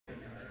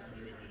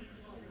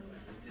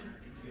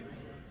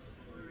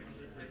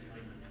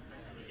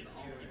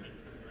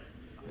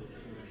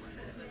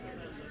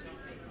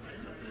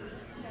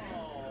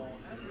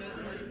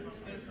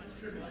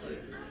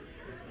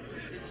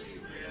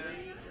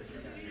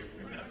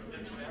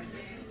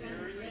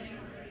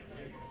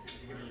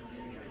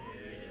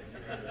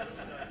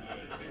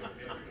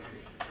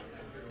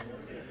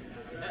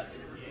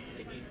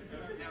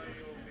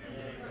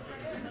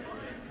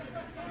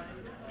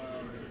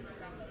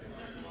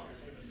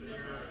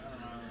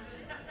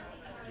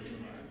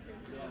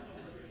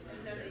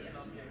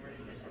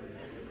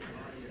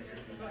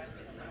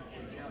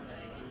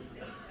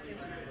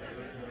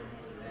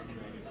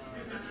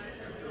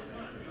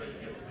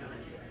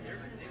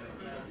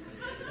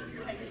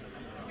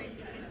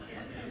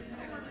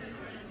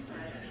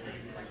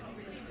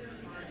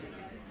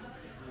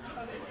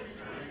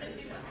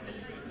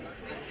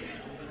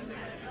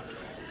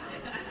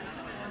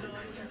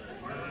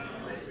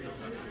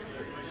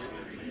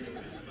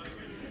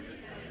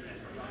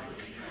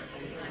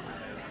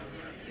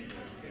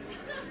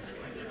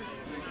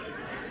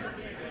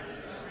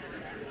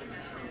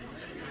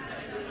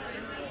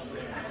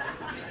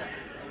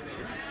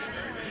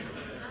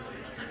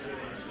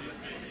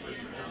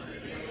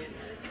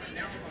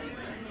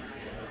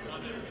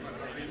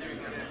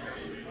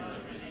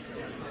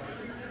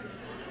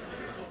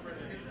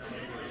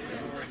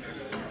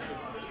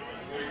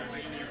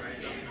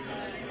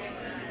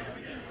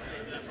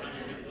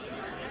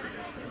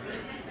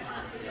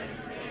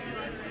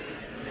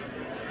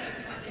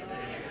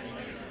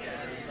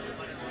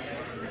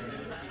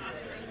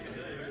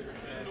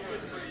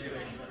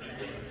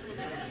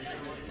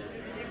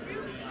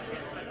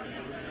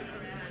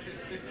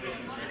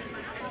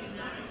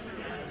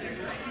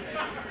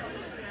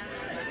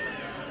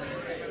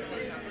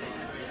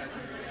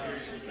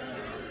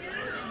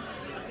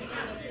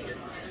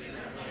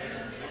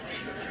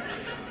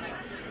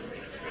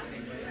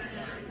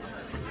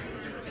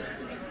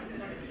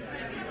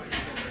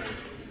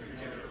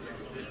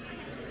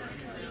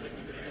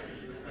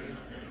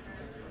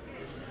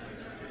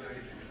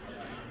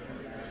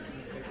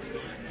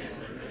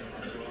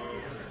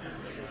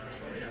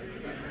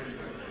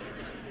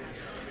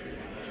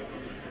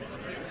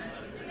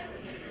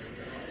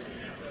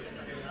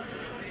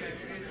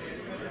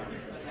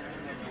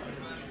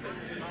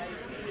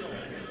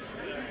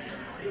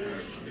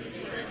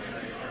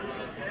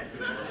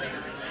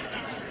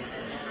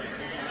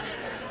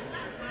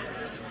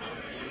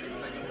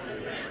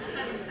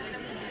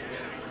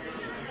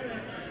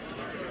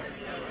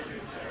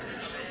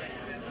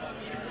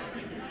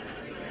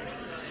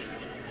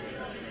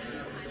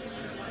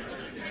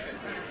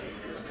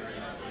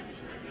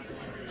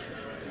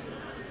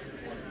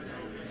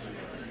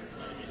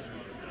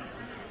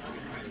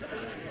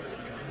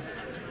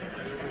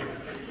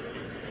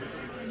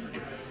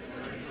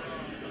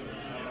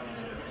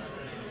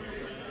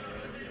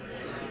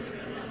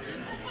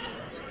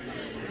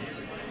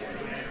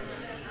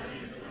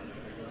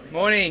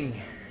Morning.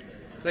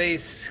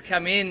 Please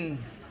come in,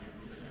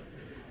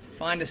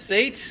 find a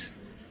seat.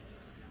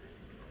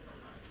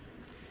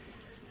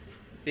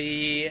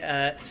 The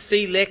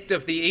select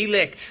of the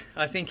elect,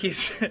 I think,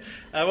 is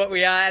what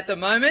we are at the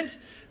moment,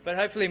 but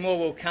hopefully more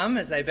will come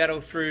as they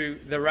battle through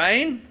the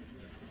rain.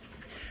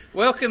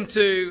 Welcome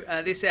to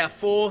this, our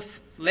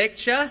fourth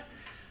lecture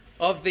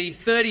of the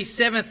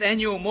 37th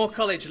Annual Moore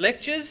College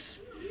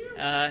Lectures.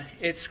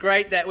 It's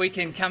great that we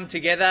can come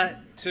together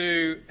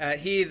to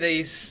hear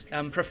these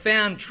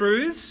profound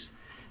truths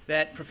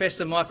that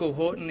Professor Michael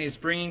Horton is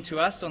bringing to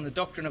us on the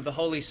doctrine of the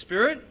Holy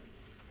Spirit.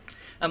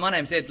 My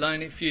name's Ed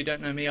Lone. If you don't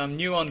know me, I'm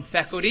new on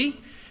faculty.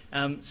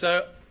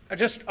 So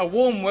just a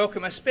warm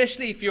welcome,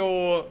 especially if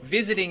you're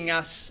visiting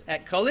us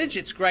at college.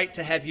 It's great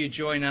to have you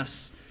join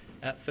us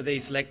for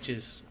these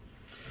lectures.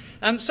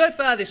 So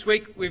far this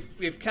week,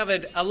 we've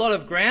covered a lot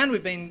of ground.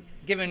 We've been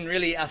given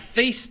really a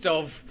feast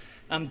of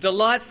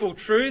delightful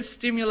truths,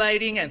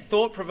 stimulating and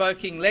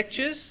thought-provoking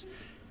lectures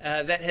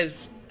that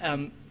has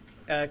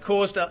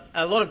caused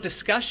a lot of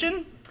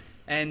discussion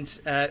and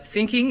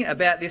thinking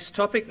about this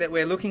topic that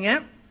we're looking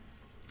at.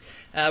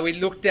 We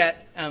looked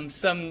at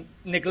some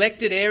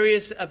neglected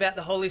areas about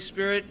the Holy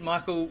Spirit.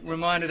 Michael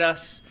reminded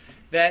us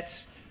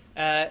that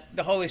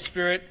the Holy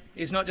Spirit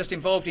is not just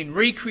involved in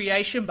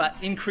recreation, but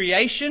in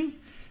creation,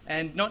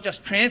 and not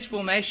just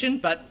transformation,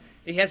 but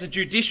he has a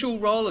judicial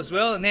role as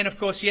well. And then, of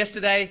course,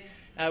 yesterday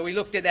we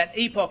looked at that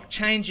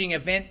epoch-changing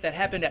event that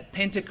happened at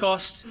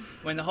Pentecost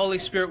when the Holy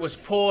Spirit was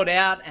poured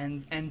out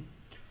and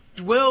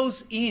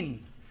dwells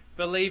in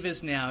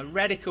believers now. A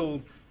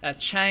radical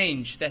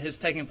change that has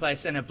taken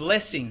place and a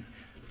blessing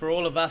for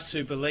all of us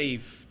who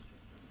believe.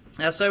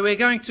 So we're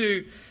going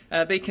to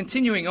be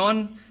continuing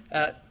on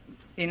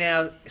in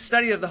our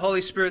study of the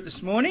Holy Spirit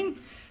this morning.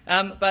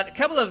 But a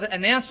couple of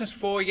announcements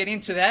before we get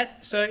into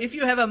that. So if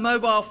you have a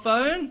mobile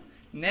phone,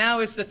 now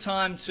is the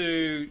time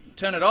to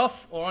turn it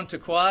off or onto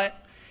quiet,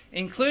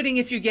 including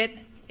if you get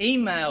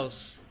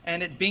emails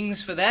and it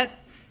bings for that.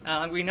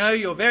 We know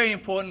you're very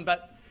important,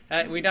 but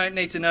we don't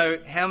need to know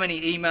how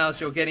many emails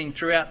you're getting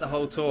throughout the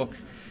whole talk.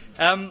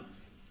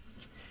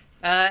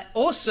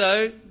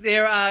 Also,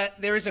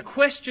 there is a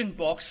question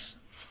box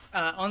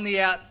at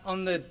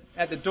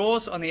the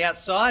doors on the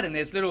outside, and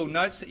there's little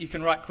notes that you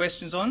can write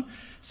questions on.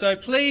 So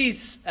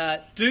please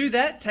do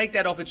that. Take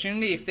that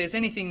opportunity. If there's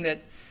anything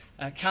that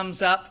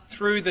comes up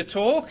through the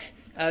talk,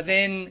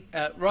 then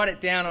write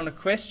it down on a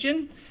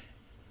question,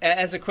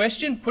 as a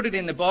question, put it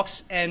in the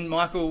box, and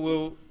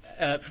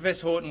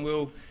Professor Horton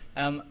will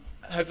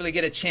hopefully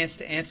get a chance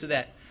to answer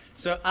that.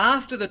 So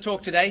after the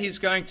talk today, he's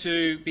going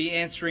to be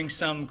answering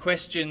some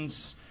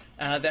questions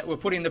that were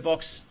put in the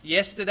box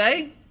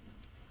yesterday,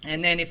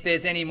 and then if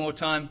there's any more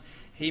time,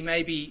 he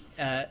may be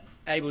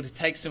able to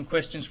take some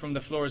questions from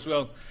the floor as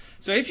well.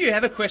 So if you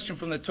have a question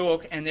from the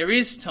talk and there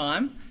is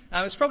time,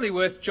 it's probably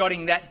worth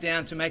jotting that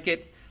down to make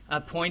it a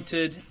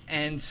pointed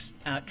and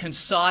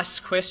concise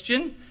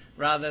question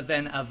rather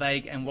than a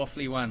vague and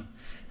waffly one,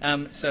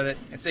 so that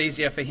it's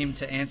easier for him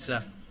to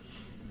answer.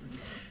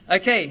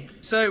 Okay,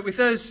 so with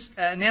those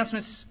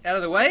announcements out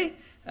of the way,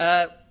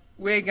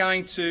 we're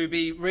going to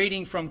be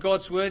reading from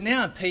God's Word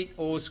now, and Pete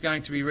is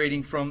going to be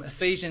reading from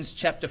Ephesians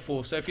chapter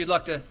 4. So if you'd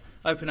like to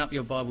open up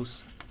your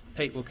Bibles,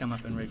 Pete will come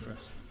up and read for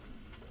us.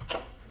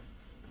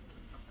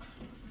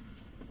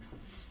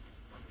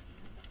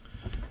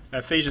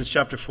 Ephesians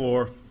chapter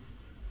 4.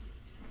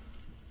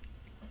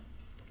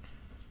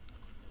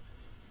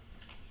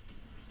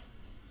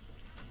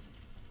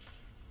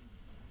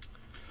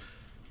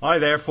 I,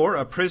 therefore,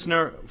 a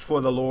prisoner for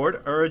the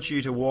Lord, urge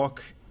you to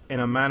walk in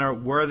a manner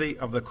worthy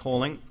of the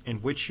calling in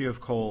which you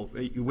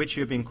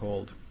have been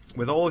called,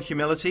 with all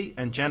humility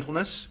and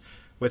gentleness,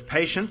 with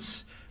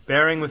patience,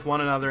 bearing with one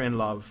another in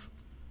love,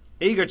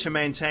 eager to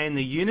maintain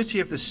the unity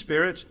of the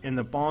Spirit in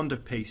the bond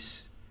of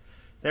peace.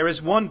 There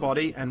is one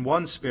body and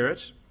one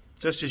Spirit,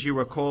 just as you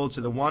were called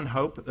to the one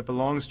hope that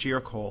belongs to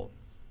your call.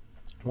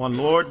 One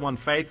Lord, one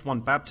faith, one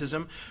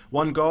baptism,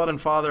 one God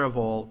and Father of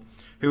all,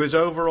 who is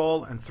over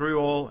all and through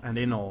all and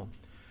in all.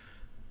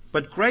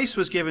 But grace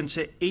was given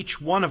to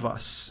each one of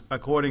us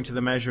according to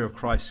the measure of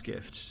Christ's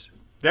gift.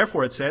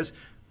 Therefore it says,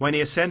 when he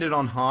ascended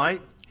on high,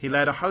 he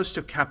led a host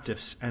of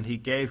captives, and he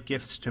gave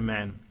gifts to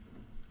men.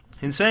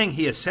 In saying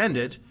he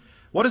ascended,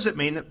 what does it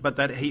mean but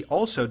that he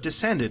also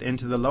descended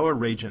into the lower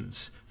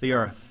regions, the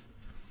earth?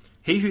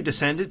 He who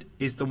descended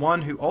is the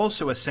one who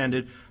also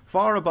ascended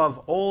far above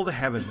all the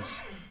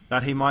heavens,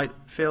 that he might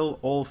fill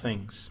all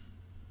things.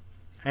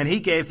 And he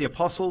gave the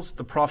apostles,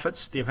 the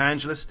prophets, the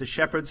evangelists, the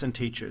shepherds and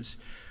teachers,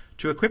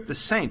 to equip the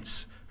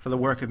saints for the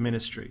work of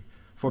ministry,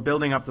 for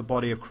building up the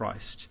body of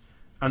Christ,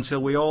 until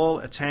we all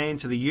attain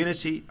to the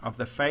unity of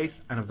the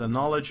faith and of the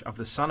knowledge of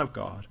the Son of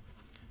God,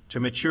 to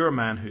mature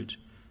manhood,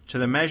 to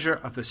the measure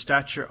of the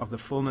stature of the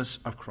fullness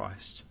of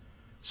Christ,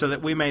 so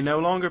that we may no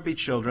longer be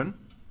children,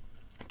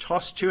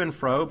 tossed to and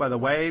fro by the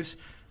waves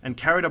and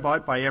carried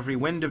about by every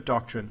wind of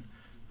doctrine,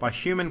 by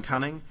human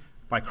cunning,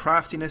 by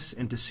craftiness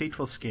in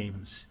deceitful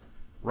schemes.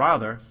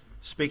 Rather,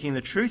 speaking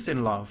the truth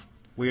in love,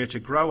 we are to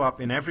grow up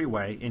in every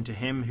way into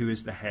him who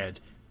is the head,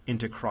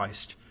 into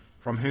Christ,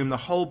 from whom the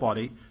whole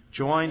body,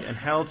 joined and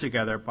held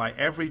together by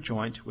every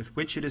joint with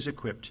which it is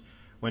equipped,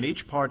 when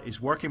each part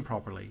is working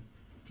properly,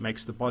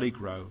 makes the body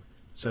grow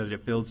so that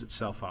it builds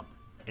itself up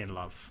in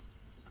love.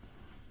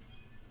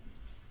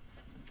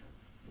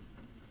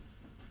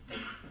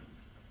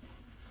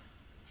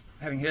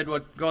 Having heard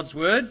what God's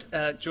Word,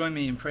 join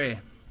me in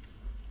prayer.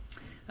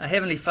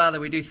 Heavenly Father,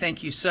 we do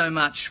thank you so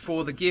much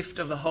for the gift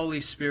of the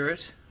Holy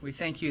Spirit. We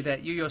thank you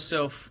that you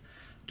yourself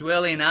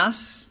dwell in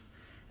us,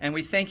 and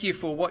we thank you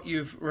for what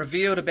you've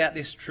revealed about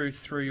this truth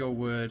through your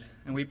Word.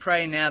 And we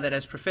pray now that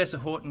as Professor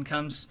Horton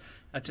comes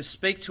to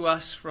speak to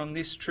us from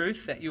this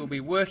truth, that you'll be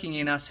working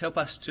in us, help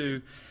us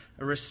to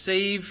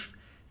receive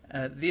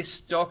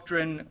this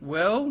doctrine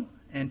well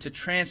and to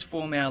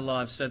transform our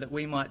lives so that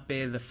we might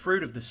bear the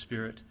fruit of the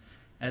Spirit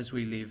as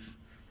we live.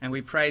 And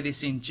we pray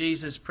this in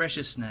Jesus'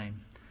 precious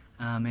name.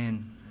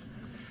 Amen.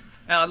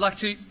 Now, I'd like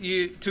to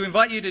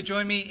invite you to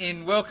join me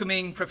in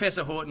welcoming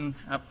Professor Horton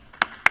up.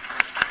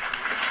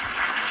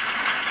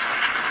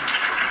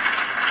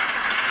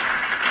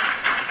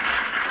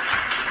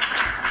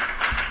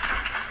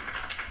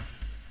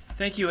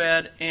 Thank you,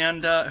 Ed.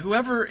 And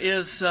whoever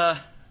has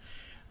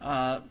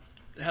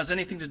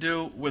anything to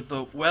do with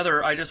the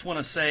weather, I just want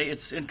to say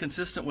it's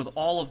inconsistent with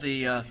all of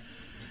the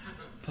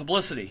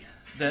publicity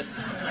that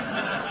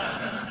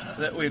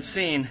we've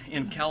seen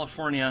in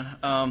California.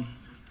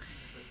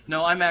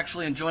 No, I'm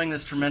actually enjoying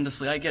this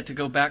tremendously. I get to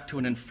go back to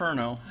an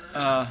inferno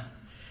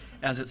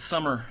as it's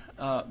summer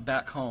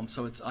back home,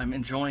 so I'm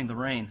enjoying the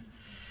rain.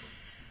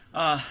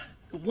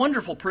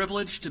 Wonderful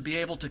privilege to be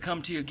able to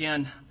come to you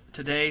again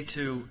today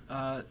to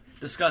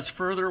discuss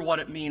further what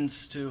it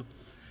means to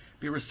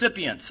be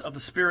recipients of the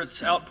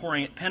Spirit's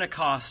outpouring at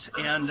Pentecost.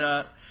 And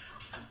I'd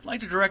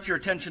like to direct your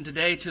attention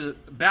today to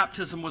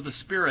baptism with the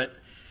Spirit.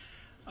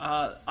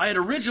 I had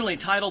originally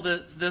titled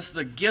this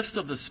The Gifts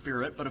of the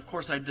Spirit, but of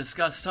course I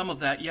discussed some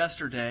of that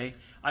yesterday.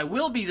 I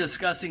will be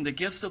discussing the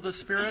gifts of the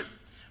Spirit,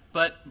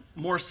 but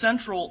more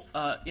central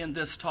in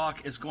this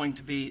talk is going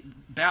to be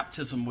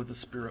baptism with the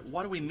Spirit.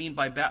 What do we mean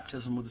by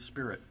baptism with the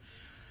Spirit?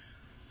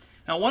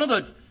 Now, one of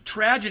the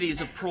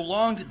tragedies of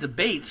prolonged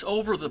debates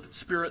over the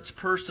Spirit's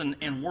person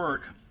and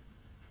work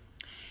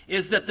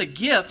is that the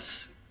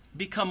gifts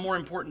become more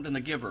important than the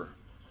giver.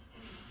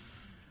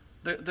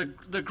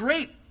 The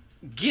great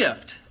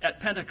gift at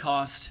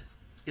Pentecost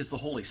is the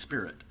Holy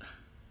Spirit.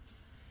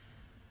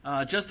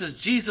 just as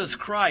Jesus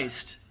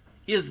Christ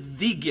is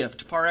the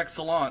gift par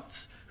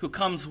excellence, who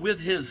comes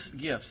with his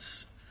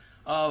gifts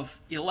of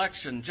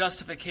election,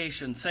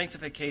 justification,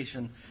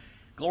 sanctification,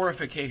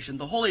 glorification.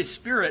 The Holy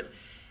Spirit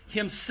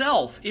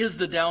himself is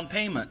the down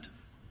payment.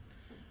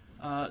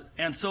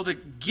 And so the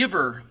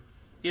giver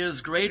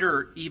is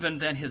greater even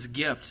than his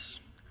gifts.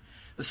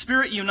 The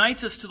Spirit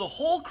unites us to the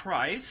whole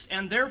Christ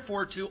and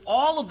therefore to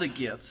all of the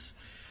gifts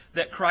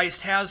that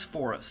Christ has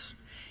for us.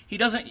 He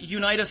doesn't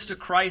unite us to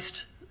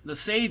Christ the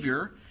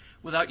Savior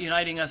without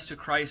uniting us to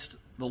Christ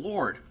the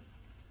Lord.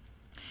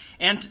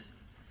 And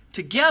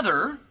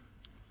together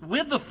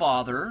with the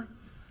Father,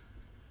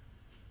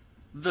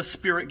 the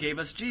Spirit gave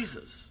us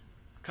Jesus.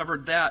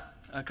 Covered that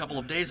a couple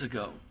of days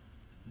ago.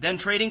 Then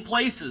trading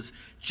places,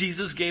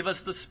 Jesus gave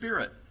us the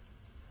Spirit.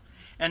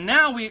 And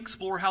now we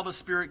explore how the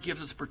Spirit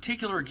gives us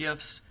particular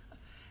gifts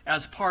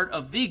as part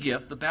of the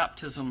gift, the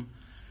baptism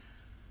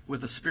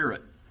with the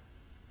Spirit.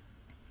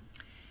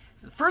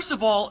 First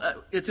of all,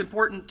 it's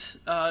important,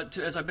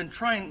 as I've been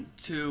trying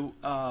to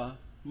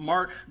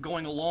mark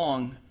going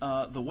along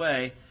the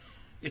way,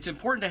 it's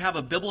important to have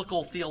a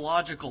biblical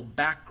theological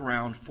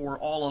background for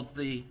all of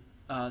the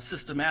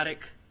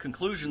systematic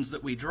conclusions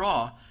that we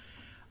draw.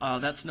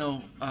 That's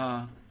no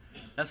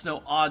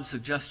odd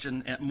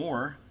suggestion at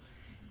more.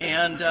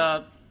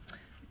 And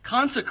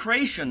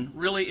consecration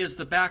really is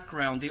the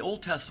background, the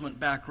Old Testament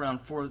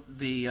background for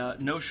the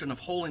notion of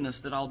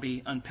holiness that I'll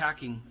be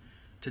unpacking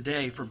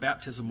today for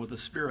baptism with the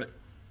Spirit.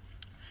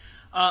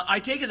 I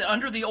take it that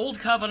under the Old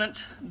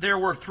Covenant, there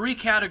were three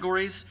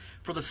categories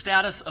for the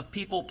status of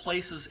people,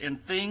 places, and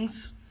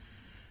things: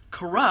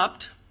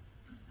 corrupt,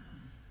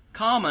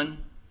 common,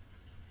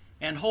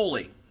 and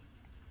holy.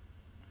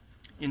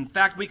 In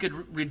fact, we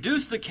could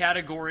reduce the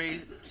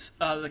categories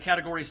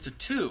to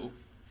two: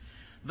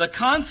 the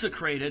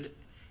consecrated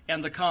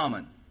and the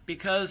common,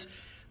 because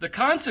the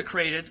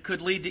consecrated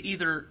could lead to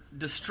either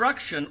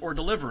destruction or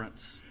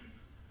deliverance.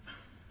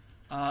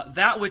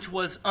 That which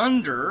was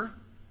under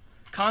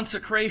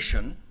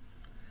consecration,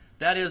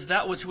 that is,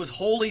 that which was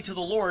holy to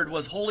the Lord,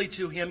 was holy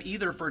to him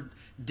either for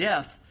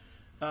death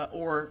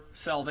or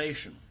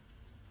salvation.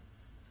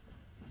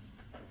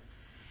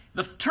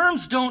 The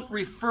terms don't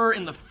refer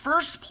in the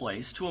first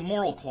place to a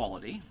moral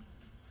quality,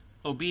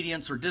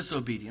 obedience or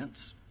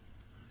disobedience,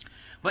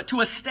 but to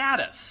a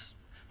status,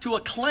 to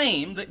a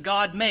claim that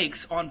God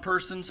makes on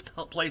persons,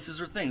 places,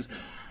 or things.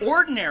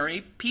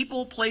 Ordinary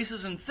people,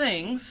 places, and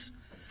things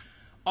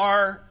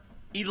are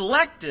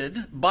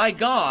elected by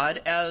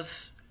God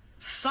as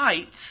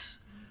sites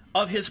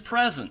of his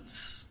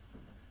presence,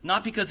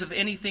 not because of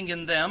anything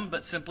in them,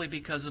 but simply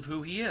because of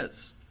who he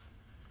is.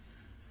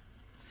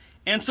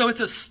 And so it's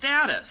a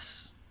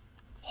status,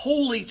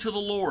 holy to the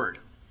Lord.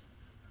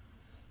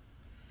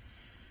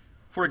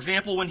 For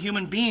example, when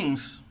human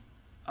beings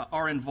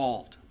are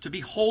involved, to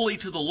be holy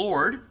to the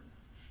Lord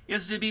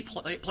is to be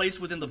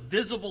placed within the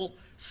visible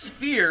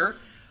sphere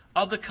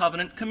of the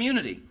covenant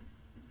community,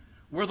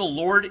 where the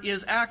Lord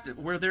is active,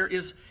 where there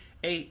is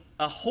a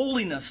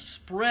holiness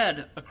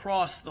spread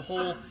across the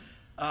whole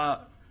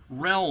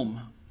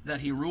realm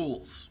that he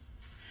rules.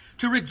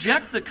 To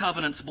reject the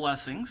covenant's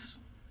blessings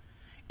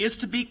is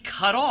to be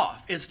cut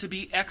off, is to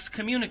be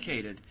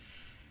excommunicated.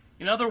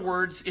 In other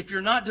words, if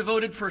you're not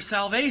devoted for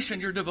salvation,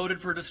 you're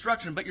devoted for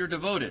destruction, but you're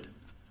devoted.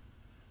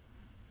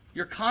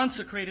 You're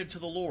consecrated to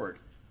the Lord,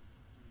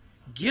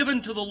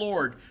 given to the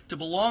Lord to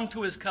belong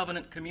to his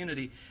covenant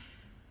community.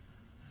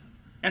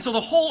 And so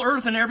the whole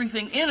earth and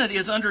everything in it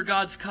is under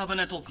God's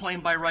covenantal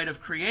claim by right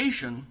of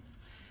creation.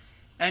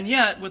 And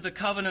yet, with the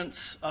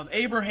covenants of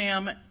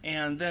Abraham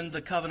and then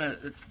the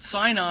covenant at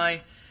Sinai,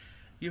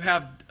 you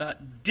have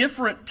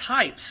different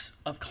types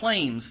of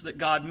claims that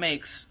God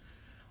makes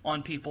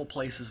on people,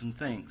 places, and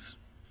things.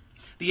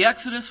 The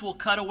Exodus will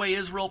cut away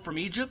Israel from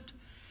Egypt,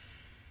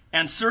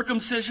 and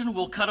circumcision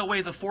will cut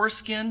away the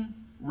foreskin,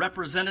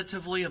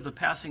 representatively of the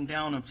passing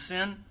down of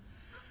sin,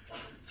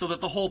 so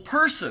that the whole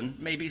person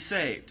may be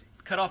saved.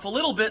 Cut off a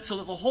little bit so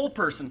that the whole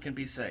person can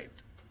be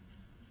saved.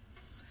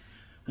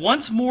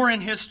 Once more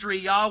in history,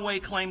 Yahweh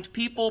claimed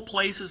people,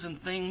 places,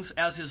 and things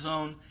as his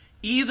own,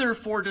 either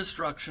for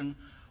destruction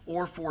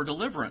or for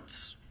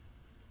deliverance.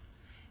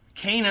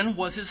 Canaan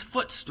was his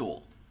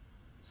footstool.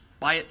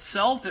 By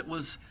itself, it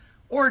was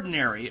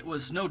ordinary. It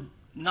was no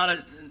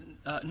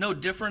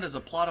different as a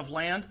plot of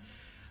land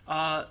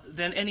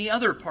than any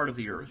other part of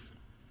the earth.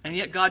 And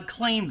yet God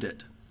claimed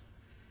it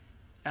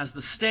as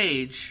the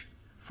stage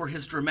for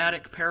his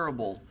dramatic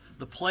parable,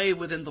 the play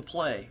within the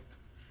play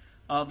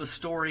of the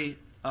story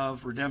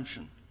of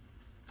redemption.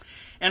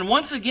 And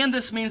once again,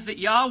 this means that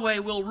Yahweh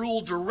will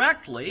rule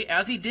directly,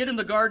 as he did in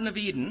the Garden of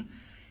Eden.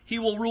 He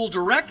will rule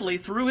directly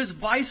through his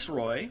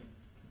viceroy.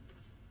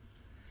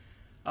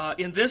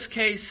 In this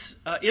case,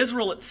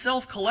 Israel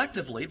itself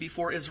collectively,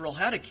 before Israel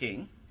had a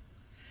king.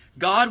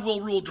 God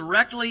will rule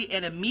directly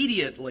and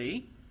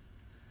immediately,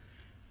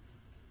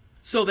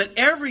 so that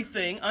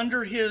everything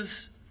under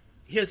his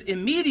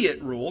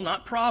immediate rule,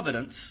 not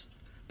providence,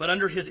 but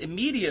under his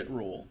immediate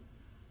rule,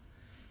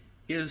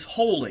 is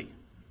holy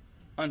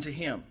unto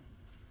him.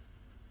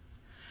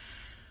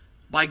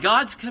 By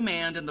God's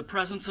command and the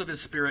presence of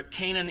his Spirit,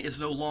 Canaan is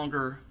no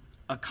longer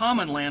a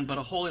common land, but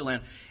a holy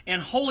land.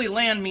 And holy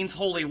land means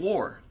holy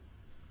war.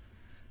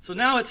 So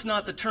now it's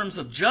not the terms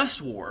of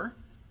just war,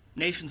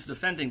 nations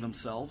defending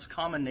themselves,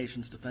 common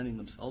nations defending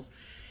themselves.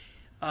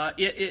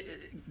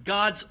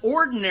 God's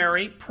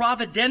ordinary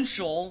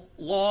providential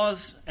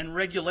laws and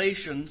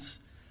regulations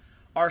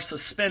are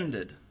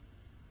suspended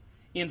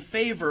in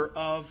favor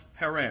of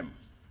harem,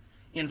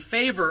 in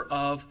favor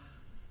of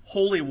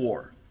holy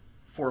war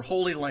for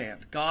holy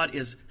land. God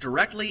is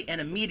directly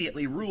and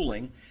immediately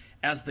ruling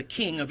as the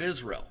king of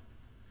Israel.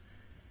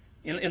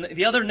 In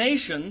the other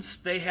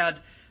nations, they had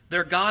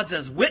their gods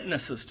as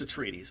witnesses to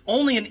treaties.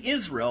 Only in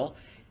Israel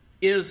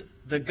is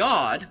the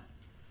God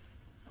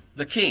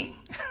the king,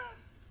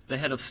 the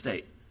head of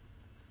state.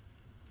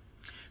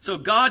 So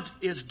God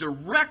is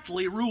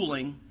directly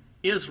ruling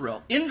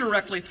Israel,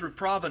 indirectly through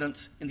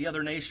providence in the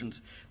other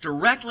nations,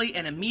 directly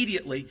and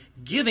immediately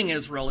giving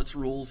Israel its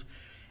rules,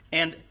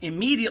 and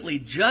immediately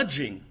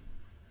judging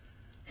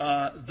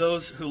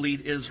those who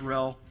lead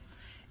Israel,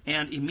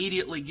 and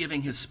immediately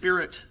giving his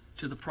Spirit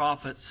to the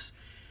prophets,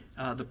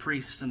 the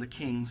priests, and the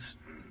kings,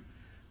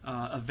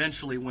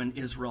 eventually when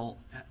Israel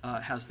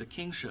has the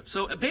kingship.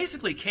 So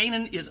basically,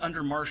 Canaan is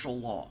under martial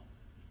law.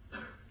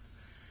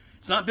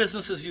 It's not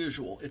business as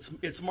usual.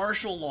 It's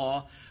martial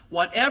law.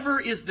 Whatever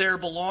is there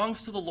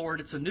belongs to the Lord.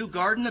 It's a new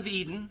Garden of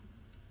Eden.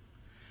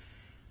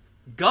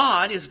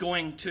 God is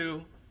going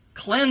to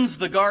cleanse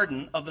the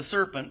garden of the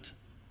serpent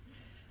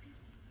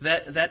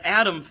that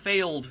Adam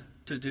failed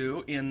to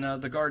do in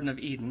the Garden of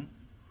Eden.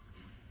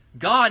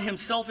 God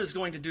himself is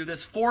going to do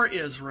this for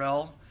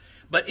Israel,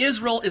 but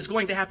Israel is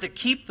going to have to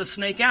keep the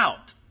snake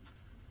out.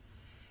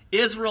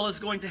 Israel is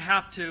going to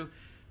have to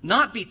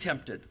not be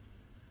tempted,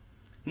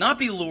 not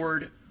be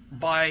lured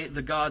by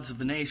the gods of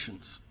the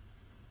nations.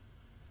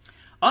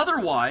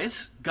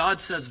 Otherwise, God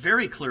says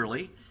very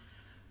clearly,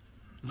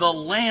 the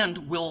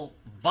land will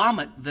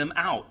vomit them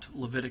out,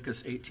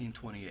 Leviticus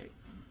 18:28.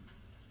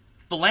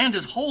 The land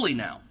is holy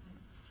now.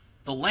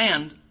 The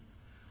land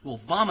will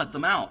vomit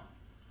them out.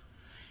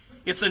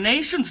 If the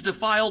nations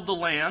defiled the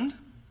land,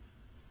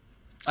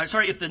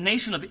 if the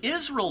nation of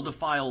Israel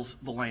defiles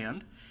the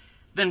land,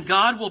 then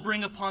God will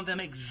bring upon them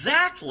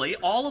exactly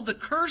all of the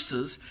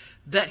curses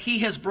that he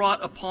has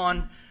brought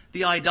upon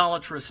the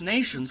idolatrous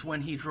nations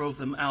when he drove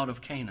them out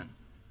of Canaan.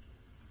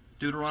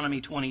 Deuteronomy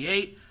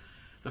 28,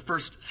 the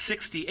first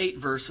 68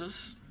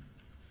 verses,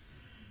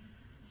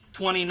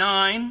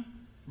 29,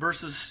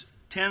 verses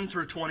 10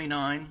 through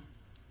 29,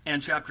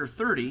 and chapter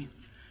 30,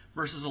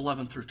 verses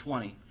 11 through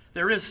 20.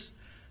 There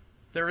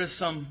are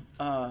some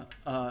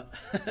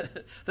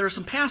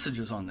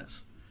passages on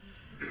this.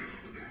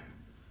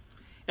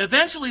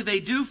 Eventually, they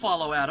do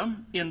follow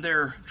Adam in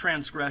their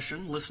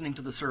transgression, listening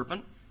to the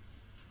serpent,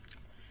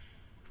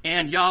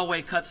 and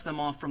Yahweh cuts them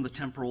off from the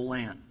temporal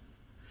land.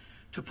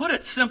 To put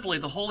it simply,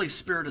 the Holy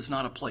Spirit is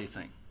not a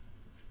plaything.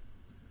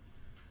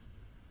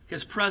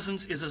 His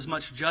presence is as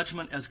much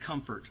judgment as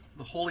comfort.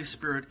 The Holy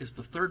Spirit is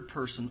the third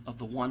person of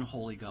the one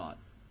holy God.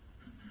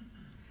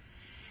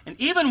 And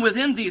even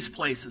within these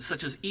places,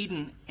 such as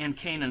Eden and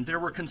Canaan, there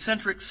were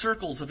concentric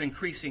circles of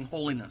increasing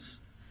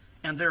holiness,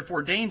 and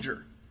therefore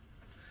danger.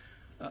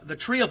 The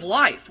tree of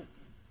life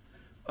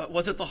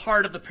was at the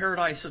heart of the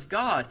paradise of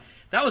God.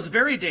 That was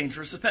very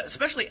dangerous,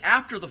 especially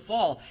after the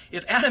fall.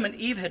 If Adam and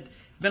Eve had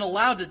been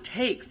allowed to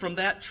take from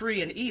that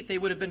tree and eat, they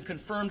would have been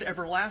confirmed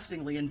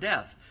everlastingly in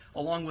death,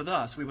 along with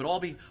us. We would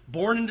all be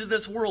born into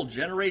this world,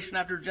 generation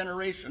after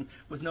generation,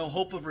 with no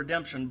hope of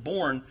redemption,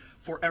 born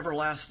for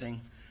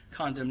everlasting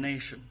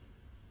condemnation,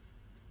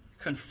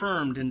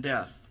 confirmed in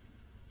death.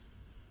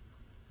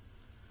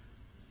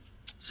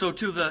 So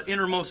to the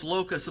innermost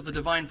locus of the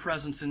divine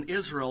presence in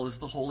Israel is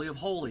the Holy of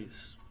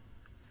Holies,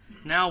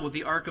 now with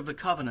the Ark of the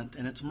Covenant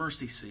and its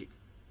mercy seat.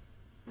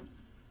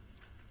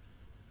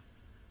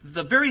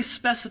 The very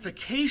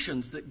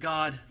specifications that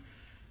God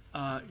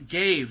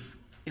gave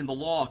in the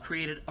law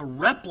created a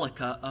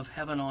replica of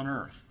heaven on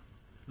earth.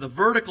 The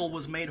vertical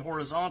was made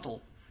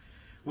horizontal,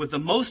 with the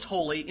most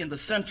holy in the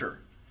center,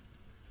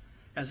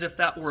 as if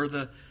that were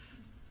the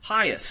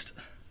highest.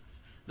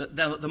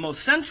 The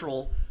most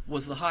central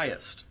was the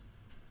highest.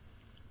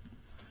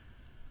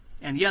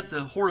 And yet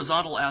the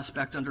horizontal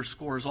aspect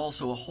underscores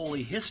also a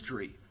holy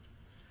history,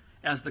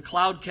 as the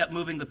cloud kept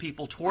moving the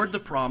people toward the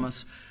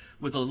promise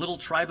with a little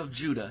tribe of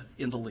Judah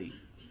in the lead.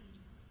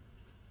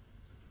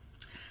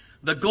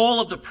 The goal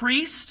of the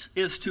priest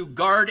is to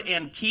guard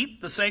and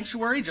keep the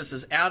sanctuary, just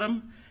as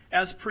Adam,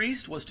 as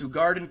priest, was to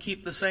guard and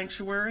keep the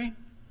sanctuary.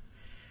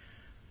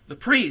 The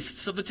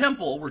priests of the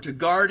temple were to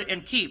guard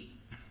and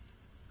keep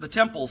the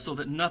temple so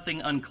that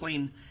nothing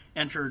unclean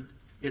entered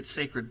its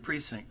sacred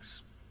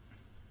precincts.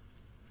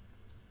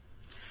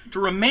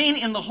 To remain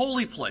in the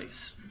holy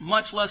place,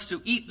 much less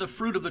to eat the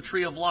fruit of the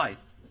tree of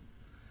life,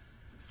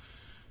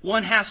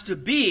 one has to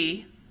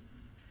be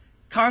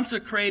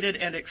consecrated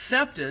and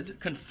accepted,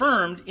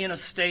 confirmed in a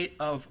state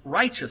of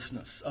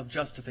righteousness, of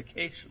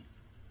justification.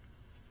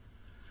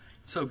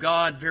 So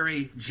God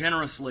very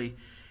generously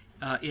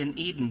in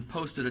Eden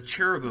posted a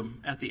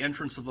cherubim at the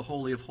entrance of the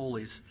Holy of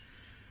Holies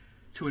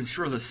to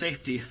ensure the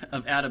safety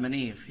of Adam and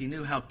Eve. He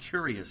knew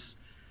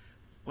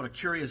what a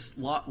curious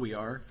lot we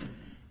are,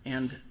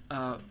 and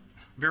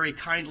very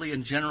kindly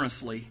and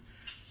generously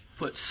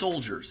put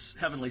soldiers,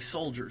 heavenly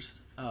soldiers,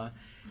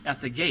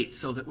 at the gate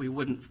so that we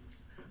wouldn't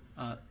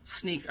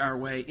sneak our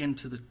way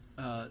into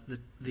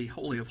the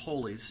Holy of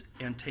Holies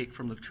and take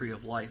from the tree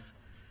of life.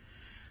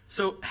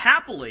 So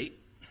happily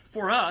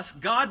for us,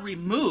 God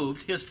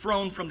removed his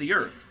throne from the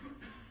earth.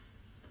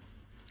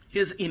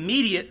 His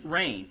immediate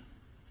reign,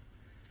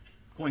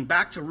 going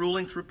back to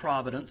ruling through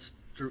providence,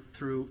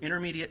 through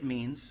intermediate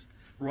means,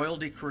 royal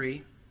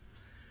decree,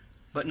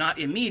 but not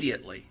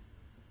immediately.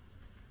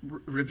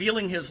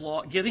 Revealing his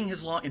law, giving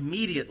his law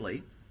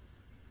immediately,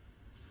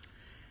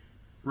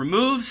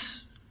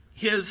 removes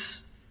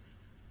his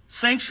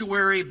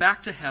sanctuary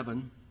back to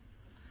heaven,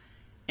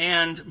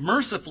 and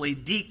mercifully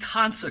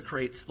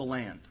deconsecrates the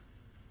land.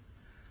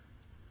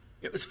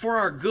 It was for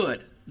our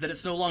good that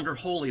it's no longer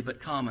holy but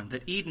common,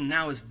 that Eden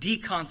now is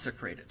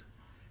deconsecrated.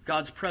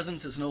 God's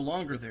presence is no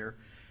longer there.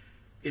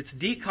 It's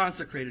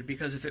deconsecrated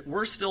because if it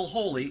were still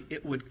holy,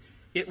 it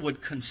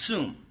would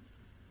consume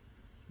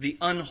the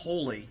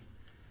unholy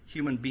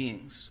human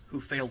beings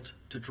who failed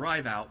to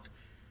drive out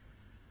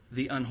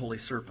the unholy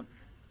serpent.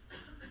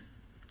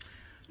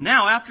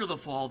 Now, after the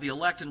fall, the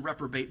elect and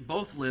reprobate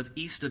both live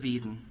east of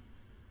Eden,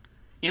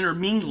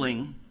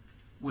 intermingling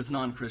with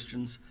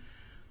non-Christians,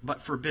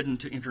 but forbidden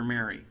to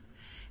intermarry.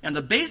 And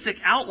the basic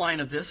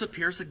outline of this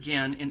appears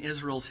again in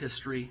Israel's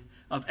history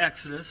of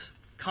Exodus,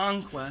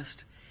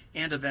 conquest,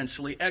 and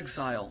eventually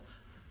exile.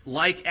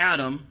 Like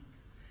Adam,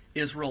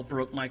 Israel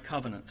broke my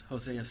covenant,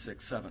 Hosea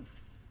 6:7.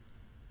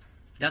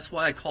 That's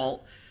why I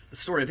call the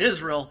story of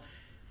Israel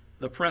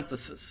the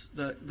parenthesis,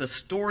 the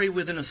story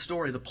within a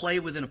story, the play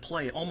within a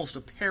play, almost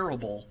a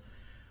parable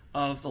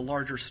of the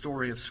larger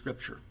story of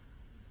Scripture.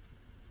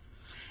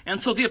 And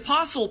so the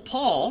Apostle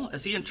Paul,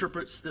 as he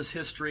interprets this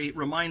history,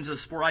 reminds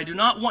us, "For I do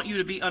not want you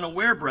to be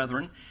unaware,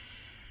 brethren,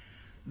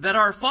 that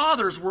our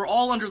fathers were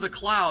all under the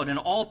cloud, and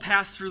all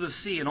passed through the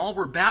sea, and all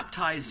were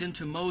baptized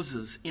into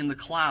Moses in the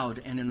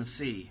cloud and in the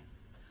sea.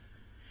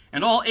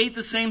 And all ate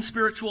the same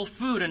spiritual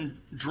food,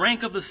 and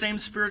drank of the same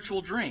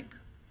spiritual drink."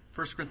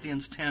 1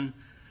 Corinthians 10,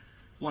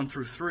 1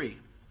 through 3.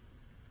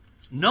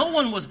 No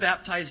one was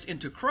baptized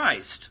into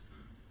Christ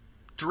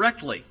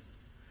directly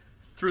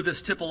through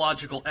this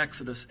typological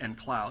exodus and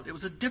cloud. It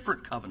was a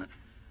different covenant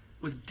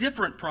with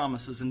different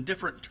promises and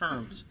different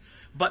terms,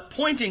 but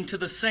pointing to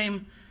the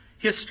same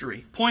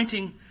history,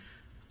 pointing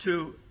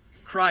to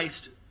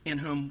Christ in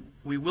whom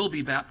we will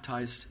be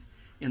baptized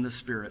in the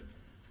Spirit.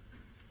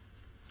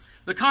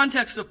 The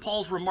context of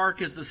Paul's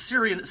remark is the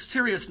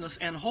seriousness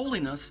and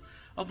holiness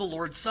of the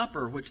Lord's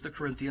Supper, which the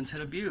Corinthians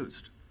had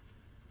abused.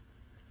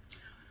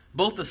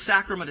 Both the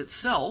sacrament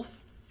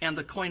itself and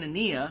the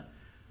koinonia,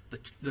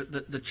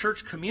 the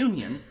church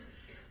communion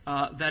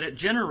that it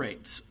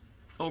generates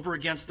over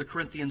against the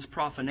Corinthians'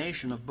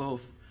 profanation of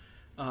both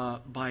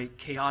by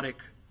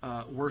chaotic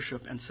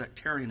worship and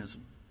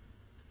sectarianism.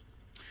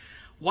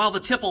 While the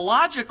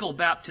typological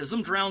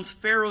baptism drowns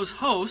Pharaoh's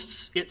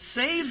hosts, it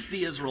saves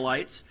the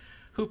Israelites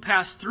who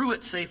passed through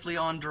it safely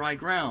on dry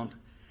ground.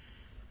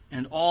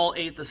 And all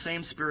ate the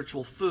same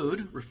spiritual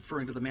food,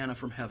 referring to the manna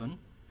from heaven,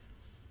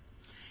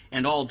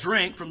 and all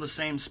drank from the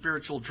same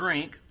spiritual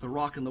drink, the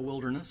rock in the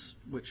wilderness,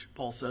 which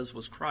Paul says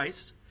was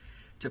Christ,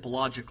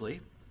 typologically.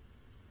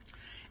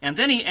 And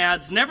then he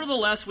adds,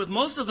 "Nevertheless, with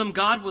most of them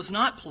God was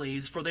not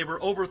pleased, for they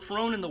were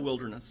overthrown in the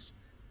wilderness."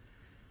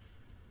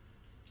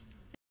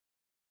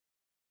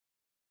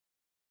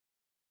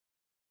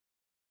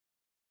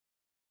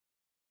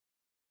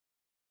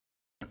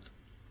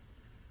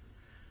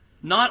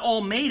 Not all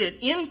made it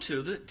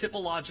into the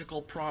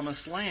typological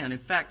promised land. In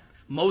fact,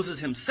 Moses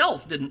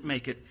himself didn't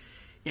make it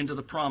into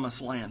the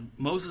promised land.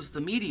 Moses,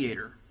 the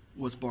mediator,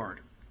 was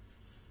barred.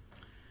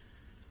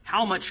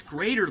 How much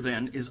greater,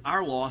 then, is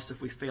our loss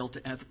if we fail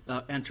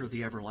to enter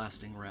the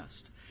everlasting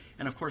rest?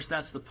 And, of course,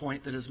 that's the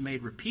point that is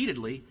made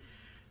repeatedly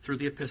through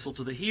the epistle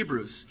to the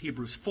Hebrews.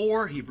 Hebrews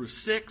 4, Hebrews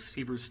 6,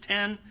 Hebrews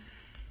 10,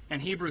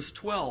 and Hebrews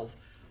 12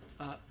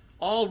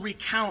 all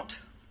recount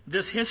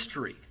this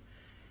history,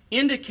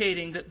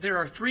 indicating that there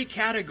are three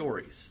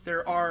categories.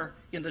 There are,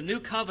 in the new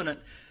covenant,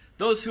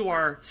 those who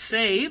are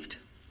saved,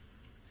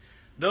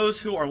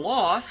 those who are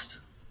lost,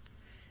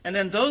 and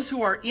then those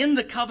who are in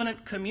the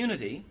covenant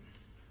community,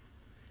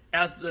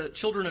 as the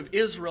children of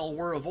Israel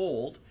were of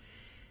old,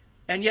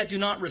 and yet do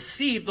not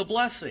receive the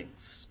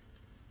blessings.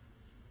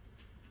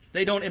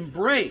 They don't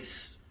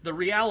embrace the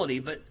reality,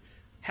 but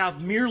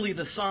have merely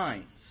the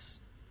signs.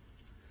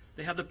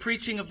 They have the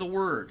preaching of the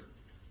word,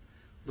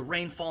 the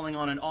rain falling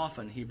on and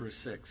often, Hebrews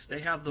 6.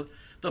 They have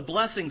the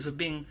blessings of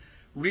being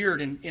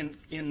reared in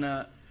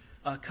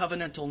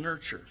covenantal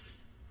nurture.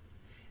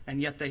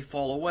 And yet they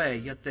fall away,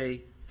 yet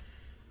they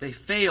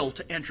fail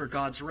to enter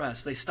God's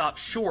rest. They stop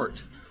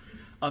short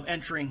of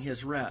entering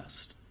his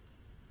rest.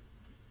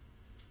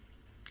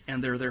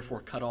 And they're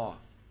therefore cut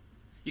off.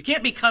 You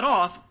can't be cut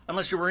off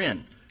unless you were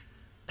in.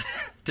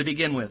 to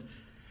begin with.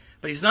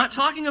 But he's not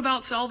talking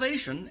about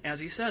salvation, as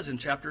he says in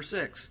chapter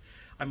 6.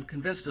 I'm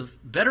convinced of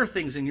better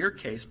things in your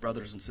case,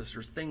 brothers and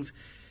sisters, things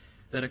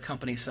that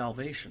accompany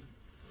salvation.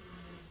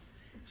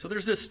 So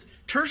there's this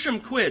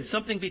tertium quid,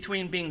 something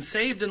between being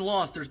saved and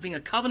lost. There's being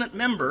a covenant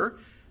member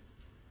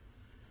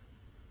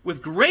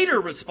with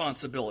greater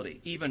responsibility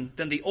even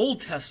than the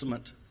Old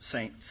Testament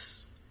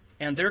saints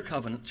and their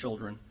covenant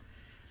children,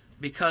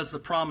 because the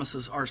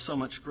promises are so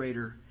much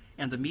greater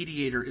and the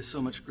mediator is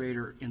so much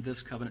greater in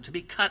this covenant. To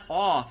be cut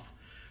off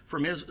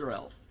from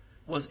Israel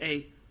was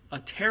a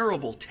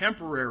terrible,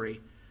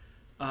 temporary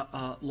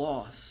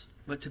loss,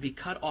 but to be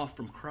cut off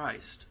from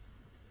Christ,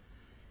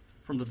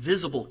 from the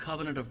visible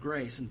covenant of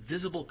grace and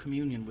visible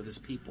communion with his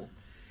people,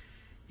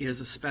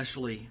 is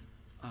especially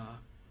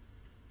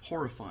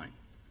horrifying.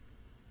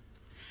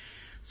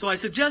 So I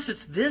suggest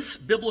it's this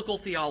biblical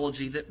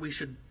theology that we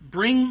should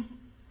bring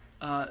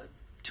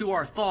to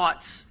our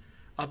thoughts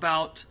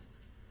about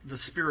the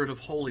Spirit of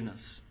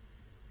Holiness.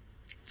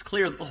 It's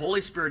clear that the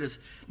Holy Spirit is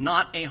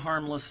not a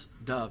harmless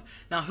dove.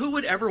 Now, who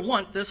would ever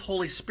want this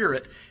Holy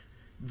Spirit,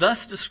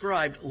 thus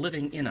described,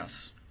 living in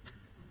us?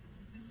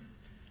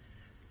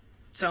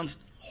 It sounds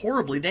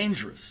horribly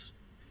dangerous.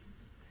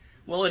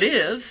 Well, it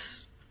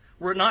is,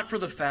 were it not for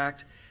the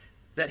fact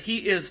that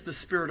he is the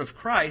Spirit of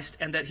Christ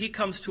and that he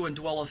comes to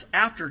indwell us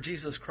after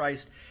Jesus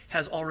Christ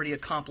has already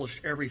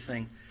accomplished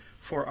everything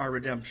for our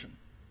redemption.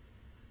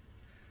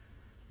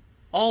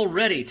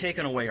 Already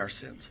taken away our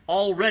sins,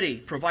 already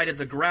provided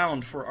the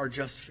ground for our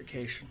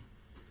justification.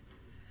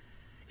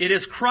 It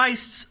is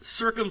Christ's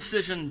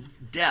circumcision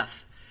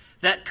death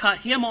that cut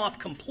him off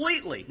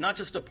completely, not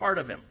just a part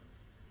of him,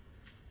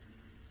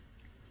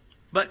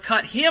 but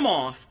cut him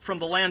off from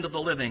the land of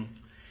the living,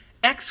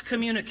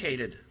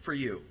 excommunicated for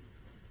you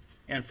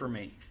and for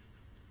me.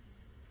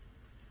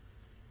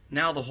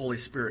 Now the Holy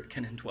Spirit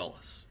can indwell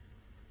us.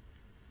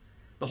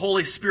 The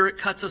Holy Spirit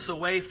cuts us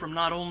away from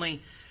not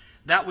only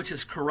that which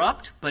is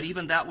corrupt, but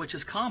even that which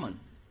is common.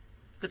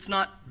 That's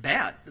not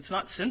bad. That's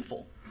not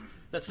sinful.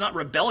 That's not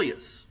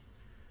rebellious,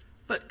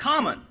 but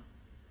common.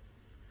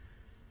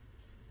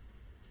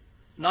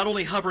 Not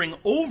only hovering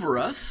over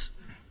us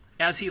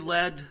as he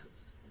led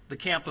the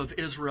camp of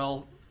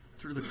Israel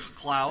through the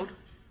cloud,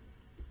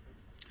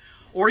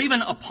 or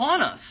even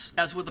upon us,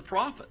 as with the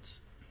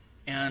prophets,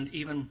 and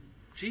even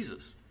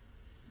Jesus.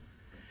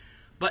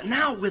 But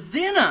now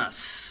within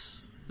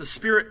us, the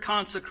Spirit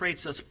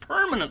consecrates us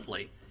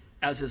permanently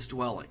as his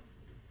dwelling.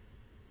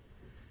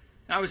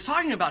 Now, I was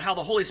talking about how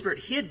the Holy Spirit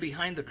hid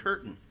behind the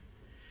curtain.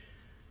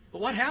 But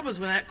what happens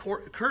when that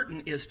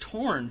curtain is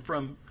torn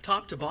from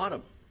top to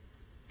bottom?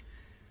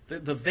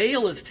 The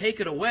veil is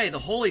taken away. The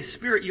Holy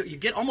Spirit,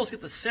 you almost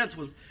get the sense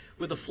with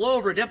the flow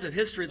of redemptive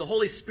history, the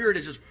Holy Spirit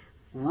is just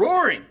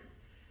roaring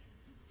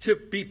to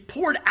be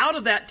poured out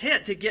of that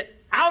tent, to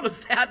get out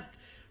of that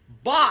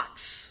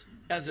box,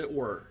 as it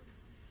were,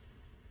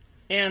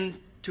 and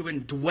to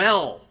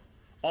indwell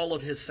all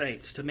of his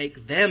saints, to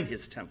make them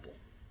his temple,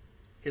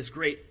 his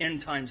great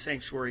end-time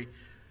sanctuary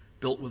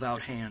built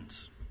without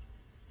hands.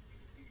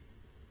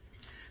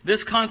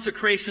 This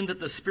consecration that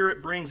the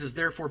Spirit brings is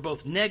therefore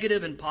both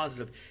negative and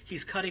positive.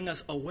 He's cutting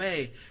us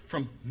away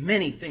from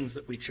many things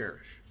that we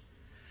cherish,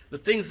 the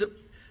things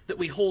that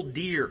we hold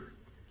dear.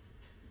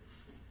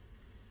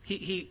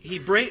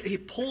 He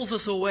pulls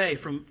us away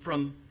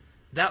from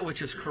that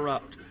which is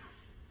corrupt.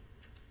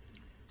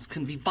 This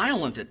can be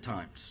violent at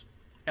times,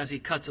 as he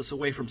cuts us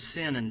away from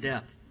sin and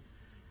death.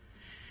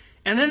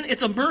 And then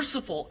it's a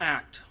merciful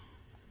act.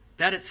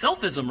 That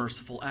itself is a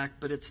merciful act,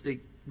 but it's the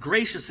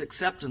gracious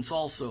acceptance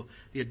also,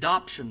 the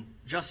adoption,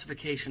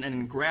 justification, and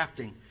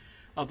engrafting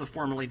of the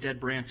formerly dead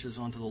branches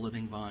onto the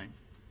living vine.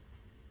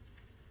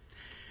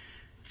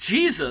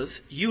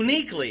 Jesus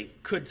uniquely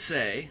could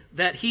say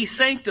that he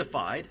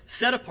sanctified,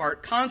 set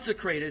apart,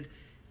 consecrated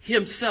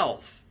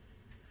himself.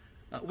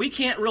 We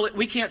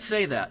can't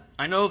say that.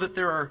 I know that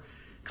there are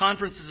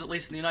conferences, at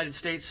least in the United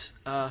States,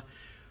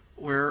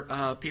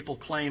 where people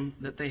claim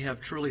that they have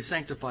truly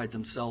sanctified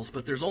themselves,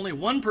 but there's only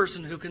one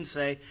person who can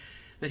say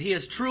that he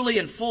has truly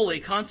and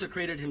fully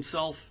consecrated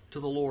himself to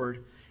the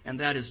Lord, and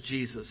that is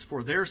Jesus.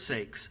 For their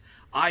sakes,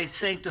 I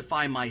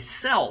sanctify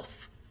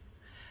myself,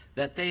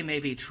 that they may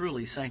be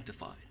truly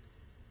sanctified.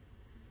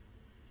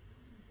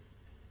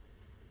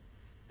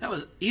 That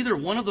was either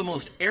one of the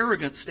most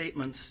arrogant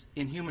statements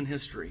in human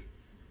history,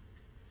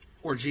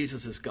 or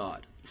Jesus is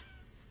God.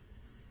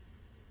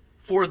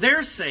 For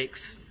their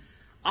sakes,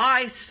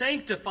 I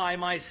sanctify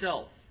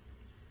myself.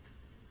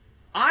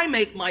 I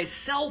make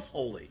myself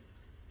holy.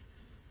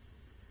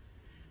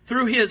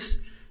 Through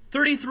his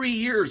 33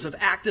 years of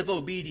active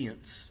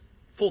obedience,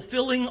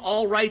 fulfilling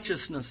all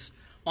righteousness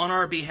on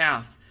our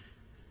behalf,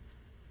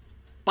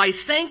 by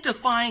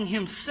sanctifying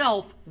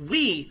himself,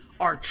 we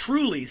are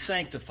truly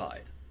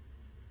sanctified.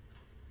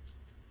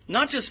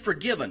 Not just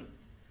forgiven,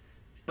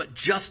 but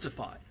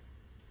justified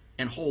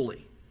and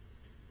holy.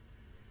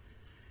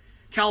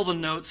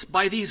 Calvin notes,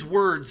 by these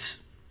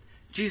words,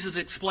 Jesus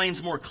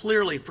explains more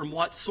clearly from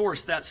what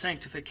source that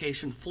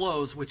sanctification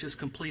flows, which is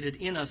completed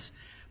in us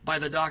by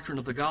the doctrine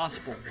of the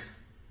gospel.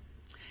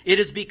 It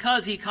is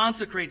because he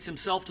consecrates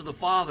himself to the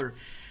Father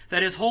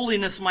that his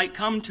holiness might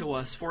come to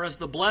us. For as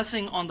the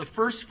blessing on the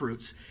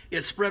firstfruits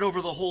is spread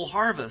over the whole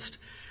harvest,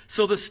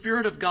 so the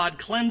Spirit of God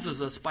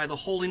cleanses us by the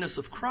holiness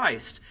of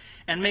Christ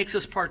and makes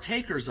us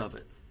partakers of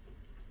it.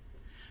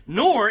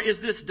 Nor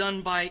is this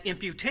done by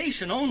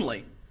imputation only.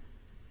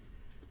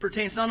 It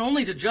pertains not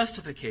only to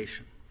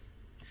justification.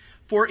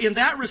 For in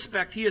that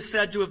respect he is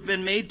said to have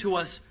been made to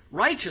us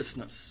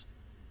righteousness.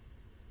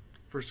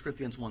 1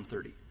 Corinthians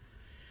 1:30.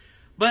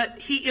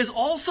 But he is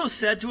also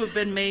said to have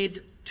been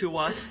made to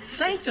us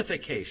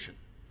sanctification,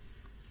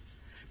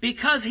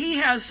 because he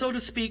has, so to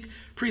speak,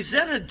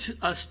 presented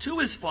us to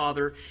his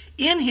Father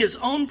in his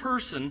own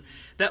person,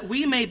 that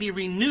we may be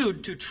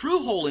renewed to true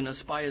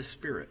holiness by his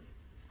Spirit.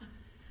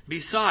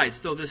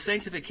 Besides, though this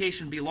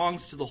sanctification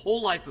belongs to the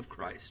whole life of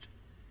Christ,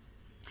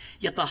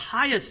 yet the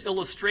highest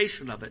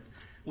illustration of it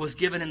was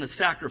given in the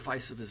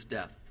sacrifice of his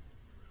death.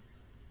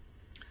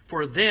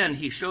 For then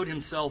he showed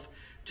himself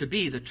to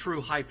be the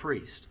true high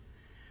priest,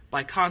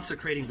 by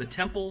consecrating the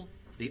temple,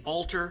 the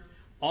altar,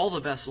 all the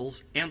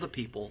vessels, and the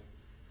people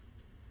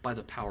by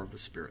the power of the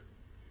Spirit.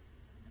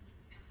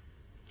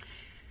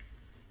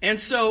 And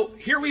so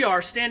here we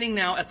are standing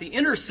now at the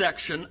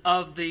intersection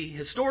of the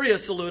Historia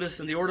Salutis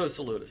and the Ordo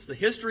Salutis, the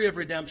history of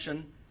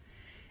redemption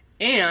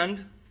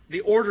and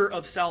the order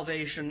of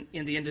salvation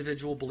in the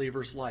individual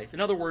believer's life. In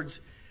other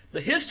words,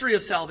 the history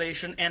of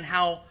salvation and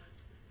how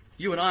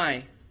you and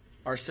I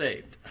are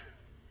saved,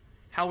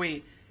 how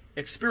we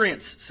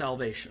experience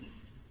salvation,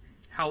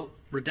 how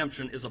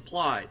redemption is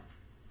applied.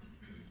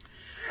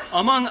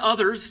 Among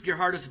others,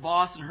 Gerhardus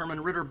Voss and Hermann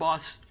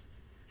Ritterboss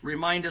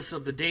remind us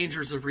of the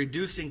dangers of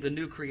reducing the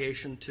new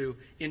creation to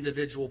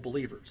individual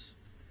believers.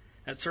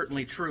 That's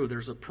certainly true.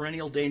 There's a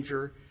perennial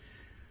danger,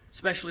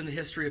 especially in the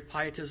history of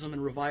pietism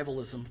and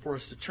revivalism, for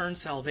us to turn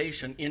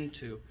salvation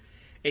into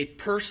a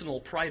personal,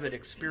 private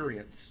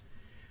experience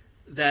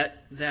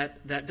that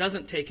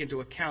doesn't take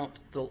into account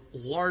the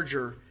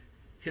larger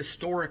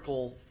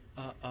historical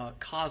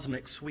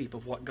cosmic sweep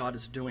of what God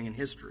is doing in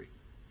history.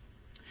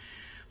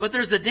 But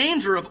there's a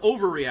danger of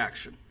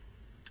overreaction.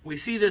 We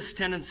see this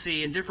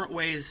tendency in different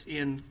ways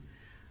in,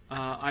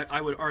 I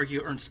would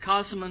argue, Ernst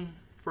Kosseman,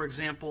 for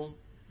example,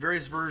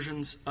 various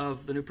versions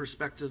of the New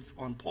Perspective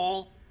on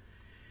Paul,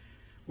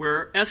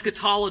 where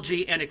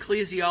eschatology and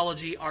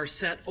ecclesiology are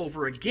set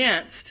over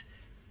against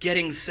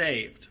getting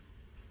saved.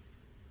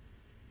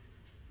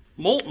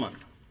 Moltmann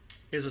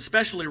is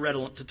especially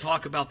redolent to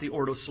talk about the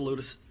Ordo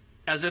Salutis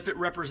as if it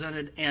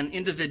represented an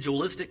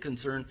individualistic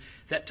concern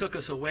that took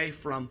us away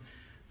from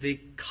the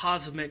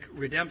cosmic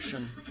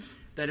redemption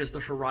that is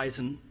the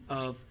horizon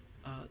of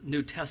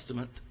New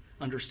Testament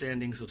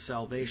understandings of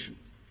salvation.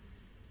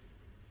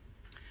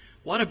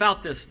 What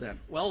about this then?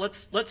 Well,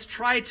 let's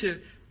try to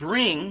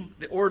bring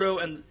the Ordo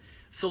and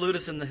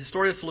Salutis and the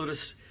Historia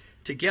Salutis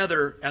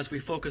together as we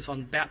focus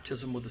on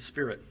baptism with the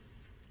Spirit.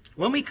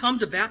 When we come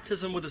to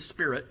baptism with the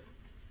Spirit,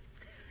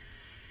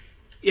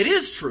 it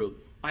is true,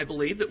 I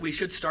believe, that we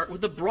should start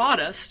with the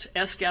broadest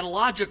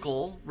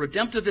eschatological,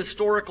 redemptive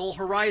historical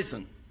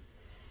horizon.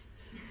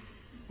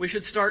 We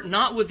should start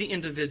not with the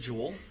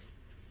individual,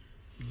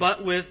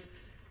 but with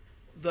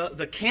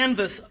the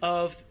canvas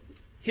of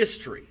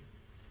history.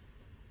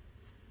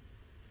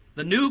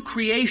 The new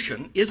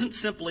creation isn't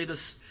simply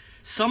the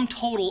sum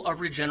total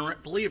of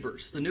regenerate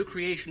believers. The new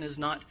creation is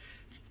not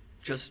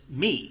just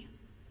me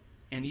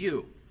and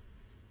you.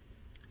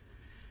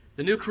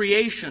 The new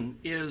creation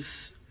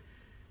is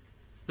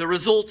the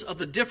result of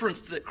the difference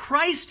that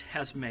Christ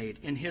has made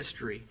in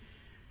history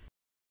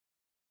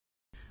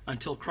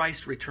until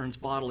Christ returns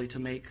bodily to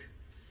make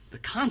the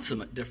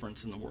consummate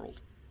difference in the world.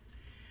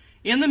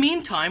 In the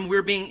meantime,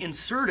 we're being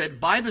inserted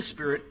by the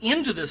Spirit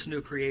into this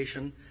new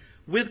creation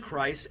with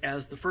Christ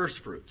as the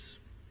firstfruits.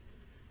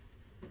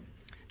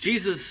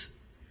 Jesus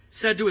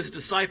said to his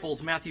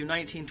disciples, Matthew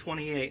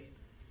 19:28,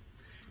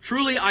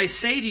 "Truly I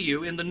say to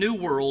you, in the new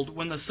world,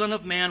 when the Son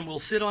of Man will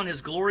sit on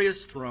his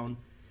glorious throne,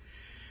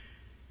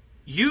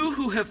 you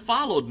who have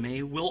followed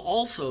me will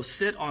also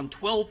sit on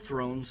 12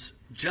 thrones,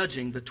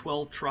 judging the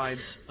 12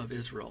 tribes of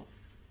Israel."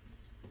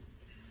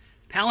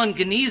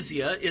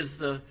 Palingenesia is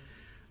the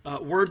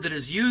word that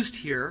is used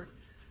here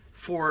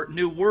for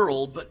new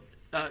world, but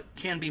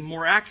can be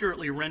more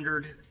accurately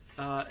rendered,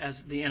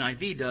 as the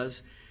NIV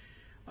does,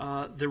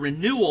 the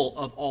renewal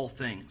of all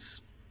things.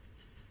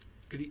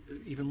 Could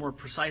even more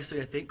precisely,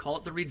 I think, call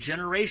it the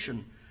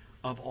regeneration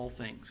of all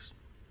things.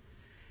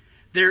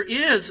 There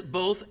is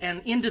both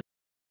an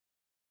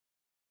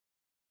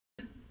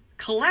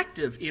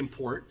collective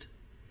import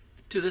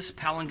to this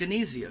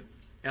palingenesia,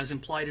 as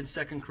implied in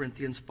 2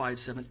 Corinthians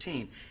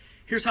 5:17.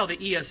 Here's how the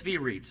ESV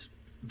reads: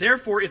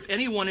 "Therefore, if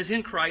anyone is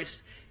in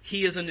Christ,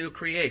 he is a new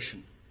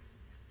creation."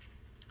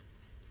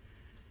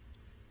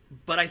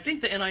 But I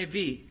think the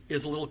NIV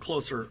is a little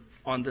closer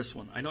on this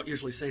one. I don't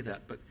usually say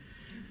that,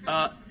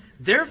 but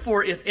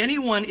 "Therefore, if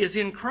anyone is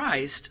in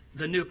Christ,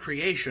 the new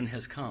creation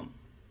has come."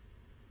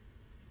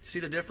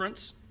 See the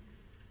difference?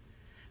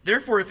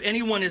 Therefore, if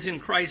anyone is in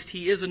Christ,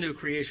 he is a new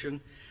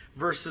creation.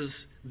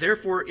 versus,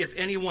 therefore, if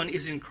anyone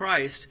is in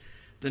Christ,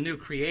 the new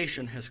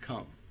creation has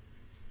come.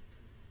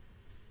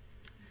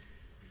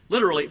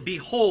 Literally,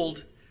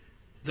 behold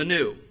the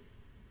new,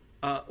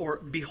 or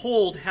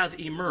behold has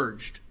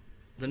emerged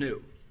the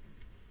new.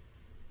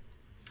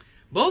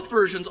 Both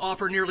versions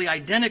offer nearly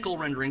identical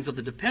renderings of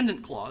the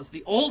dependent clause.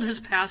 The old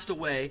has passed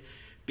away,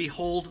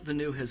 behold the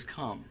new has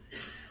come,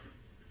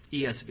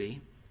 ESV.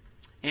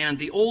 And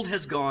the old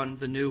has gone,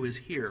 the new is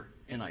here,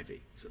 NIV.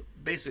 So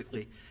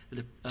basically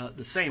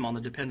the same on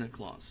the dependent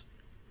clause.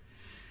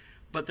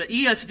 But the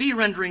ESV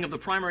rendering of the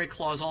primary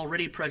clause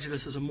already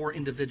prejudices a more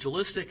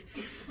individualistic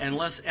and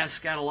less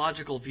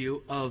eschatological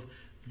view of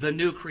the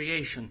new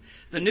creation.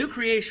 The new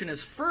creation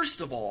is,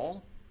 first of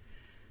all,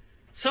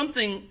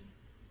 something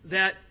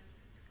that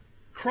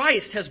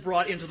Christ has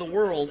brought into the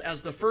world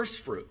as the first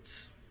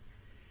fruits.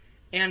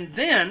 And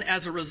then,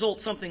 as a result,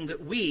 something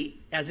that we,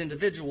 as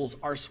individuals,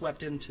 are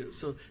swept into.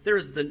 So there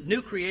is the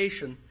new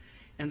creation,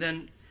 and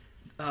then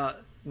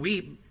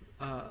we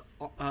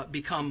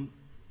become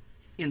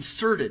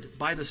inserted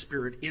by the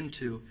Spirit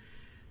into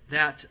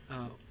that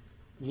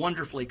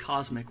wonderfully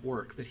cosmic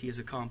work that he has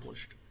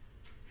accomplished.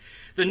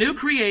 The new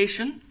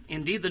creation,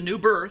 indeed the new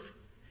birth,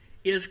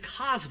 is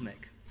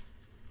cosmic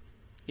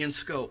in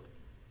scope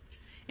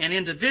and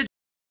individual.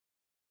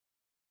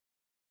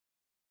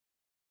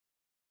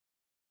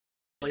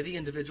 The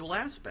individual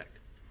aspect.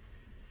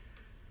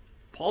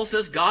 Paul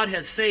says God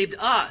has saved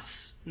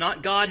us,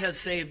 not God has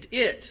saved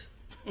it.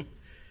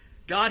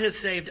 God has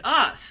saved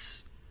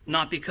us,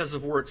 not because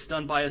of works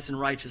done by us in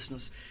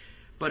righteousness,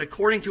 but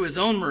according to his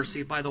own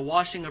mercy by the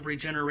washing of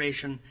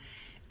regeneration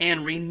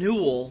and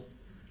renewal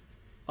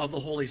of the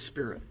Holy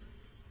Spirit.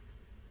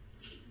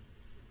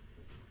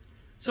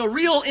 So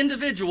real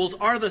individuals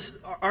are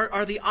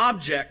the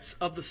objects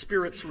of the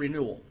Spirit's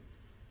renewal.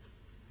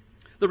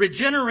 The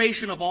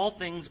regeneration of all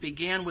things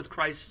began with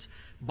Christ's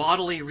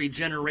bodily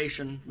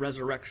regeneration,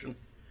 resurrection,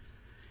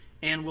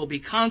 and will be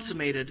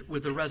consummated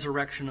with the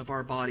resurrection of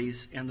our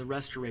bodies and the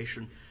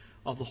restoration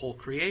of the whole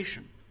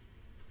creation.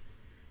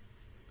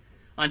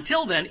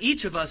 Until then,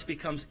 each of us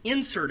becomes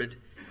inserted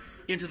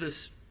into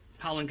this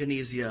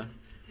palingenesia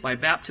by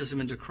baptism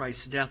into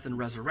Christ's death and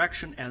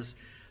resurrection, as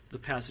the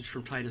passage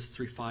from Titus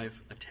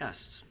 3:5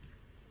 attests.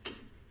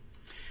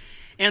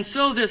 And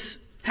so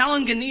this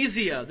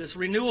palingenesia, this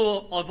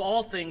renewal of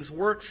all things,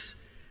 works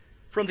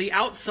from the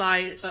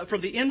outside, from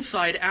the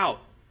inside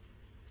out.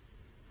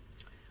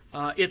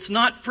 It's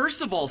not,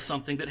 first of all,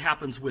 something that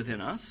happens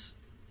within us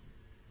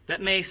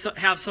that may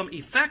have some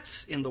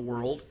effects in the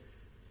world,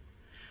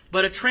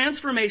 but a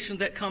transformation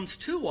that comes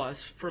to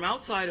us from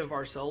outside of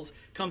ourselves,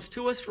 comes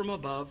to us from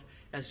above,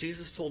 as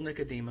Jesus told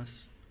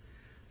Nicodemus.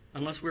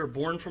 Unless we are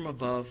born from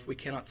above, we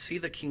cannot see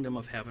the kingdom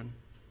of heaven.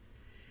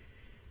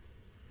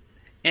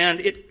 And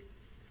it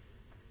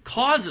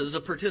causes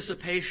a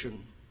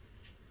participation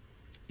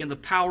in the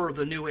power of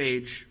the new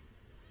age,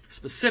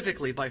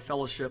 specifically by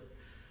fellowship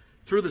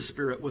through the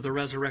Spirit with the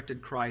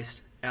resurrected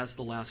Christ as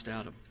the last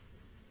Adam.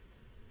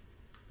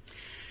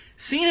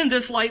 Seen in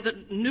this light,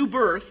 the new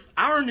birth,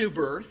 our new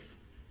birth,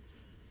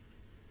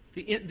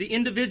 the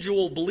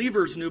individual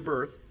believer's new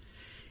birth,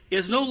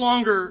 is no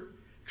longer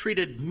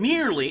treated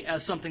merely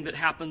as something that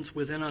happens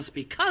within us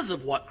because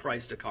of what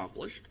Christ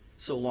accomplished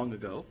so long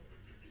ago.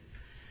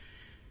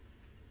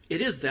 It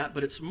is that,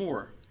 but it's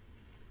more.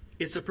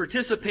 It's a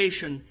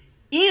participation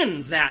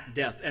in that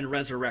death and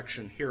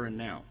resurrection here and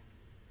now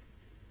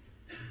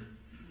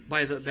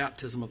by the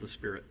baptism of the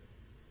Spirit.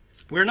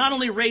 We're not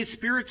only raised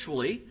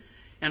spiritually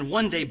and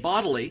one day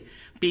bodily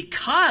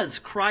because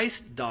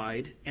Christ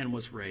died and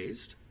was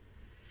raised.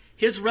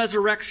 His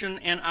resurrection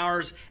and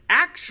ours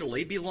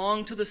actually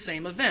belong to the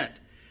same event,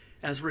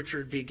 as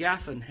Richard B.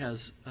 Gaffin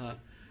has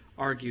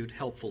argued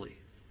helpfully.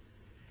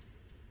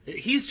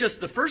 He's just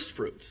the first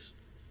fruits.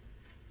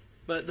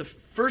 But the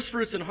first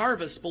fruits and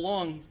harvest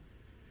belong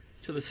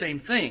to the same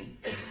thing.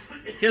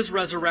 His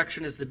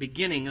resurrection is the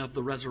beginning of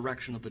the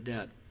resurrection of the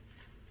dead.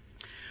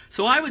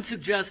 So I would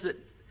suggest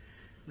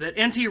that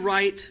N.T.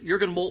 Wright,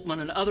 Jürgen Moltmann,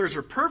 and others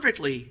are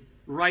perfectly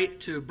right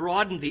to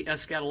broaden the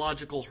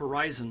eschatological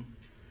horizon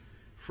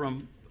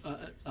from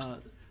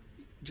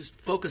just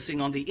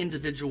focusing on the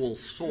individual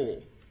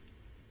soul.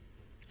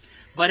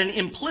 But an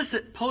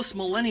implicit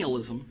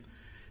postmillennialism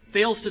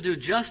fails to do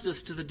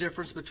justice to the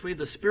difference between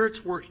the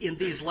Spirit's work in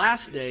these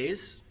last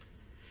days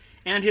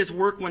and his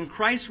work when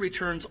Christ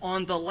returns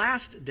on the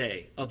last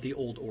day of the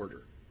old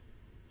order.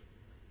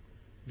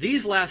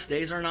 These last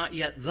days are not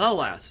yet the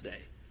last day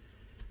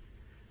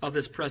of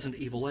this present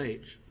evil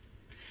age.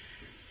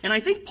 And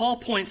I think Paul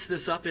points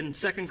this up in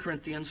 2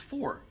 Corinthians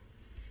 4.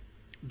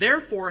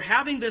 Therefore,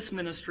 having this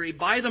ministry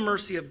by the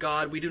mercy of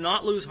God, we do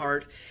not lose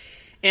heart,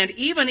 and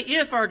even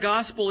if our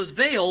gospel is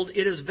veiled,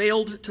 it is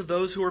veiled to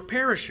those who are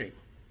perishing.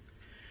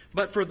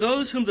 But for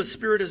those whom the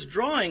Spirit is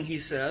drawing, he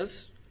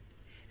says,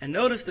 and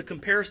notice the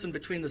comparison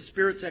between the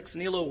Spirit's ex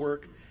nihilo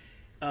work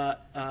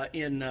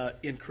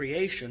in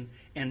creation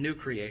and new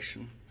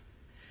creation.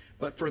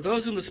 But for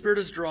those whom the Spirit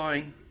is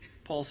drawing,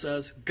 Paul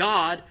says,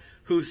 God,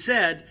 who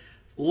said,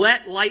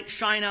 let light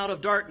shine out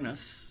of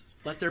darkness,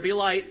 let there be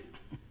light,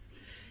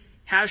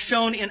 has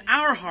shone in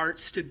our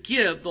hearts to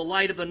give the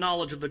light of the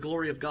knowledge of the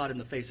glory of God in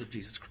the face of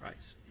Jesus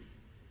Christ.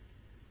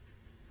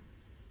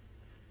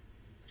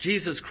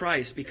 Jesus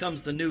Christ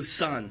becomes the new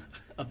sun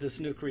of this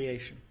new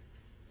creation.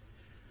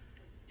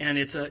 And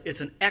it's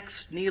an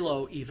ex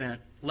nihilo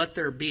event. Let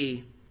there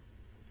be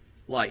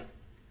light.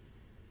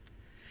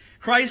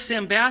 Christ's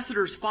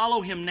ambassadors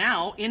follow him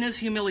now in his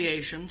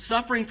humiliation,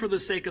 suffering for the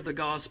sake of the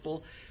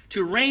gospel,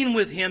 to reign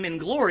with him in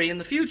glory in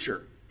the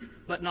future,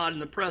 but not in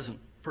the present.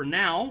 For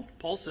now,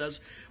 Paul says,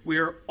 we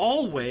are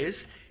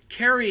always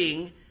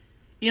carrying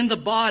in the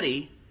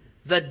body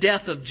the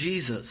death of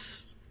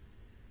Jesus.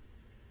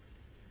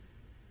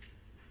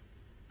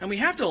 And we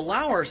have to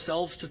allow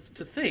ourselves to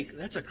think,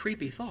 that's a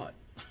creepy thought.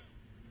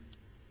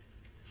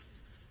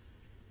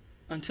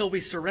 Until we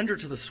surrender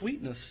to the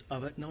sweetness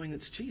of it, knowing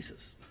it's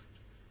Jesus.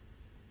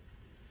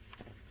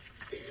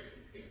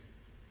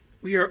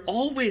 We are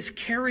always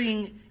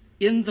carrying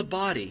in the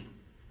body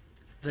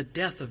the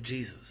death of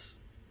Jesus,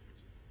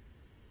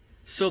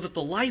 so that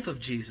the life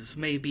of Jesus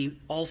may be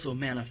also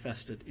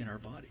manifested in our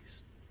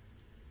bodies.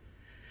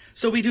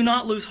 So we do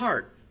not lose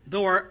heart.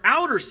 Though our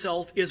outer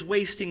self is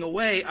wasting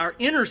away, our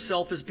inner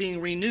self is being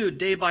renewed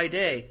day by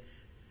day.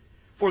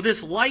 For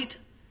this light,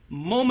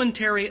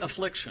 momentary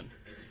affliction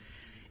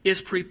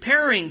is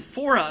preparing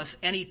for us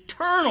an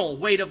eternal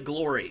weight of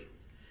glory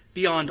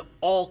beyond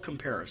all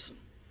comparison.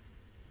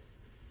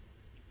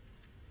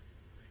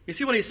 You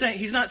see what he's saying?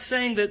 He's not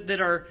saying that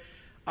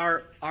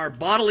our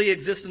bodily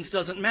existence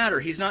doesn't matter.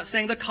 He's not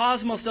saying the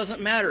cosmos doesn't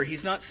matter.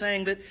 He's not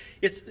saying that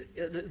it's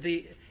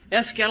the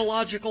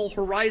eschatological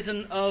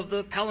horizon of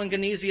the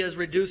palingenesia is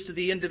reduced to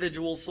the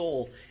individual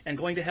soul and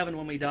going to heaven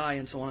when we die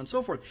and so on and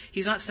so forth.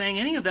 He's not saying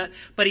any of that,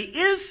 but he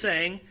is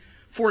saying,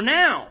 for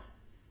now,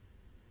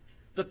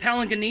 the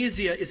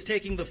palingenesia is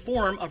taking the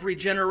form of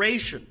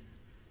regeneration.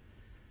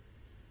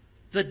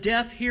 The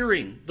deaf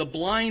hearing, the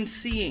blind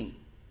seeing,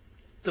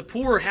 the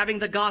poor having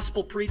the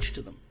gospel preached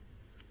to them.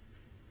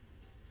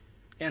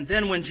 And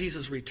then when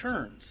Jesus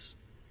returns,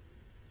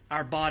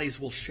 our bodies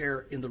will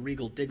share in the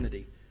regal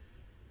dignity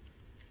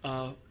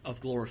of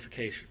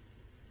glorification.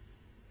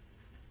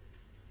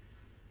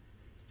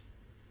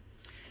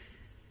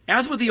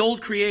 As with the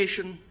old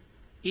creation,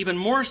 even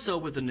more so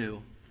with the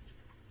new,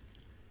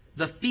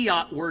 the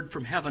fiat word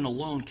from heaven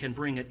alone can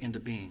bring it into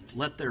being.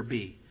 Let there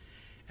be.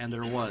 And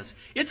there was.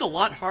 It's a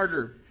lot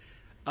harder,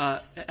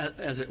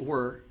 as it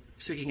were,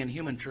 speaking in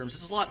human terms,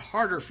 it's a lot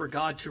harder for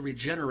God to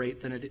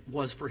regenerate than it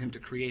was for him to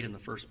create in the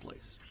first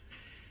place.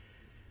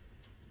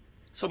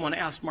 Someone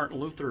asked Martin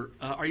Luther,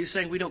 are you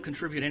saying we don't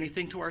contribute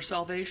anything to our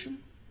salvation?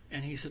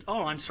 And he said,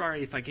 oh, I'm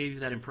sorry if I gave you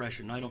that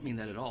impression. No, I don't mean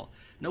that at all.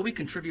 No, we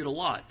contribute a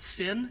lot.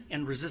 Sin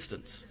and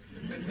resistance.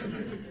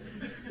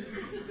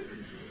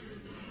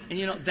 And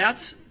you know,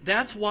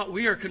 that's what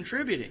we are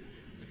contributing.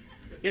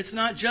 It's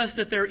not just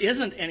that there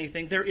isn't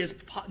anything. There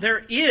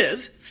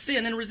is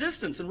sin and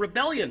resistance and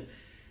rebellion.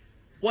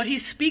 What he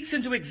speaks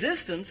into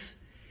existence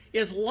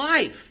is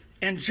life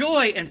and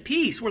joy and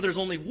peace, where there's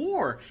only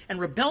war and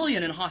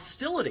rebellion and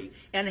hostility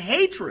and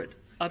hatred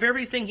of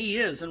everything he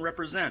is and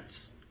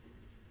represents.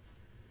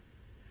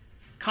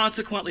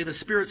 Consequently, the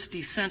Spirit's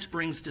descent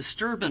brings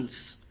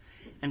disturbance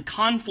and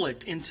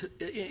conflict.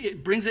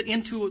 It brings it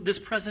into this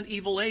present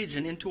evil age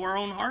and into our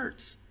own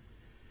hearts.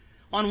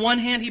 On one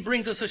hand, he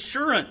brings us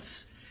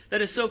assurance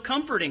that is so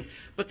comforting,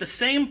 but the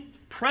same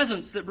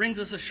presence that brings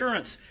us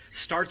assurance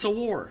starts a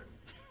war.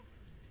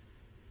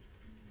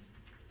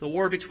 The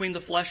war between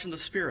the flesh and the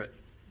Spirit.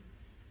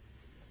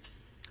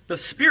 The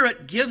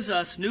Spirit gives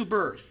us new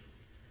birth,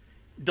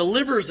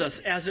 delivers us,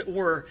 as it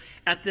were,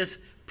 at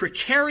this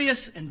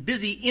precarious and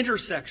busy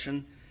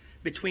intersection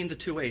between the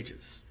two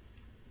ages.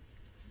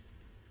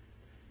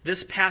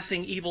 This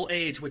passing evil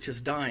age which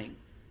is dying,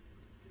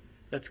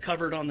 that's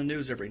covered on the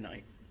news every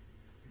night.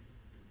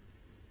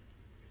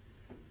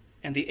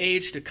 And the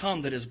age to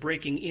come that is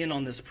breaking in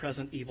on this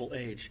present evil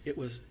age.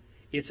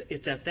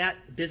 It's at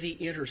that busy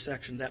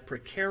intersection, that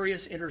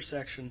precarious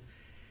intersection,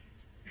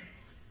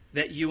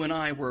 that you and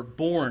I were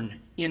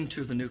born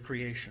into the new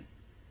creation.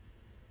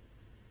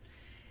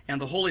 And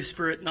the Holy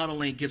Spirit not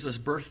only gives us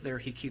birth there,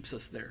 he keeps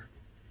us there.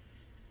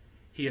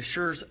 He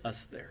assures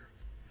us there.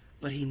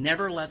 But he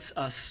never lets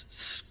us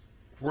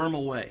squirm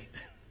away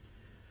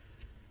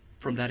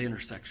from that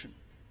intersection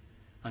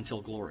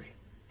until glory.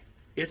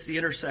 It's the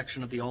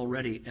intersection of the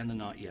already and the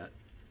not yet.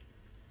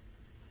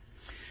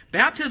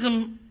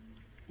 Baptism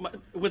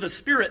with the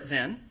Spirit,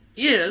 then,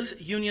 is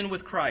union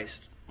with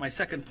Christ. My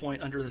second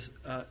point under this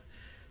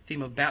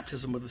theme of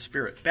baptism with the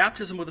Spirit.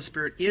 Baptism with the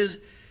Spirit is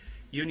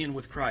union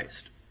with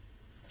Christ.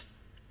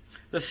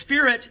 The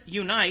Spirit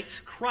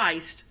unites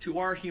Christ to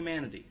our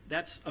humanity.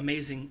 That's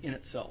amazing in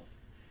itself.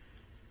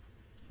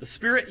 The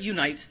Spirit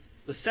unites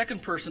the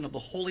second person of the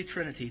Holy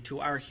Trinity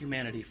to our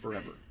humanity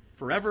forever.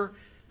 Forever,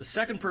 the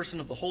second person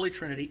of the Holy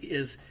Trinity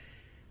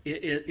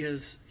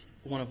is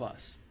one of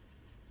us.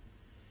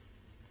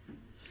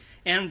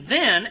 And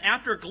then,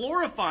 after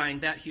glorifying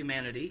that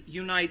humanity,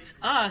 unites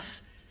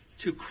us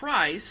to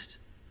Christ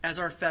as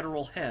our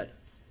federal head.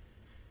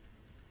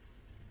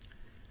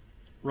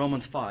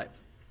 Romans 5.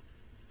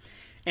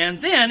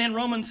 And then in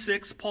Romans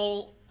 6,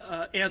 Paul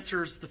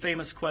answers the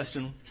famous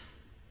question,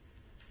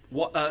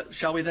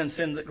 shall we then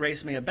sin that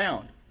grace may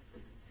abound?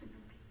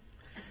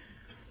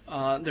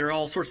 There are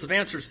all sorts of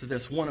answers to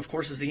this. One, of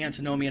course, is the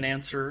antinomian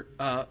answer.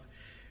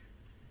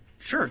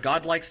 Sure,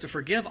 God likes to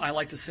forgive. I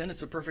like to sin.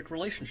 It's a perfect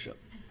relationship.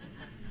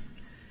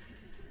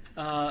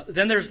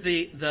 Then there's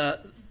the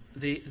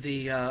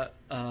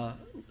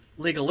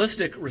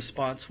legalistic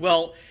response.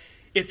 Well,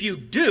 if you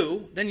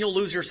do, then you'll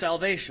lose your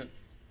salvation,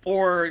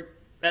 or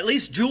at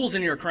least jewels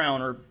in your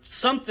crown, or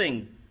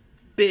something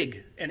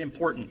big and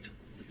important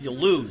you'll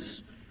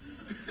lose.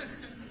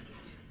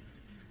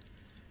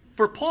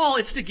 For Paul,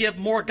 it's to give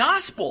more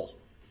gospel.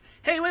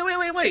 Hey,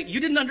 wait. You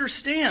didn't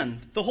understand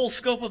the whole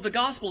scope of the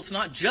gospel. It's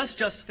not just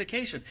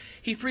justification.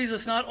 He frees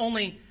us not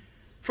only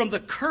from the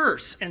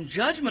curse and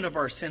judgment of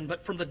our sin,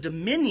 but from the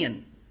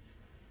dominion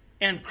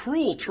and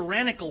cruel,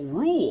 tyrannical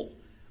rule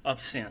of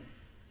sin.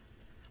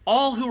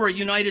 All who are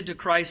united to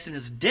Christ in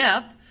his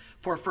death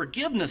for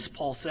forgiveness,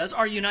 Paul says,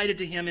 are united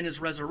to him in his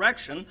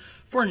resurrection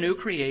for new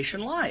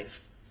creation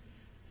life.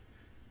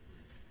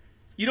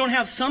 You don't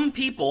have some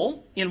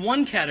people in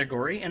one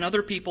category and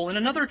other people in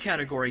another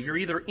category. You're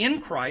either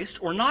in Christ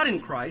or not in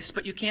Christ,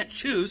 but you can't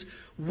choose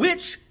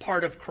which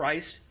part of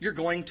Christ you're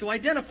going to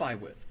identify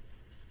with.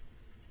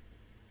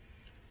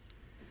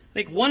 I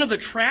think one of the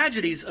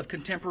tragedies of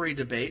contemporary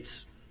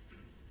debates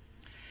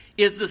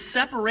is the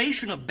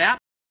separation of baptism,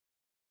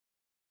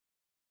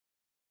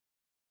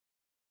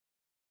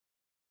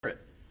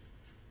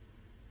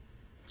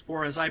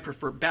 or as I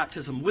prefer,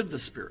 baptism with the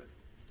Spirit.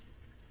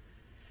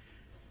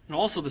 And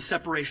also the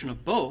separation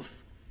of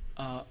both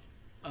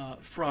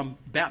from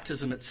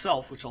baptism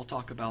itself, which I'll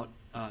talk about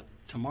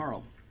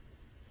tomorrow.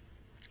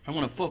 I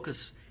want to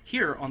focus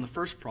here on the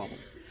first problem.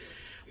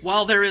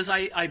 While there is,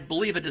 I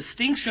believe, a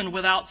distinction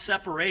without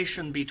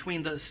separation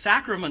between the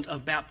sacrament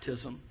of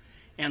baptism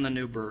and the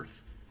new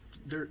birth,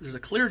 there's a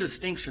clear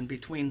distinction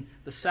between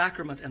the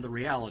sacrament and the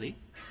reality.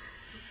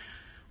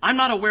 I'm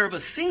not aware of a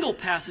single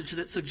passage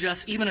that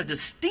suggests even a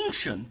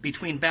distinction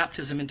between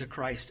baptism into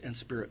Christ and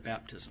Spirit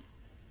baptism.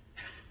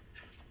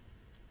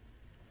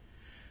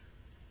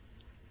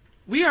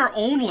 We are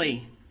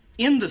only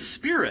in the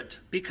Spirit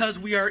because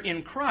we are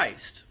in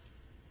Christ.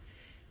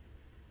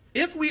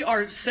 If we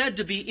are said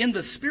to be in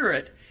the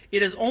Spirit,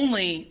 it is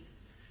only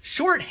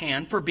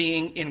shorthand for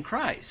being in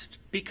Christ.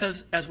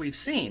 Because, as we've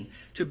seen,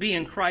 to be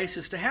in Christ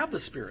is to have the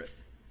Spirit.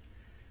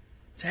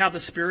 To have the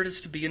Spirit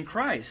is to be in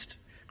Christ.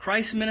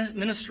 Christ's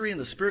ministry and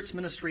the Spirit's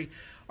ministry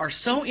are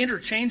so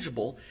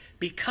interchangeable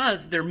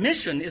because their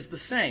mission is the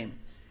same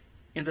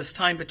in this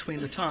time between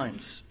the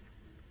times,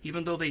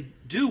 even though they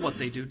do what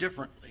they do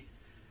differently.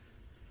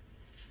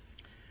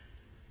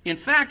 In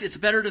fact, it's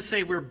better to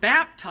say we're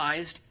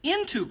baptized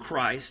into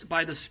Christ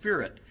by the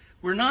Spirit.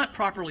 We're not,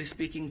 properly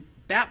speaking,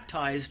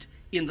 baptized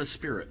in the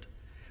Spirit.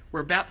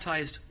 We're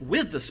baptized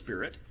with the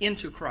Spirit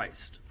into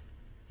Christ.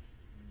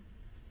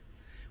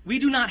 We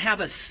do not have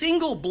a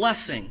single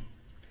blessing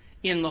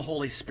in the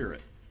Holy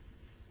Spirit.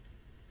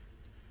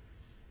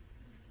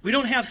 We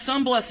don't have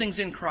some blessings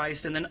in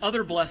Christ and then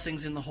other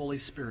blessings in the Holy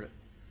Spirit.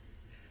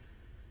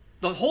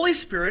 The Holy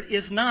Spirit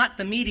is not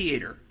the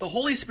mediator. The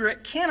Holy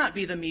Spirit cannot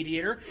be the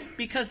mediator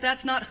because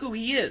that's not who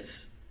he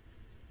is.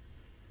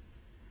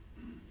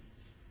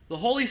 The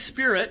Holy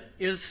Spirit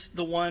is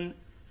the one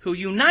who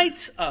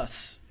unites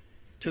us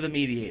to the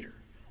mediator.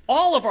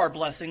 All of our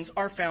blessings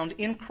are found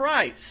in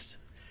Christ.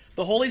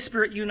 The Holy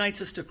Spirit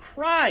unites us to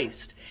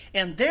Christ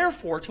and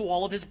therefore to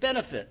all of his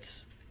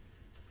benefits.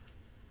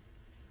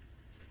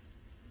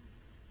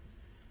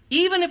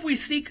 Even if we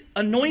seek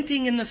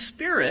anointing in the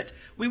Spirit,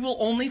 we will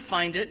only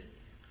find it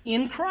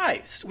in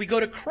Christ. We go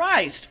to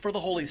Christ for the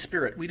Holy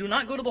Spirit. We do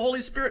not go to the Holy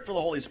Spirit for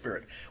the Holy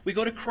Spirit. We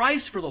go to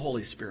Christ for the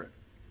Holy Spirit.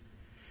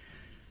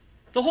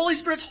 The Holy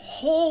Spirit's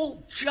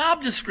whole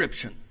job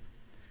description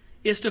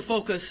is to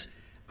focus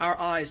our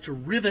eyes, to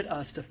rivet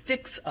us, to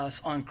fix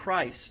us on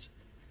Christ,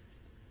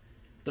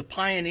 the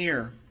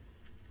pioneer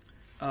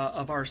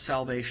of our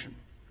salvation.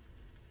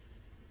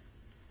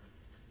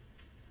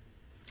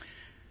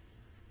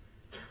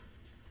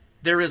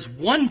 There is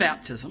one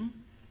baptism,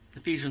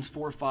 Ephesians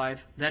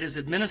 4:5, that is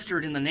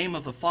administered in the name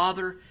of the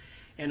Father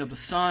and of the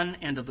Son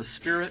and of the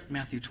Spirit,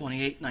 Matthew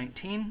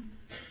 28:19,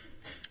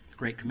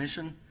 Great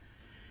Commission.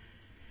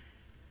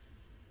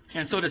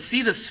 And so to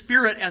see the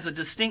Spirit as a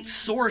distinct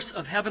source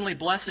of heavenly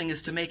blessing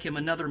is to make him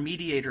another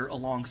mediator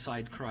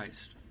alongside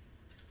Christ.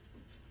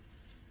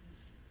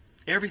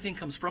 Everything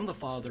comes from the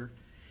Father,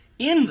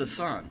 in the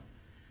Son,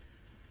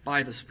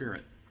 by the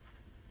Spirit.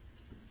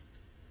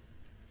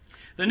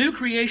 The new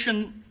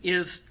creation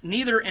is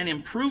neither an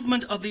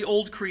improvement of the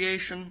old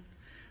creation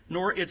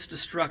nor its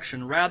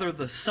destruction. Rather,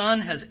 the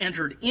Son has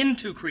entered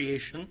into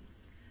creation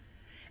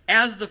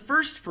as the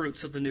first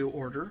fruits of the new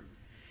order,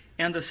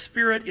 and the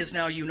Spirit is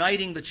now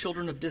uniting the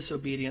children of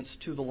disobedience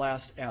to the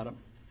last Adam.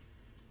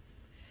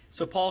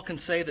 So Paul can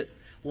say that,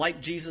 like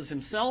Jesus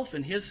himself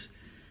in his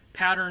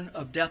pattern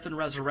of death and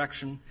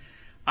resurrection,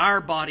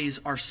 our bodies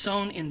are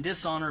sown in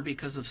dishonor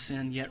because of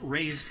sin, yet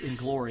raised in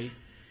glory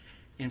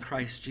in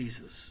Christ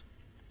Jesus.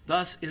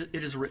 Thus it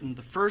is written,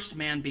 the first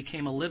man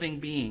became a living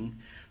being,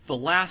 the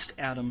last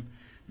Adam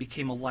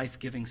became a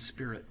life-giving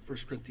spirit. 1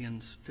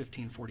 Corinthians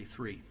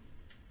 15:43.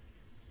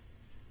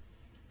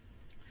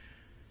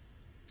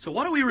 So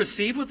what do we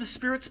receive with the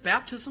Spirit's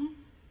baptism?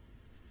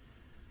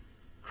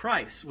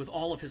 Christ with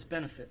all of his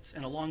benefits,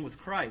 and along with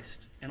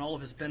Christ and all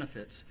of his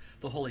benefits,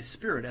 the Holy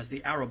Spirit as the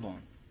arrabon,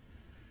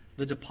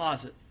 the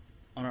deposit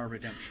on our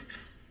redemption.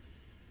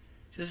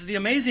 This is the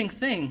amazing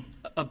thing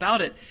about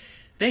it.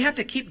 They have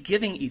to keep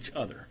giving each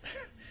other.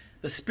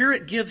 The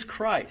Spirit gives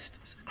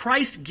Christ.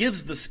 Christ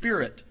gives the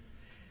Spirit.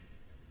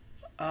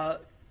 The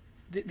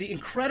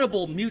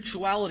incredible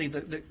mutuality,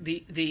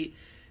 the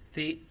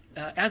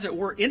as it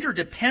were,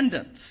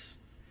 interdependence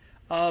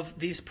of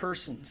these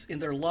persons in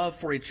their love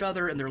for each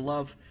other and their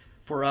love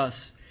for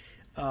us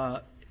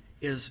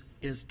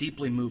is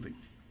deeply moving.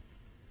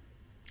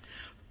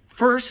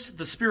 First,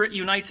 the Spirit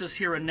unites us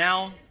here and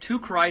now to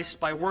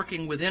Christ by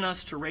working within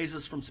us to raise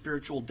us from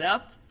spiritual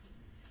death.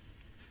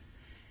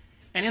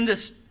 And in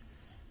this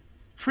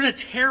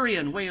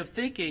Trinitarian way of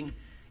thinking,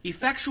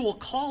 effectual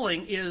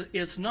calling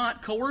is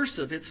not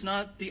coercive. It's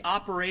not the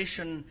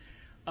operation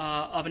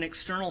of an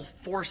external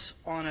force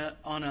on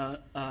an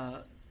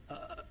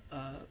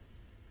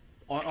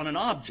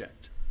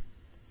object,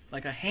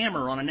 like a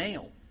hammer on a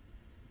nail.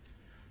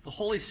 The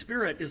Holy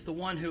Spirit is the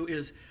one who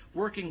is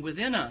working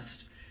within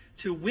us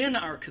to win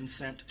our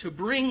consent, to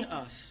bring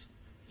us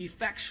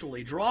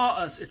effectually, draw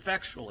us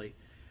effectually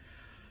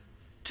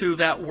to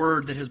that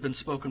word that has been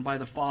spoken by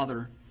the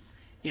Father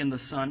in the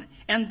Son.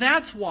 And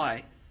that's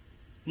why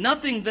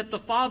nothing that the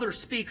Father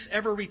speaks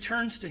ever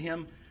returns to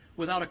him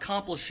without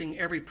accomplishing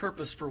every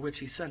purpose for which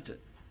he sent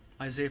it.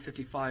 Isaiah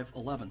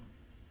 55:11.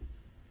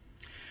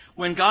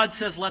 When God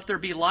says, "Let there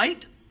be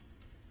light,"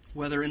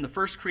 whether in the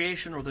first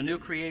creation or the new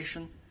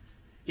creation,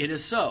 it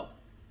is so.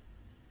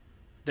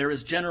 There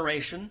is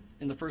generation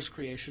in the first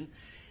creation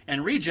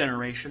and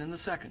regeneration in the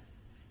second.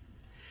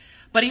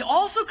 But he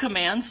also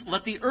commands,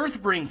 "Let the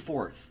earth bring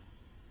forth."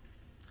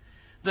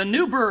 The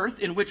new birth,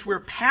 in which we're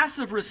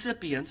passive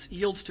recipients,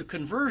 yields to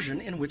conversion,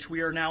 in which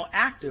we are now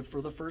active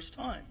for the first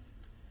time.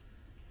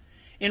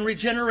 In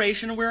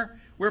regeneration,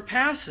 we're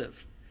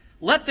passive.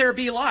 "Let there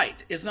be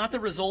light" is not the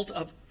result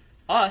of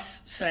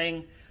us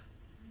saying,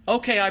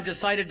 "Okay, I've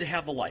decided to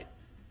have the light."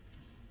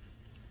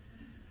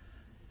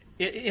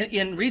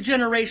 In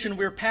regeneration,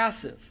 we're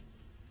passive.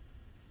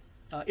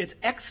 It's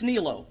ex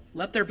nihilo.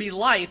 Let there be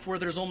life where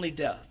there's only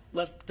death.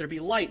 Let there be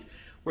light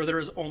where there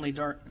is only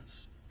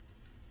darkness.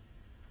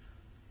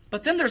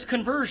 But then there's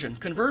conversion.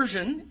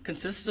 Conversion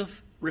consists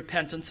of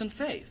repentance and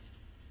faith.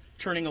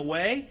 Turning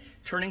away,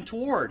 turning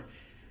toward.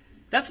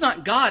 That's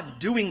not God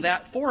doing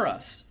that for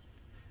us.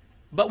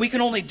 But we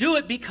can only do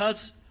it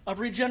because of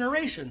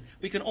regeneration.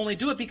 We can only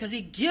do it because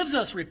he gives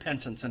us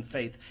repentance and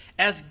faith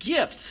as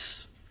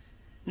gifts.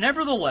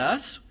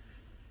 Nevertheless,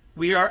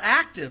 we are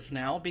active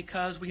now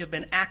because we have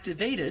been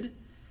activated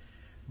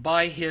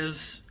by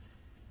his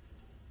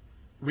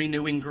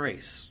renewing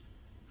grace.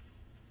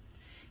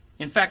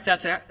 In fact,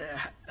 that's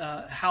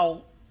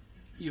how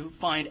you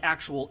find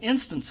actual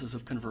instances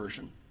of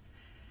conversion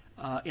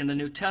in the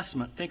New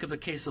Testament. Think of the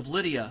case of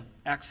Lydia,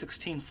 Acts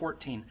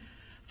 16:14.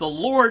 The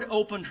Lord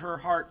opened her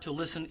heart to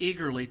listen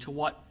eagerly to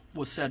what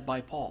was said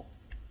by Paul.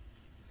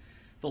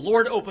 The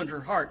Lord opened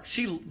her heart,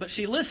 but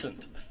she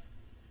listened.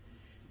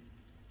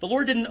 The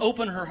Lord didn't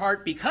open her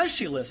heart because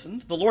she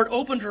listened. The Lord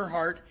opened her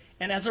heart,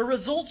 and as a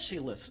result, she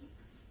listened.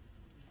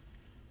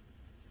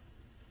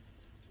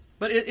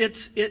 But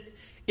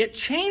it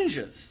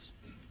changes.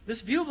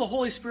 This view of the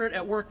Holy Spirit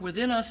at work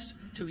within us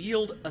to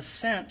yield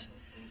assent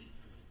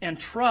and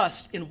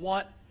trust in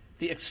what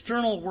the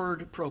external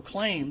word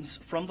proclaims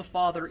from the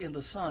Father in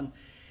the Son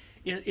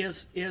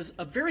is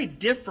a very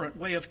different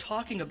way of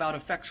talking about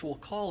effectual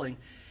calling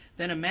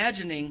than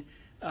imagining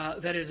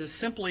that it is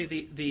simply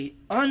the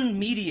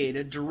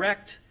unmediated,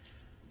 direct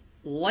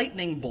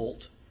lightning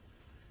bolt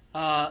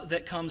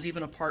that comes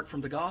even apart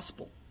from the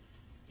gospel.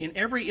 In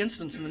every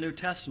instance in the New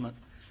Testament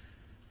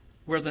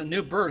where the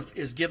new birth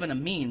is given a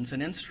means,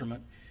 an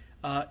instrument,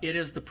 it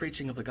is the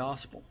preaching of the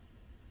gospel.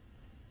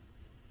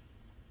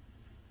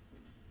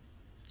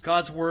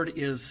 God's word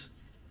is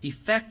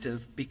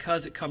effective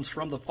because it comes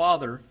from the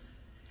Father,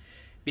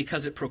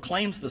 because it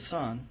proclaims the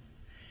Son,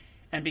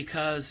 and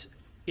because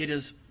it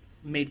is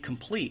made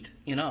complete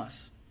in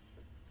us,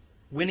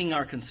 winning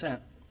our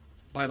consent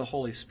by the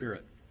Holy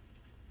Spirit.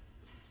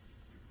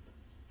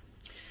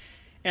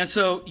 And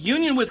so,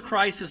 union with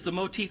Christ is the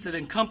motif that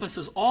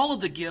encompasses all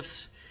of the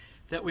gifts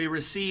that we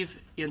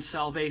receive in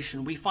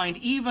salvation. We find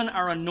even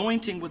our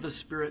anointing with the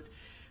Spirit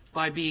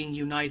by being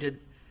united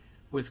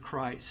with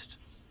Christ.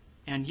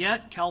 And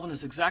yet, Calvin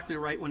is exactly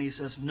right when he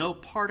says, no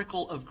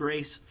particle of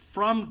grace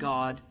from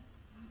God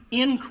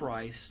in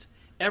Christ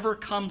ever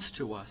comes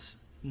to us,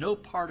 no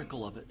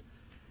particle of it,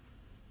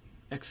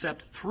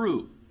 except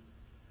through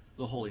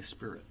the Holy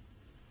Spirit.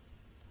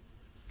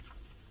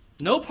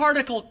 No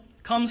particle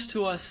comes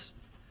to us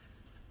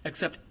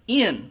except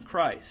in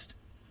Christ,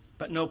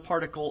 but no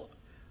particle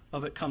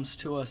of it comes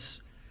to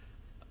us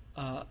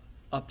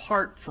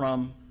apart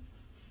from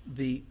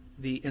the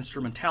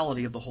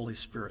instrumentality of the Holy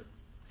Spirit.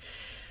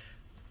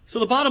 So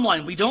the bottom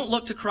line, we don't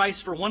look to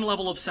Christ for one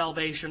level of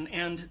salvation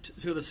and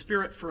to the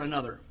Spirit for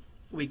another.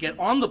 We get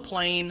on the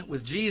plane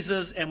with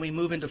Jesus and we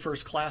move into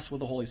first class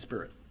with the Holy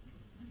Spirit.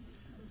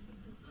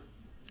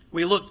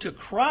 We look to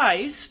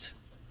Christ,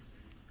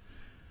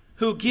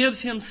 who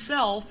gives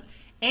himself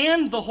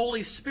and the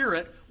Holy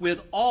Spirit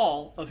with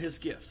all of his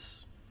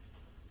gifts.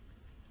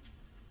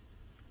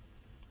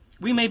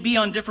 We may be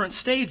on different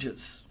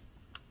stages,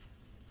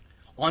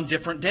 on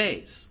different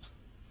days.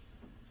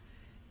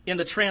 In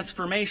the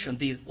transformation,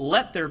 the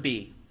let there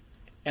be,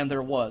 and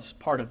there was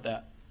part of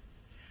that.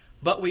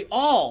 But we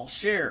all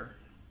share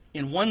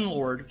in one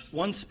Lord,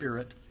 one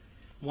Spirit,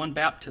 one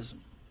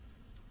baptism.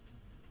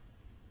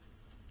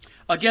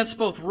 Against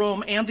both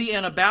Rome and the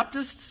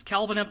Anabaptists,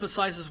 Calvin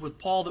emphasizes with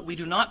Paul that we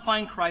do not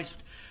find Christ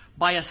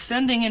by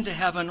ascending into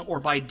heaven or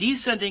by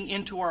descending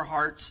into our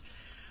hearts,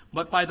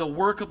 but by the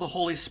work of the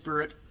Holy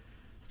Spirit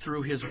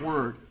through his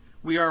word.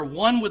 We are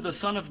one with the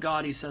Son of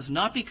God, he says,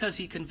 not because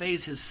he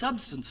conveys his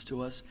substance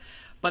to us,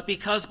 but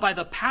because by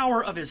the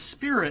power of his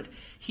Spirit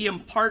he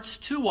imparts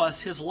to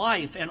us his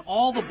life and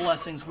all the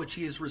blessings which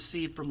he has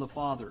received from the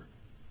Father.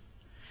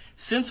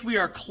 Since we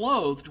are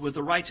clothed with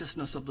the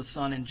righteousness of the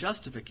Son in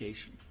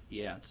justification,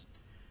 he adds,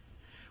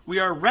 we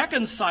are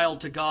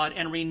reconciled to God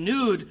and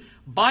renewed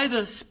by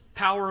the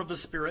power of the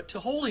Spirit to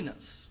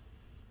holiness.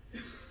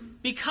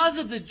 Because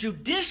of the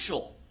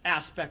judicial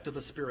aspect of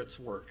the Spirit's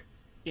work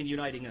in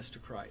uniting us to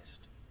Christ.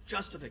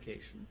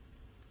 Justification.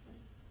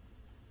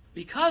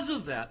 Because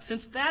of that,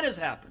 since that has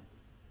happened,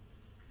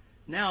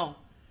 now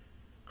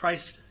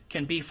Christ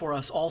can be for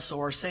us also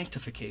our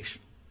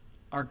sanctification,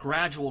 our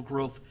gradual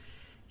growth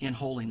in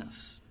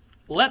holiness.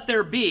 Let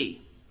there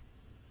be,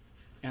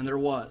 and there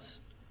was,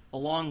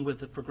 along with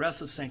the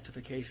progressive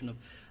sanctification of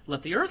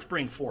let the earth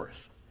bring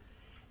forth,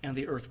 and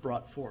the earth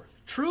brought forth.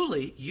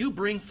 Truly, you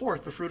bring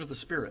forth the fruit of the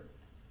Spirit.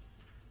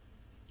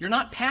 You're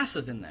not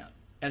passive in that,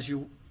 as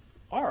you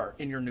are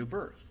in your new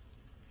birth.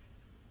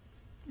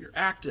 You're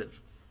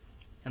active,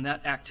 and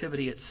that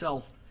activity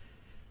itself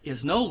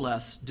is no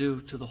less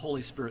due to the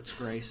Holy Spirit's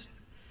grace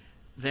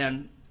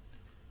than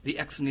the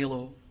ex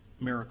nihilo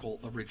miracle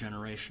of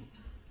regeneration.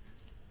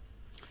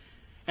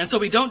 And so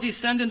we don't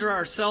descend into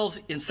ourselves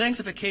in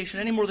sanctification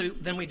any more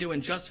than we do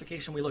in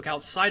justification. We look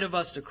outside of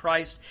us to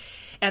Christ,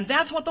 and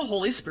that's what the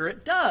Holy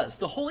Spirit does.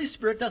 The Holy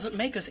Spirit doesn't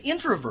make us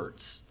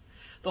introverts.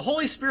 The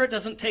Holy Spirit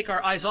doesn't take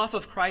our eyes off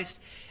of Christ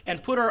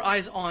and put our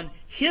eyes on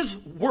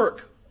his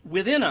work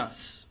within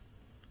us,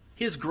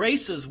 his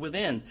graces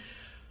within,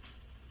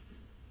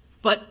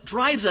 but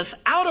drives us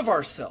out of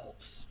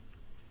ourselves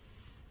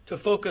to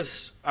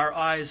focus our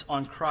eyes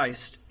on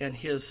Christ and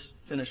his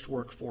finished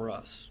work for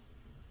us.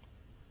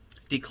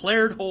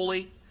 Declared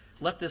holy,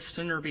 let this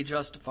sinner be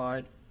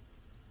justified.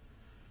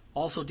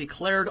 Also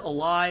declared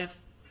alive,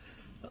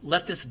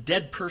 let this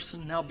dead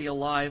person now be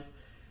alive.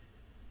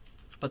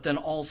 But then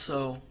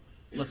also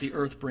let the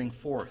earth bring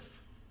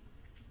forth.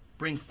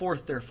 Bring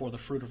forth, therefore, the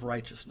fruit of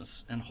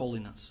righteousness and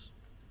holiness.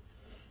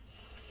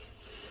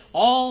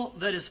 All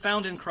that is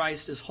found in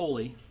Christ is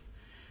holy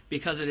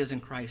because it is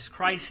in Christ.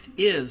 Christ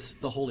is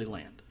the Holy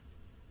Land.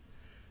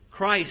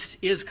 Christ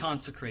is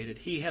consecrated.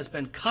 He has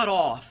been cut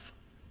off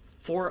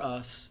for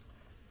us,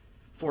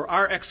 for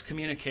our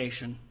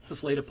excommunication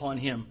was laid upon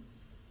him.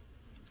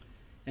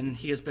 And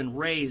he has been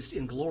raised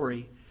in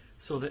glory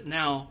so that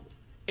now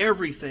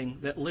everything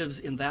that lives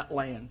in that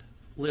land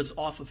lives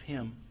off of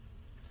him.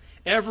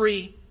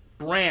 Every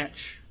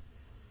branch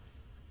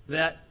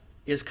that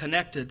is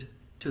connected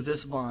to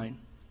this vine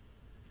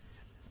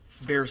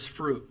bears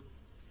fruit,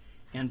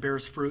 and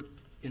bears fruit,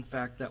 in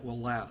fact, that will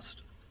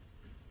last.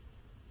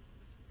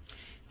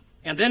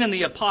 And then in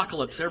the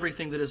apocalypse,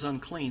 everything that is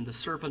unclean, the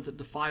serpent that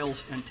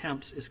defiles and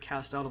tempts, is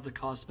cast out of the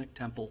cosmic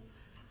temple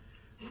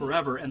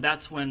forever. And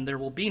that's when there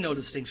will be no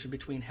distinction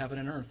between heaven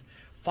and earth.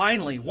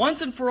 Finally,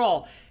 once and for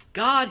all,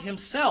 God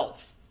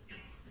himself,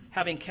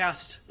 having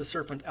cast the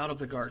serpent out of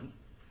the garden,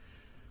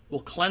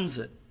 will cleanse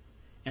it,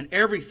 and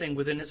everything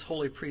within its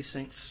holy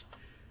precincts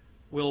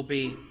will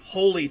be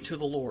holy to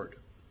the Lord.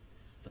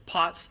 The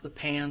pots, the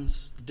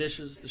pans, the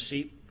dishes, the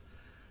sheep,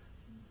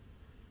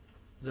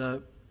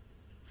 the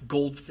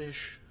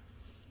goldfish,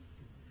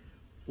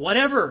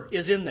 whatever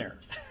is in there,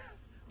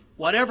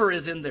 whatever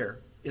is in there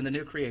in the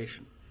new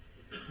creation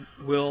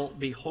will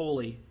be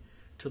holy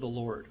to the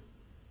Lord.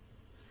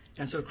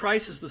 And so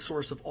Christ is the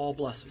source of all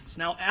blessings.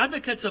 Now,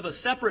 advocates of a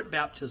separate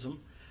baptism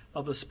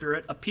of the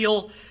Spirit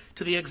appeal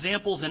to the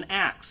examples in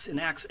Acts. In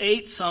Acts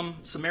 8, some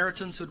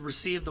Samaritans who had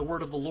received the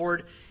word of the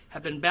Lord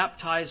have been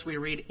baptized, we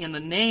read, in the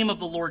name of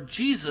the Lord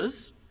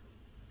Jesus,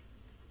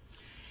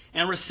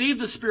 and received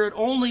the Spirit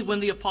only when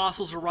the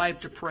apostles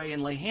arrived to pray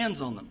and lay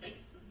hands on them.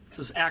 This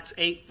is Acts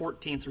 8,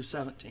 14 through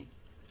 17.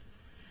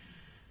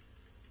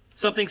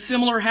 Something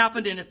similar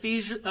happened in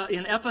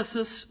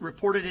Ephesus,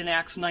 reported in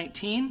Acts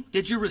 19.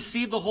 Did you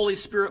receive the Holy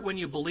Spirit when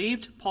you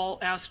believed? Paul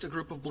asked a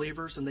group of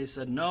believers, and they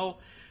said, no,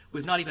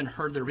 we've not even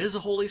heard there is a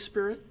Holy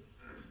Spirit.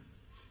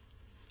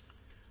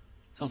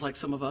 Sounds like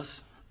some of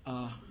us.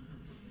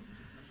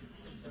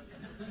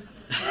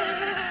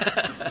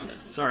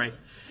 Sorry.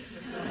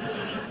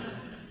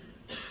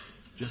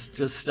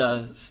 Just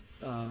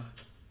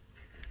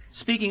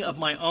speaking of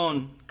my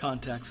own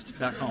context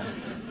back home.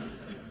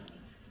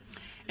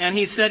 And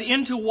he said,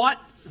 into what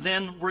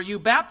then were you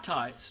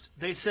baptized?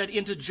 They said,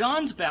 into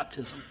John's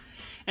baptism.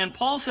 And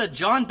Paul said,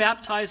 John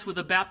baptized with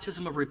a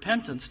baptism of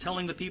repentance,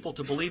 telling the people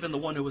to believe in the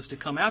one who was to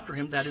come after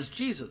him, that is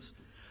Jesus.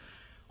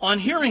 On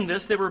hearing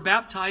this, they were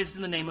baptized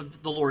in the name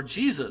of the Lord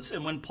Jesus.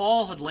 And when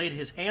Paul had laid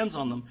his hands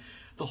on them,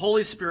 the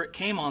Holy Spirit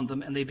came on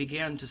them, and they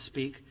began to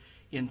speak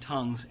in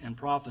tongues and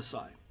prophesy.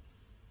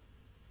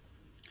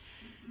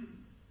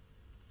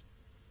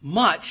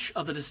 Much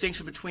of the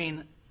distinction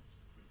between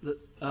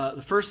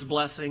the first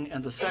blessing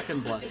and the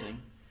second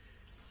blessing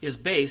is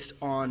based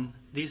on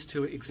these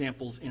two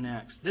examples in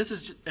Acts. This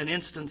is an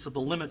instance of the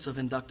limits of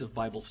inductive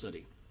Bible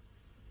study.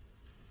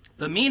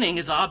 The meaning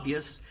is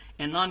obvious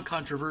and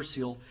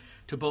non-controversial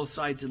to both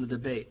sides in the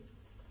debate.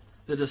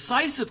 The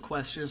decisive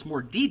question is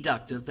more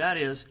deductive, that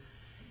is,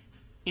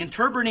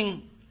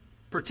 interpreting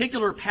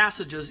particular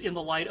passages in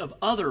the light of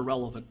other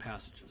relevant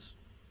passages.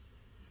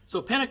 So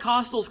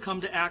Pentecostals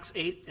come to Acts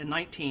 8 and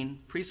 19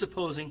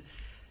 presupposing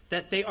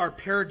that they are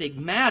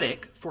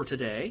paradigmatic for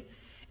today,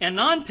 and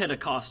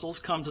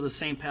non-Pentecostals come to the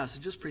same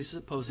passages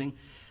presupposing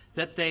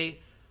that they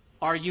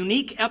are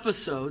unique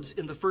episodes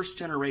in the first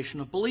generation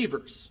of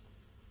believers.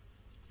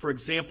 For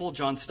example,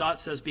 John Stott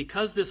says,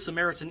 because this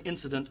Samaritan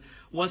incident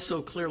was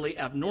so clearly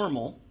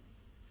abnormal,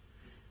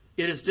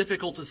 it is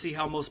difficult to see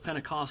how most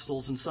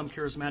Pentecostals and some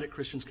charismatic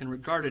Christians can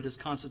regard it as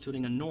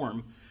constituting a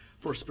norm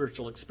for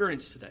spiritual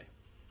experience today.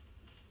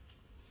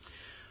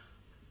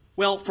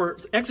 Well, for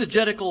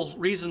exegetical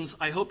reasons,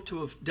 I hope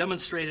to have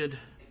demonstrated,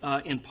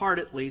 in part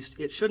at least,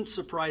 it shouldn't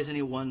surprise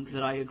anyone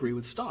that I agree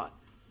with Stott.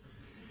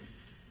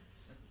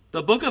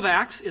 The book of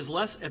Acts is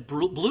less a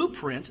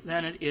blueprint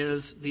than it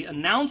is the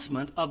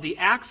announcement of the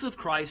acts of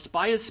Christ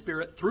by his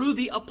Spirit through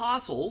the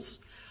apostles,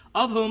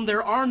 of whom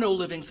there are no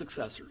living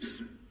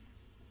successors.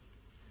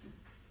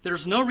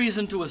 There's no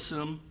reason to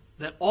assume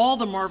that all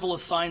the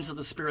marvelous signs of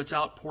the Spirit's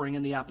outpouring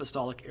in the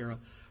apostolic era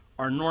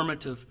are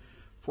normative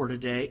for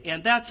today,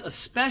 and that's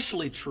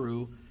especially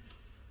true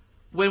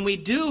when we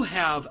do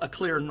have a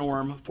clear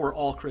norm for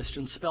all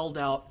Christians spelled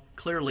out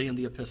clearly in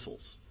the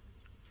epistles,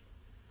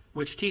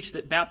 which teach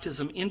that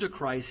baptism into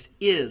Christ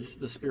is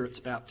the Spirit's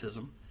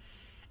baptism,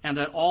 and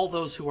that all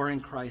those who are in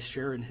Christ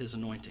share in his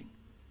anointing.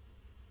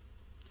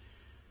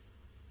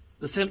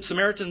 The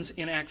Samaritans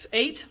in Acts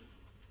 8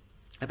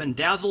 have been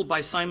dazzled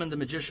by Simon the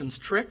magician's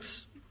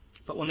tricks,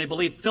 but when they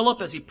believed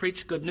Philip as he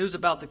preached good news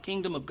about the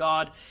kingdom of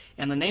God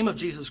and the name of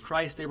Jesus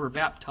Christ, they were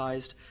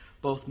baptized,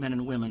 both men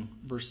and women.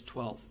 Verse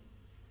 12.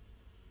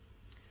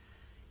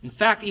 In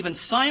fact, even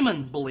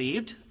Simon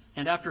believed,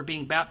 and after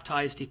being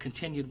baptized, he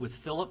continued with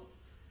Philip.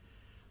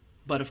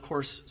 But of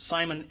course,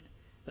 Simon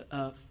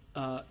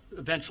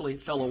eventually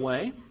fell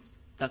away.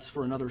 That's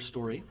for another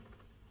story.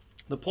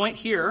 The point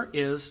here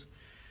is,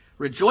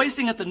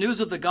 rejoicing at the news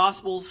of the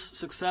gospel's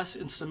success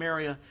in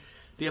Samaria,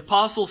 the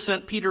apostles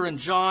sent Peter and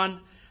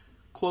John,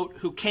 quote,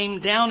 who came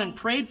down and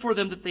prayed for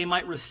them that they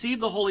might receive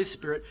the Holy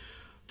Spirit,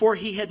 for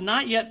he had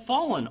not yet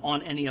fallen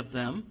on any of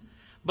them,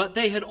 but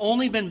they had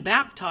only been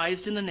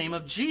baptized in the name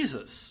of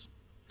Jesus.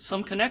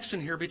 Some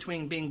connection here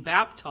between being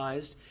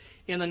baptized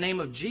in the name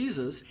of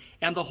Jesus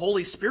and the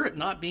Holy Spirit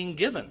not being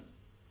given.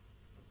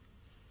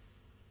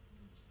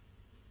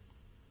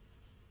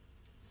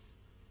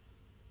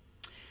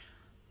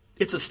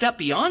 It's a step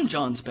beyond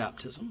John's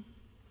baptism,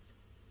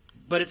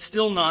 but it's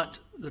still not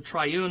the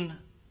triune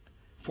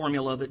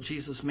formula that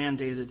Jesus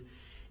mandated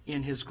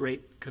in his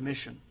Great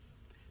Commission.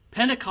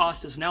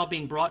 Pentecost is now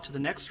being brought to the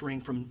next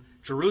ring from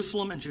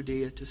Jerusalem and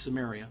Judea to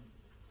Samaria.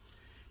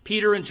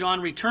 Peter and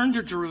John returned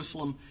to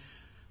Jerusalem,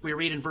 we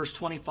read in verse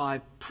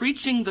 25,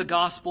 preaching the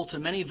gospel to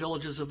many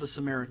villages of the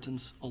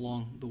Samaritans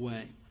along the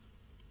way.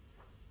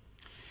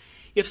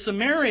 If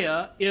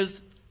Samaria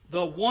is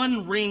the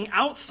one ring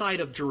outside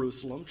of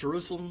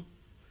Jerusalem,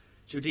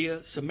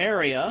 Judea,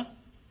 Samaria,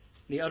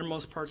 the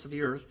uttermost parts of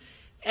the earth,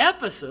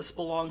 Ephesus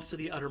belongs to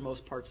the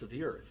uttermost parts of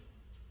the earth.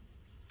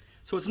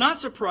 So it's not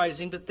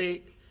surprising that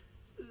the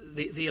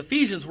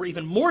Ephesians were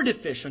even more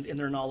deficient in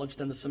their knowledge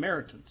than the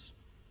Samaritans.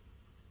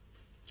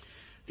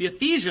 The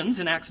Ephesians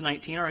in Acts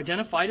 19 are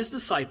identified as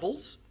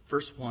disciples,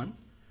 verse 1.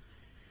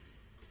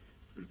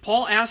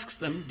 Paul asks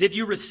them, did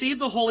you receive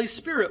the Holy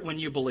Spirit when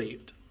you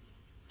believed?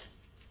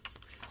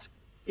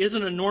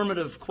 Isn't a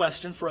normative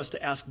question for us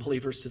to ask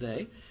believers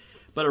today,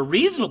 but a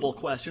reasonable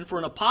question for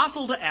an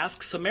apostle to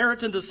ask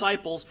Samaritan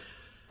disciples,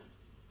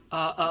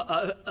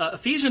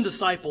 Ephesian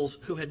disciples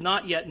who had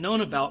not yet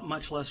known about,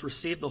 much less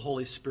received the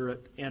Holy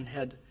Spirit, and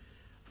had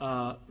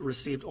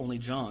received only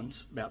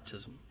John's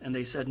baptism. And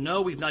they said,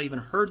 no, we've not even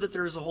heard that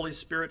there is a Holy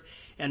Spirit.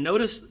 And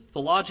notice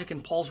the logic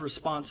in Paul's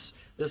response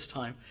this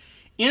time.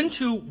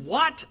 Into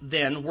what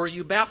then were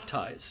you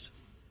baptized?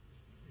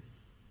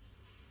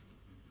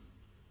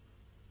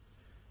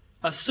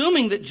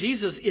 Assuming that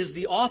Jesus is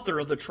the author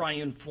of the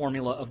triune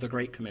formula of the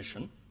Great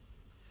Commission,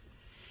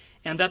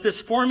 and that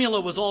this formula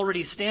was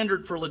already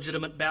standard for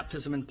legitimate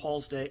baptism in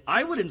Paul's day,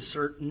 I would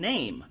insert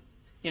name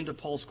into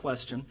Paul's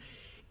question.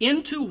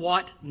 Into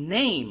what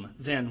name,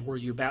 then, were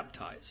you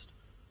baptized?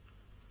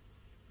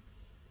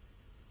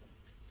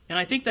 And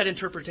I think that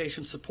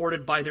interpretation is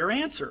supported by their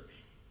answer.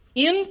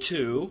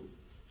 Into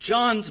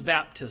John's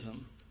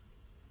baptism,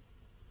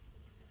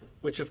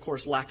 which, of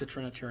course, lacked a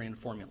Trinitarian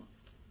formula.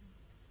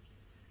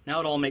 Now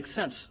it all makes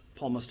sense,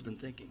 Paul must have been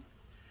thinking.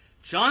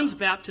 John's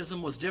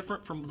baptism was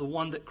different from the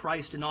one that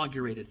Christ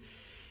inaugurated.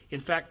 In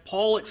fact,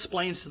 Paul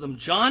explains to them,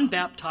 John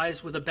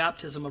baptized with a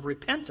baptism of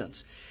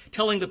repentance,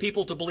 telling the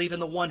people to believe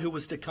in the one who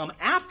was to come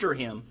after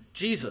him,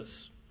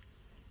 Jesus.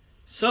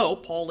 So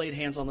Paul laid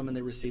hands on them and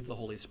they received the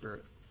Holy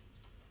Spirit.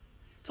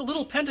 It's a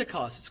little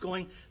Pentecost. It's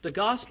going, the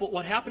gospel,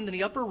 what happened in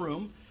the upper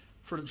room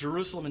for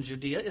Jerusalem and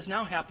Judea is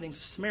now happening to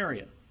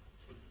Samaria.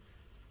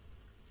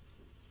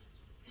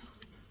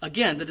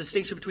 Again, the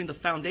distinction between the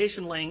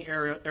foundation-laying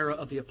era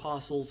of the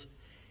apostles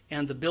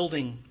and the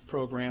building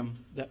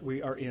program that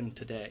we are in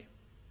today.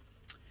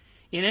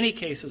 In any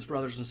cases,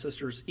 brothers and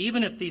sisters,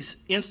 even if these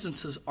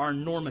instances are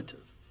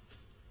normative,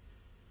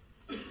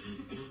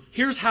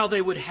 here's how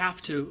they would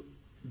have to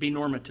be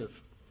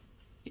normative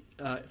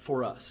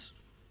for us.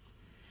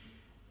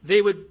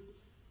 They would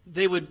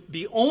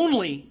be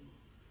only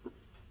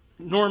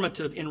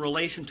normative in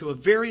relation to a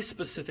very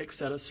specific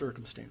set of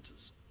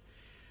circumstances.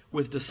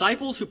 With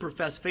disciples who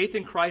profess faith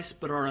in Christ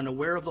but are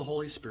unaware of the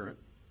Holy Spirit,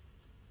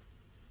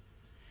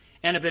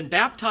 and have been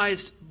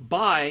baptized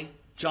by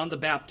John the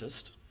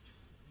Baptist,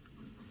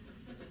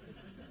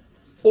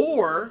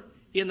 or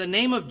in the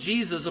name of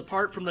Jesus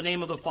apart from the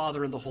name of the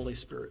Father and the Holy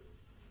Spirit.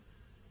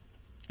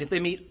 If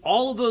they meet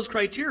all of those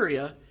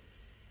criteria,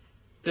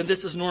 then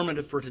this is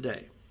normative for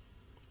today.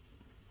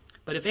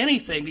 But if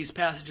anything, these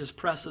passages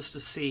press us to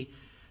see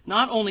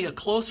not only a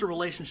closer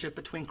relationship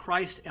between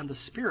Christ and the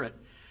Spirit,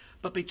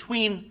 but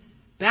between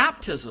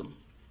baptism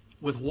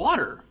with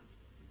water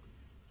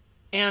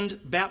and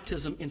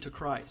baptism into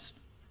Christ,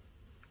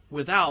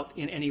 without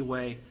in any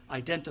way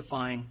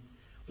identifying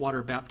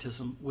water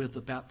baptism with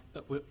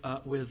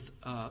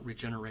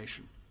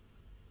regeneration.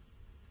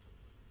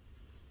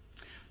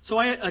 So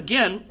I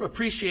again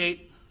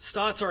appreciate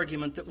Stott's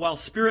argument that while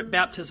Spirit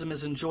baptism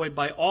is enjoyed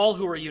by all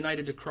who are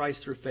united to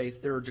Christ through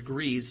faith, there are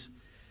degrees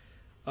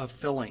of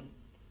filling.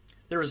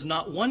 There is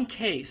not one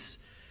case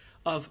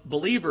of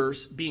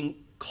believers being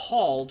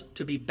called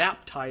to be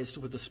baptized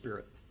with the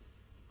Spirit.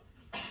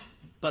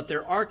 But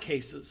there are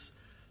cases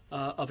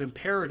of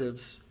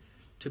imperatives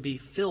to be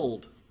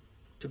filled,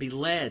 to be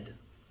led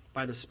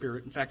by the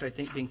Spirit. In fact, I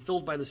think being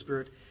filled by the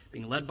Spirit,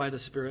 being led by the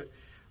Spirit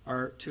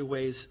are two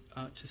ways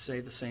to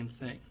say the same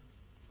thing.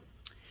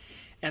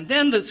 And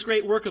then this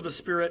great work of the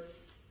Spirit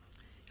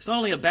is not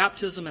only a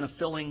baptism and a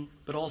filling,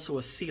 but also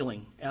a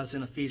sealing, as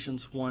in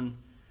Ephesians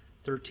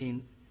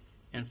 1:13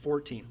 and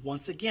 14.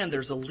 Once again,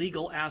 there's a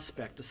legal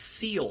aspect, a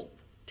seal,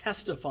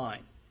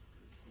 testifying,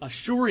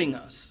 assuring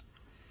us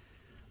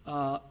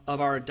of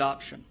our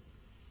adoption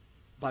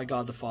by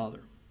God the Father.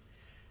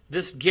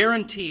 This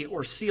guarantee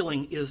or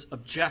sealing is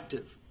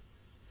objective.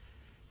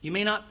 You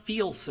may not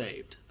feel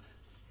saved.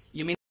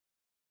 You may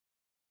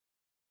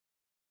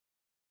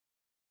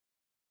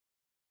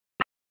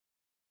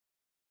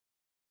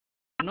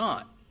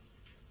not.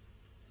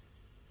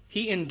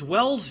 He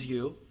indwells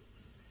you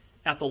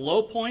at the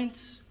low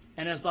points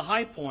and as the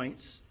high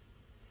points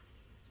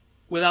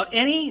without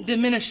any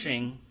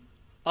diminishing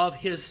of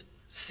his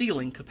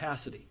sealing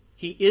capacity.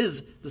 He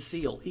is the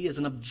seal. He is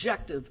an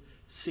objective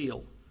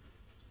seal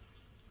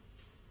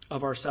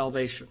of our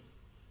salvation,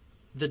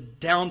 the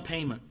down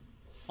payment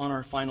on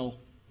our final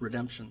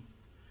redemption.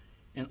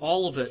 And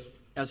all of it,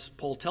 as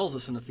Paul tells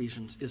us in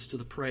Ephesians, is to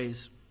the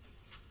praise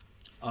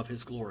of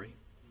his glory.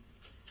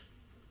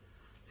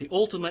 The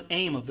ultimate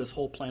aim of this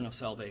whole plan of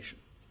salvation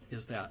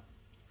is that.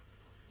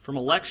 From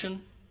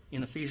election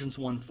in Ephesians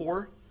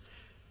 1:4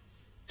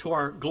 to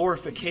our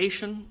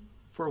glorification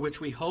for which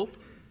we hope,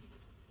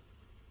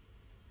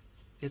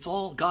 it's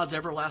all God's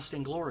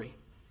everlasting glory.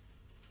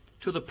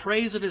 To the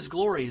praise of his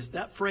glory, is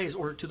that phrase,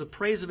 or to the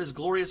praise of his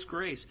glorious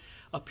grace,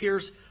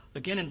 appears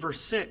again in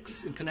verse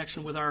 6 in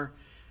connection with our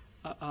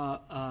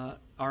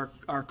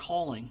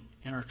calling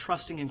and our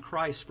trusting in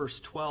Christ,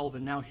 verse 12,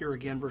 and now here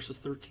again verses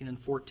 13 and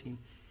 14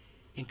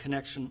 in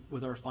connection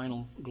with our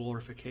final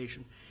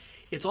glorification.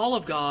 It's all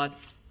of God,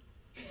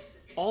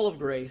 all of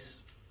grace,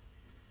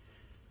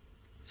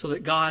 so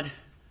that God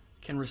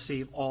can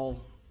receive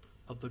all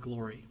of the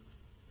glory.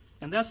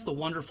 And that's the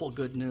wonderful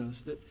good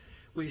news that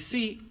we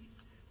see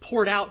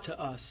poured out to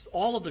us,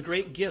 all of the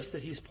great gifts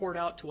that he's poured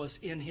out to us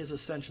in his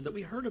ascension that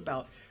we heard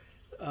about,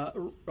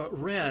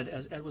 read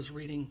as Ed was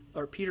reading,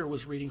 or Peter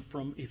was reading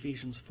from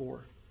Ephesians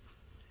 4.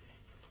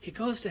 He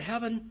goes to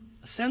heaven,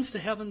 ascends to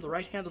heaven, the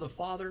right hand of the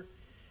Father.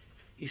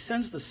 He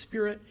sends the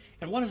Spirit,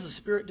 and what does the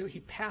Spirit do? He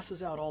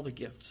passes out all the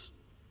gifts.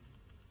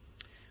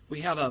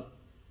 We have a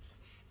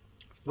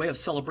way of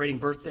celebrating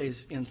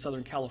birthdays in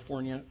Southern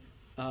California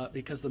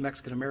because of the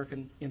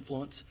Mexican-American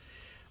influence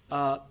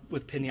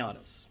with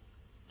piñatas.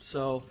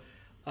 So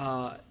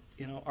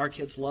our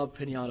kids love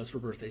pinatas for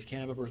birthdays. You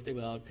can't have a birthday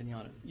without a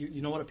pinata.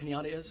 You know what a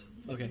pinata is?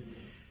 Okay.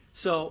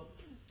 So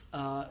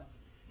I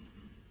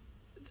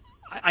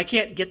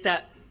can't get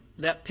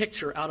that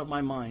picture out of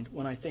my mind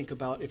when I think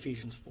about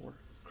Ephesians 4.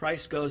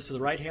 Christ goes to the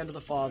right hand of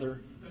the Father,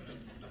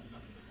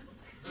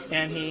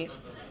 and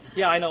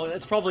I know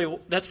that's probably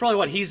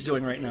what he's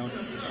doing right now.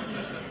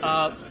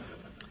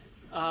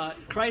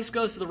 Christ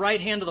goes to the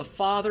right hand of the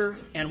Father,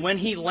 and when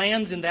he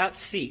lands in that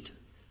seat,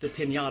 the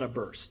pinata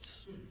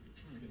bursts,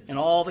 and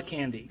all the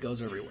candy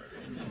goes everywhere,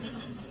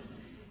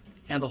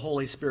 and the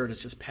Holy Spirit is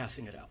just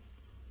passing it out.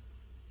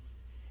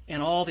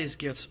 And all these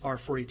gifts are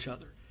for each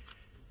other.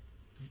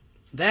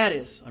 That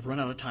is, I've run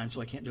out of time,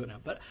 so I can't do it now,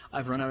 but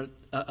I've run out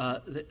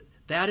of,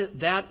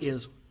 that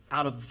is,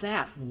 out of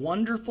that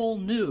wonderful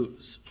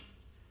news,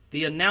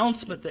 the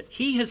announcement that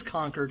he has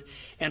conquered,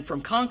 and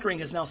from conquering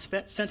has now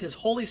sent his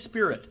Holy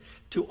Spirit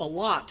to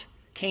allot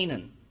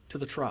Canaan to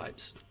the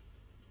tribes.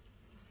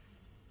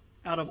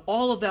 Out of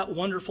all of that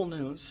wonderful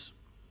news,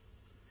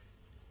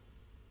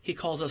 he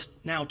calls us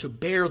now to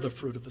bear the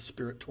fruit of the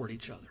Spirit toward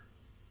each other.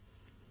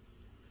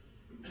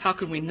 How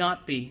can we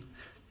not be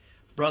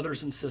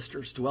brothers and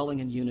sisters dwelling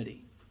in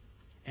unity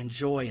and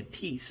joy and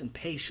peace and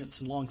patience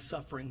and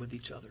long-suffering with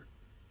each other,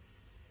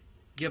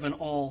 given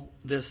all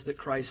this that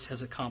Christ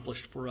has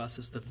accomplished for us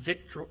as the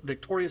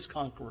victorious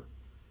conqueror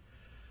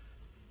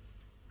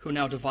who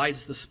now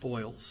divides the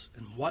spoils,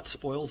 and what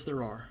spoils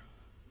there are,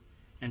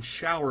 and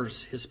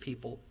showers his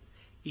people,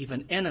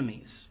 even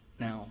enemies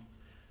now,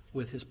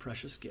 with his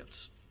precious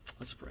gifts.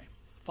 Let's pray.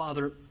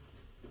 Father,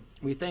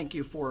 we thank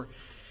you for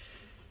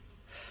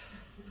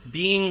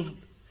being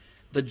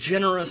the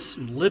generous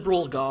and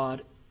liberal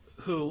God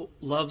who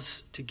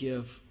loves to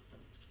give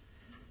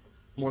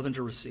more than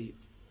to receive.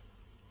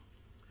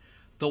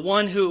 The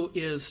one who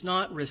is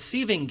not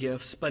receiving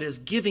gifts, but is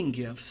giving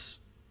gifts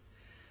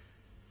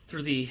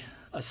through the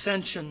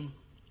ascension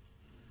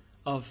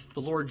of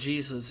the Lord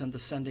Jesus and the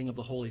sending of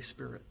the Holy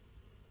Spirit.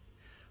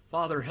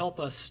 Father, help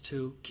us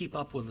to keep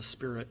up with the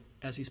Spirit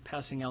as he's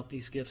passing out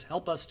these gifts.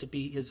 Help us to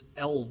be his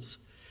elves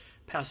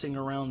passing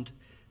around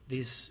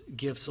these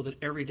gifts so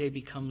that every day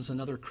becomes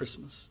another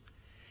Christmas.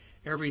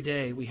 Every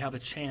day we have a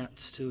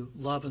chance to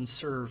love and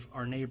serve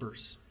our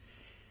neighbors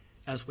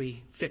as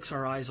we fix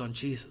our eyes on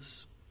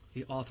Jesus,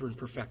 the author and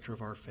perfecter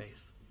of our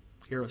faith.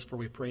 Hear us, for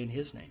we pray in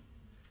his name.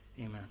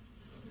 Amen.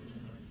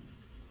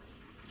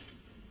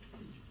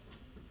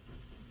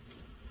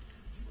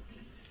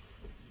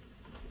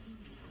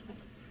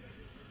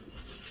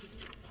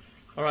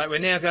 All right, we're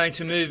now going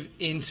to move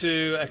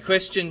into a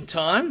question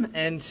time,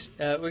 and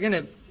we're going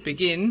to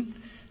begin,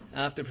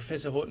 after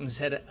Professor Horton has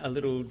had a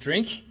little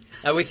drink,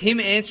 with him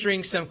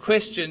answering some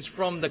questions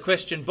from the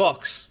question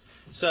box.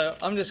 So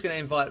I'm just going to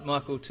invite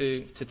Michael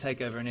to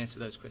take over and answer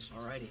those questions.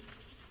 All righty.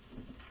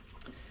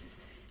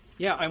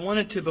 Yeah, I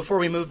wanted to, before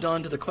we moved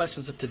on to the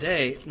questions of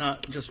today,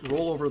 not just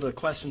roll over the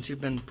questions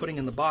you've been putting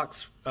in the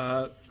box.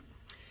 Can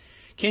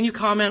you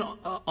comment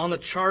on the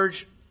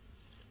charge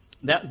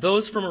that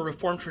those from a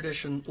Reformed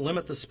tradition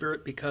limit the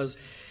Spirit because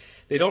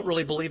they don't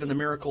really believe in the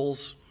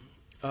miracles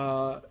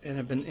and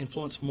have been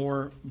influenced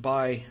more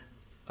by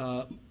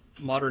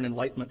modern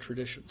Enlightenment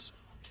traditions?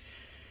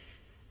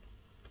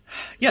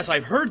 Yes,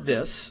 I've heard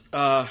this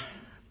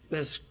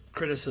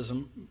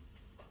criticism,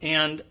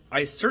 and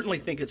I certainly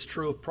think it's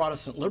true of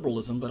Protestant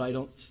liberalism, but I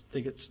don't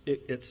think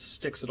it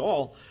sticks at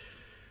all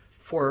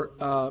for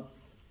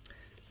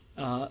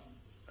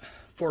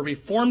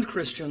Reformed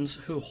Christians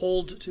who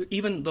hold to,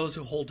 even those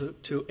who hold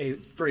to a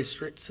very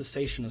strict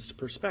cessationist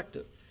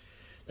perspective.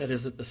 That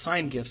is, that the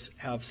sign gifts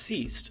have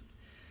ceased.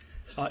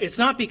 It's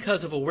not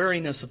because of a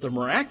wariness of the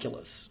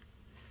miraculous.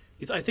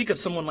 I think of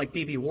someone like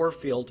B.B.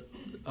 Warfield,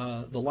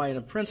 the Lion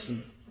of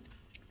Princeton,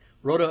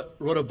 wrote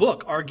a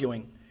book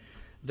arguing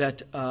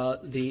that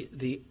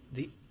the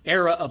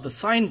era of the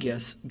sign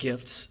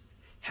gifts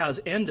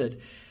has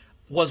ended,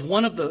 was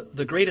one of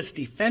the greatest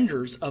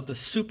defenders of the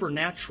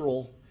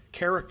supernatural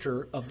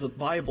character of the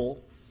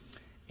Bible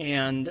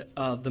and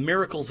the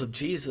miracles of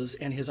Jesus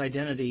and his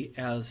identity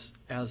as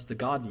the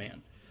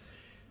God-man.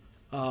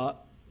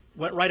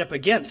 Went right up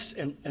against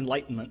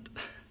Enlightenment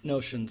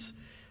notions.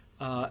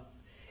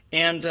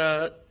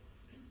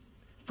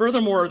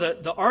 Furthermore,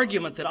 the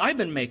argument that I've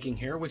been making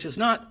here, which is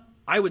not,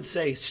 I would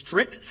say,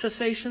 strict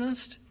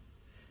cessationist,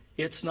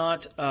 it's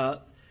not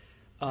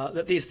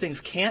that these things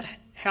can't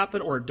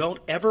happen or don't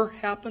ever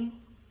happen,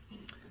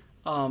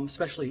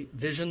 especially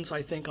visions,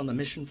 I think, on the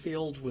mission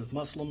field with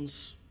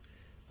Muslims.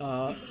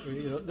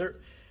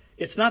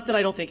 It's not that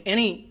I don't think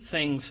any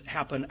things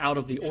happen out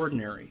of the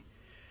ordinary.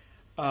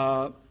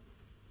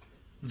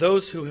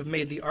 Those who have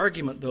made the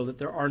argument, though, that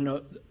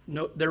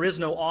there is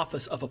no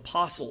office of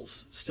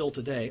apostles still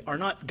today are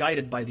not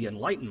guided by the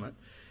Enlightenment.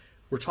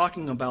 We're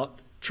talking about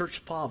church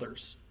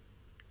fathers,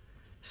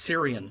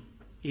 Syrian,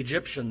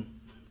 Egyptian,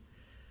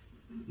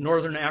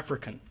 Northern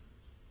African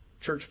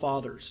church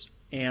fathers,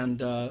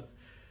 and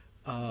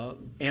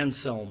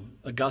Anselm,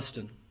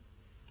 Augustine,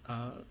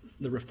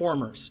 the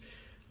Reformers.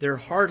 They're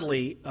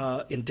hardly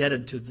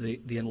indebted to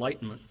the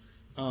Enlightenment.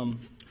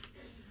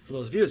 for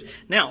those views.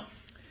 Now,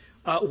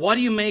 what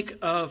do you make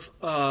of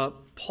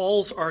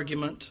Paul's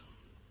argument,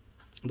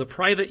 the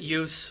private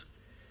use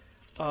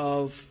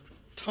of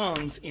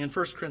tongues in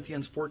 1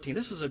 Corinthians 14?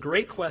 This is a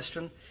great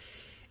question,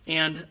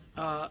 and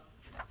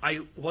I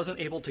wasn't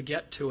able to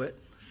get to it.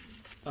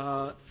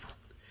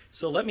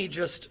 So let me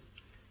just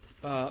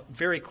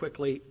very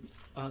quickly,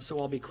 so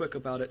I'll be quick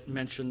about it,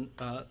 mention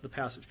the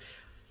passage.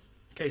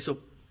 Okay, so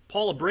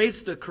Paul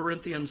upbraids the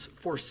Corinthians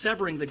for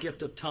severing the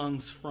gift of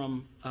tongues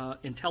from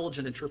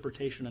intelligent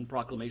interpretation and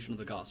proclamation of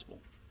the gospel.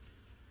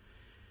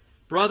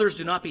 Brothers,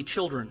 do not be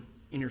children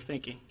in your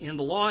thinking. In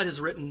the law it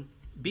is written,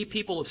 by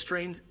people of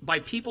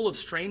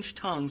strange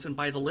tongues and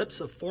by the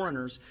lips of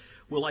foreigners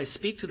will I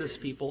speak to this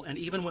people, and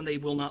even when they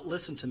will not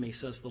listen to me,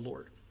 says the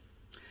Lord.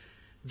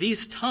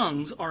 These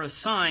tongues are a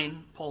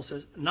sign, Paul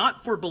says,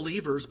 not for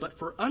believers, but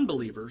for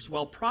unbelievers,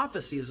 while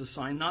prophecy is a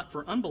sign not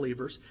for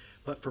unbelievers,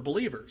 but for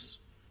believers.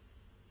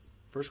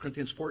 1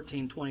 Corinthians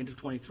 14, 20 to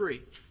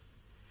 23.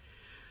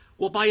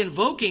 Well, by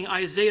invoking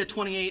Isaiah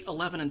 28,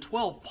 11, and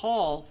 12,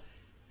 Paul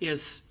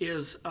is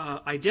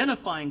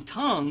identifying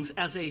tongues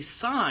as a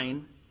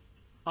sign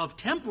of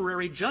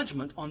temporary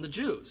judgment on the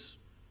Jews.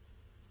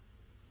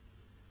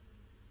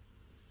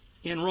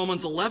 In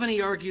Romans 11,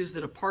 he argues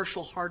that a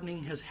partial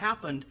hardening has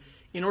happened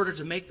in order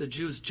to make the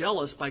Jews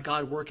jealous by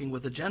God working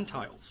with the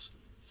Gentiles.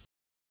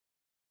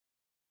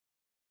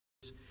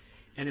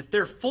 And if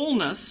their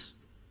failure,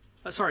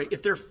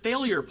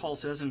 Paul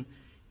says in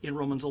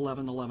Romans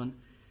 11:11,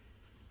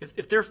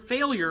 if their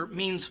failure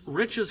means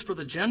riches for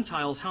the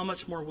Gentiles, how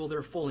much more will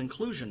their full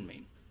inclusion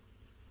mean?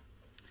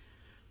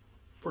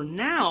 For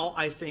now,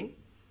 I think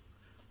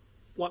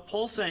what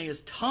Paul's saying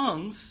is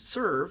tongues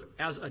serve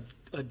as a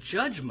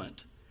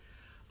judgment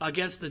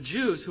against the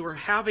Jews who are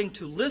having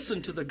to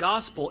listen to the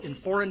gospel in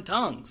foreign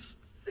tongues,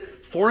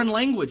 foreign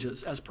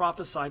languages, as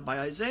prophesied by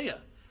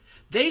Isaiah.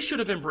 They should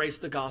have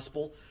embraced the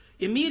gospel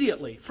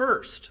immediately,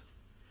 first.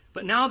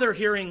 But now they're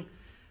hearing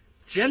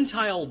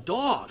Gentile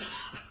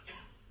dogs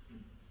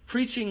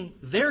preaching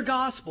their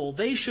gospel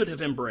they should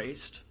have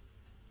embraced.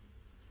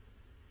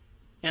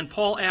 And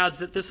Paul adds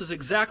that this is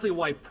exactly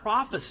why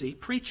prophecy,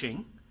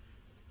 preaching,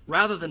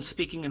 rather than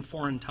speaking in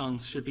foreign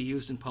tongues, should be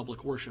used in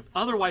public worship.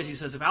 Otherwise, he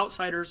says, if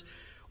outsiders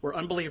or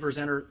unbelievers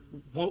enter,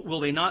 will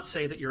they not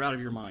say that you're out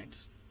of your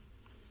minds?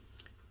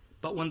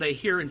 But when they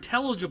hear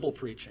intelligible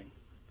preaching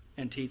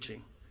and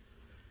teaching,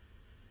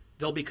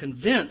 they'll be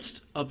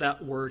convinced of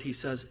that word, he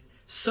says.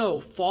 So,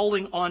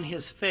 falling on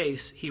his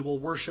face, he will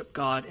worship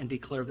God and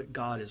declare that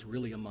God is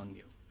really among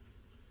you.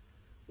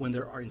 When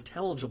there are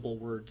intelligible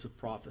words of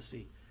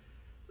prophecy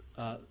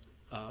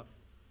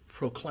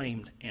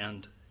proclaimed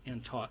and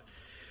taught.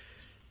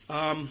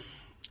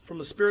 From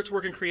the Spirit's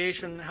work in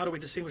creation, how do we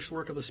distinguish the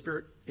work of the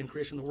Spirit in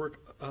creation, the work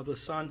of the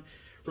Son?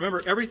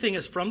 Remember, everything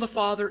is from the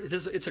Father.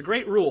 It's a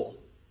great rule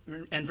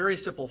and very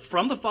simple.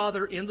 From the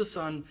Father, in the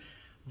Son,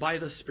 by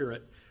the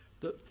Spirit.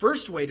 The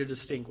first way to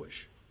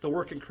distinguish the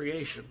work in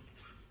creation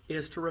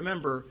is to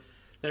remember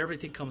that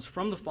everything comes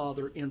from the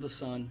Father, in the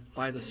Son,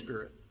 by the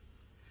Spirit.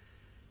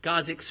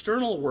 God's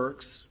external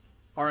works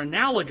are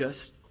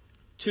analogous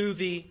to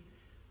the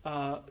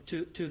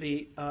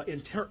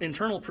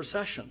internal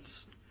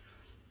processions.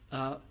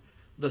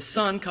 The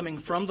Son coming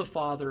from the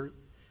Father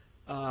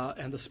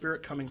and the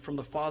Spirit coming from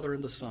the Father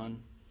and the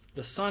Son.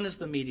 The Son is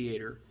the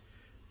mediator.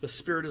 The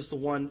Spirit is the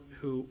one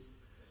who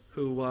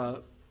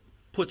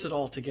puts it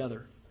all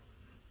together.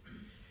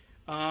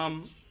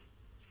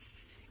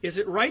 Is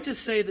it right to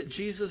say that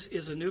Jesus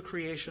is a new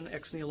creation,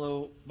 ex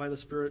nihilo, by the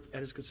Spirit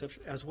at his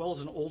conception, as well as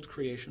an old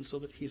creation, so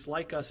that he's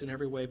like us in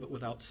every way but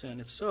without sin?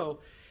 If so,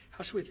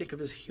 how should we think of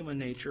his human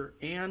nature,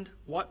 and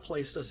what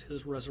place does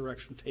his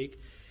resurrection take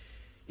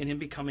in him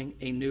becoming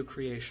a new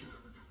creation?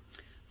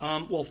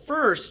 Well,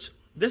 first,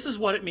 this is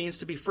what it means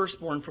to be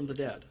firstborn from the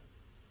dead,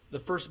 the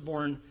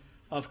firstborn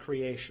of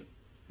creation.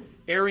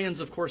 Arians,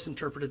 of course,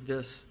 interpreted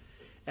this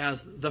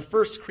as the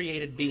first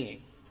created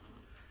being,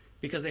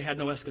 because they had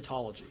no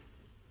eschatology.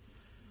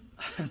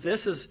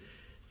 This is,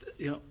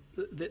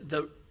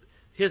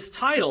 his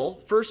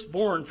title,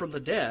 firstborn from the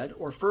dead,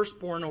 or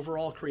firstborn over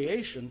all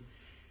creation,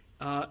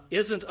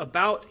 isn't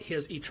about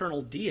his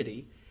eternal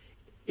deity.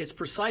 It's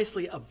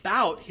precisely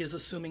about his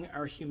assuming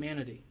our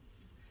humanity.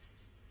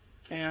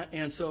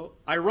 And so,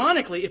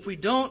 ironically, if we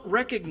don't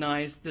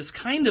recognize this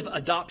kind of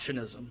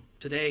adoptionism,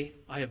 today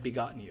I have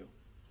begotten you,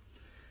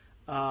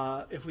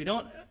 if we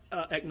don't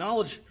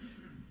acknowledge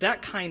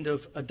that kind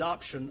of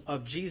adoption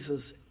of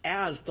Jesus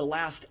as the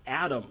last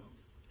Adam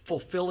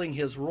fulfilling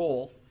his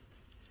role,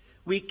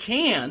 we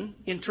can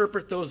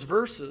interpret those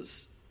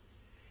verses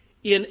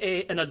in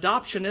an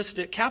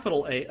adoptionistic,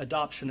 capital A,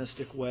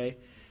 adoptionistic way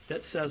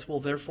that says, well,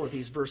 therefore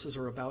these verses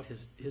are about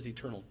his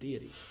eternal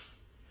deity.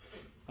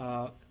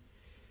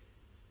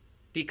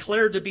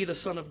 Declared to be the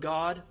Son of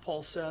God,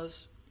 Paul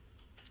says,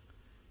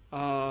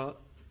 according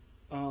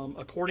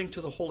to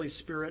the Holy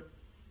Spirit,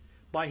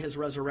 by his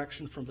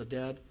resurrection from the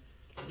dead.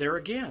 There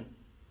again,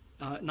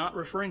 not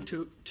referring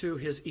to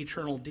his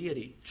eternal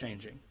deity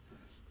changing,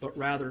 but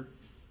rather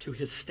to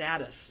his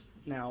status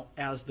now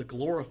as the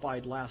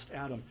glorified last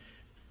Adam.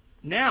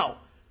 Now,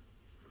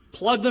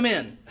 plug them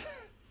in.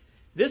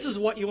 This is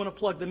what you want to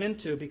plug them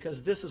into,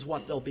 because this is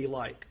what they'll be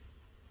like.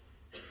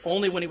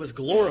 Only when he was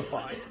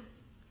glorified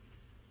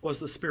was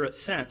the Spirit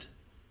sent,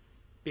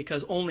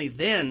 because only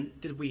then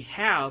did we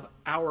have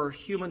our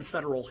human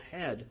federal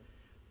head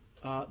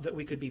that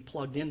we could be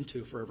plugged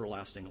into for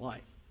everlasting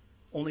life.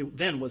 Only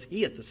then was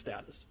he at the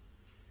status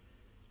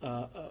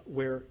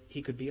where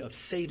he could be of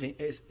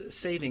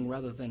saving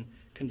rather than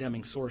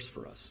condemning source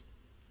for us.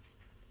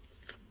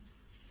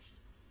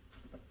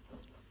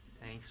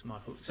 Thanks,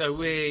 Michael. So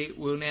we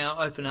will now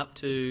open up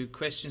to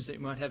questions that you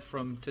might have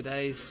from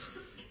today's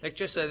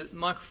lecture. So the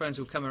microphones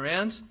will come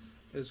around.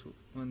 There's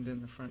one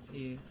down the front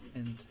here,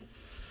 and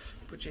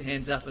put your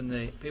hands up, and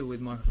the people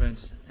with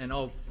microphones, and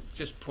I'll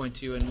just point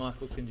to you, and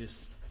Michael can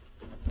just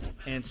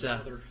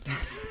answer.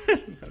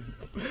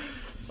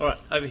 All right,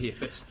 over here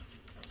first.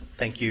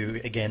 Thank you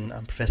again,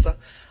 Professor.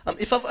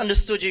 If I've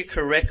understood you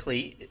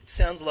correctly, it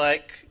sounds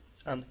like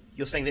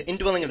you're saying the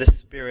indwelling of the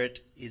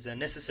Spirit is a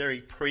necessary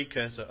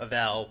precursor of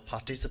our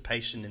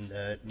participation in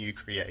the new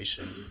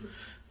creation,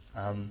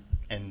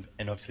 and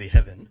obviously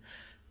heaven.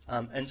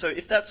 And so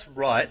if that's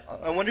right,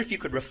 I wonder if you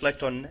could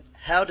reflect on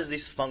how does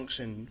this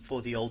function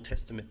for the Old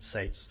Testament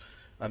saints,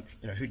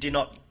 who did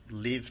not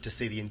live to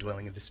see the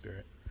indwelling of the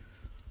Spirit?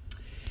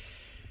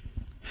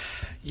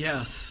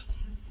 Yes,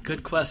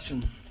 good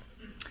question.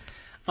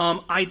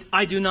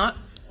 I do not.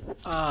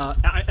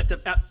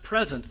 At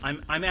present,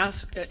 I'm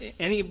asked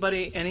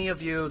any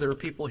of you. There are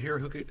people here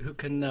who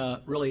can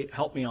really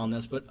help me on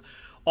this. But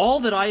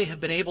all that I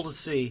have been able to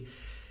see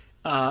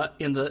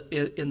in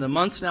the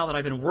months now that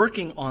I've been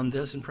working on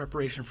this in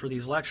preparation for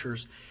these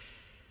lectures,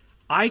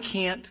 I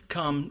can't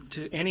come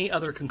to any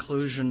other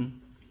conclusion,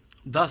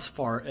 thus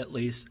far at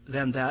least,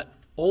 than that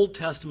Old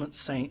Testament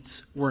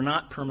saints were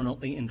not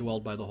permanently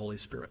indwelled by the Holy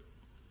Spirit.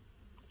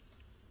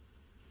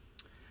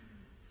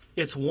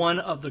 It's one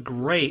of the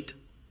great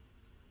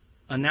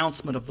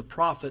announcement of the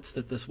prophets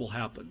that this will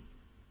happen.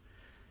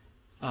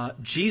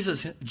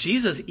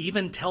 Jesus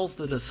even tells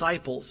the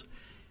disciples,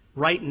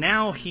 right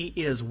now he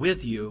is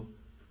with you,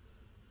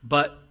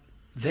 but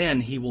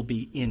then he will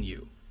be in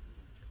you.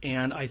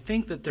 And I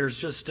think that there's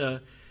just the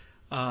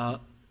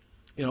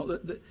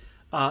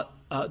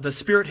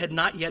Spirit had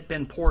not yet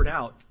been poured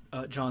out,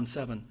 John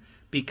 7,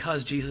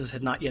 because Jesus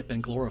had not yet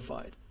been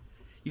glorified.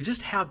 You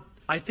just have,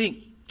 I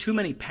think, too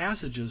many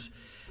passages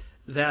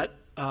that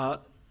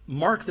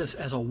mark this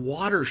as a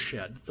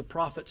watershed the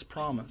prophets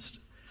promised.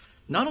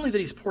 Not only that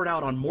he's poured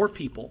out on more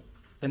people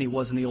than he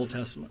was in the Old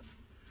Testament,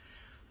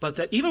 but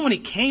that even when he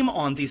came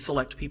on these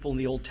select people in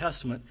the Old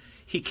Testament,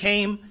 he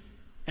came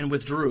and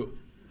withdrew.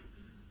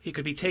 He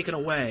could be taken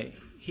away.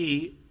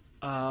 He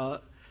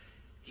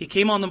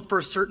came on them for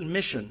a certain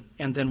mission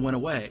and then went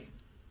away.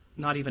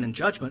 Not even in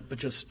judgment, but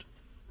just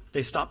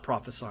they stopped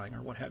prophesying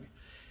or what have you.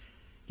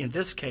 In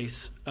this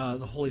case, the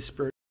Holy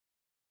Spirit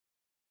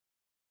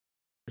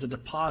is a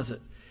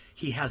deposit.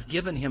 He has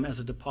given him as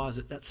a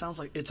deposit. That sounds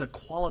like it's a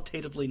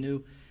qualitatively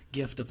new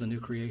gift of the new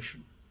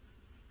creation.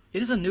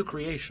 It is a new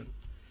creation.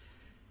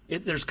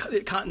 There's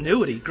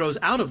continuity, grows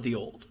out of the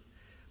old.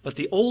 But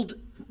the old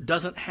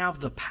doesn't have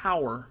the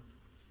power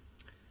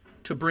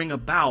to bring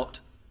about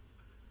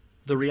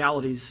the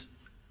realities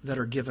that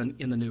are given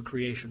in the new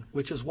creation,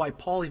 which is why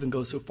Paul even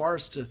goes so far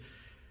as to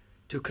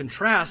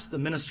contrast the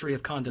ministry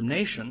of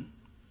condemnation,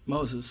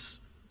 Moses'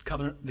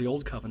 covenant, the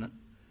old covenant,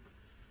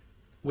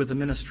 with the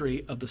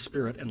ministry of the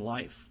Spirit and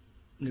life,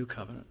 new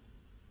covenant.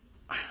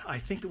 I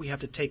think that we have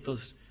to take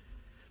those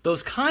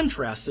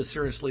contrasts as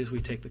seriously as we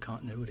take the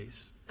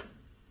continuities.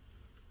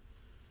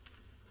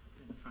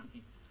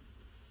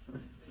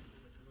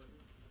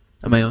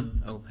 Am I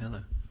on? Oh,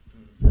 hello.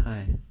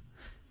 Hi.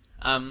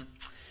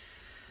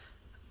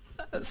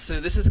 So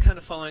this is kind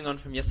of following on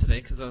from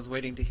yesterday, because I was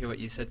waiting to hear what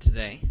you said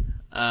today.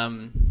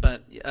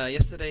 But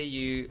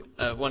yesterday,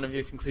 one of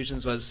your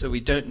conclusions was, so we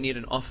don't need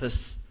an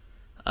office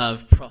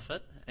of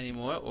prophet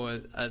anymore, or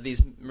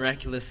these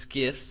miraculous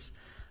gifts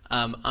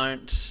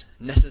aren't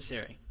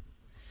necessary.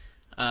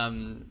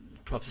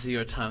 Prophecy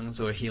or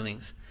tongues or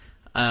healings.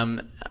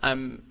 I'm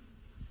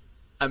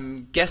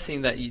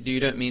guessing that you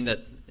don't mean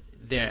that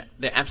they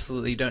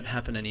absolutely don't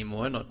happen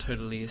anymore, not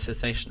totally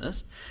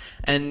cessationist.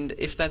 And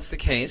if that's the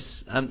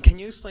case, can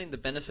you explain the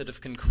benefit of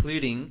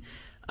concluding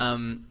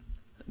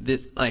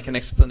this, like an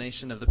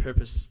explanation of the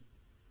purpose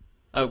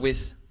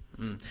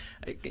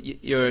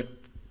you're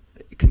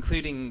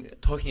concluding,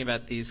 talking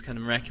about these kind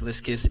of miraculous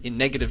gifts in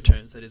negative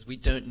terms, that is, we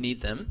don't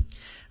need them,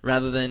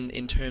 rather than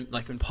in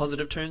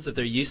positive terms of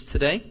their use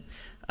today.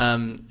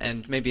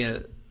 And maybe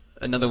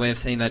another way of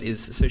saying that is,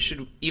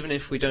 so even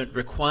if we don't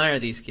require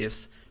these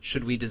gifts,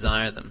 should we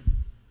desire them?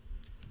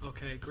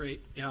 Okay,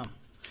 great. Yeah.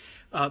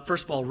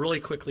 First of all,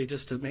 really quickly,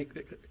 just to make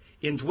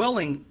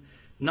indwelling,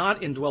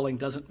 not indwelling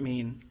doesn't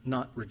mean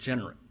not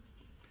regenerate.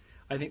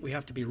 I think we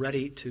have to be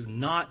ready to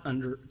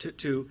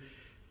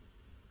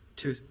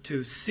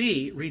to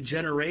see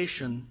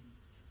regeneration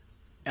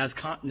as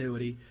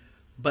continuity,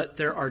 but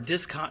there are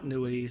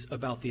discontinuities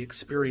about the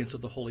experience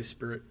of the Holy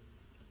Spirit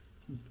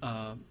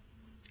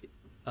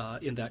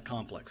in that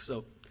complex.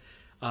 So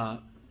now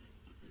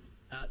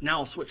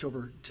I'll switch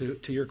over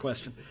to your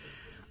question.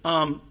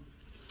 I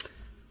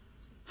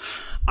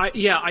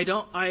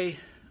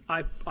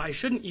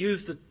shouldn't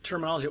use the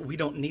terminology that we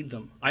don't need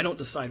them. I don't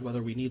decide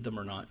whether we need them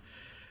or not.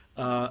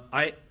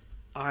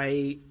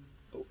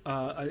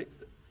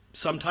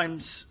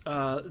 Sometimes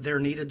they're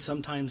needed,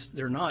 sometimes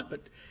they're not.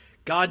 But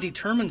God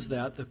determines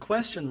that. The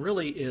question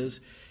really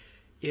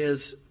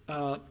is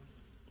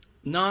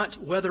not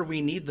whether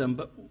we need them,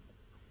 but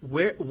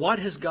what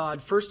has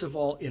God, first of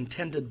all,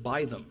 intended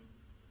by them.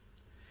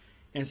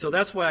 And so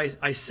that's why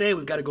I say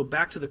we've got to go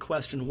back to the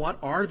question, what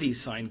are these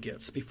sign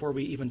gifts, before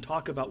we even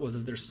talk about whether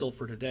they're still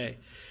for today.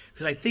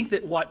 Because I think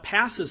that what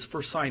passes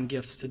for sign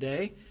gifts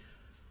today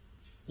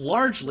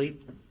largely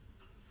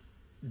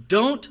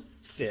don't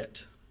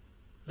fit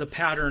the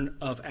pattern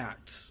of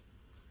Acts.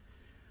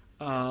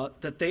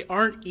 That they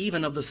aren't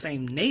even of the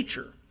same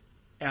nature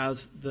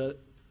as the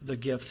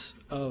gifts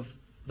of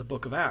the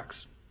book of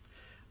Acts.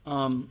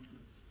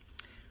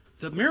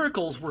 The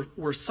miracles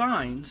were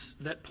signs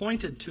that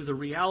pointed to the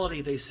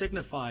reality they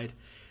signified.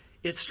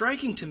 It's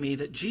striking to me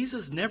that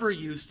Jesus never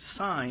used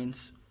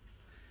signs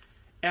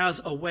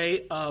as a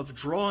way of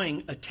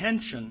drawing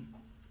attention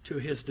to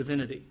his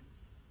divinity.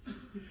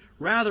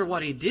 Rather,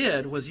 what he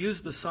did was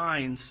use the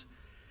signs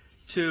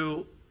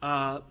to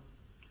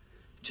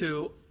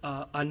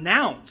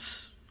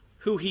announce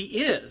who he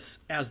is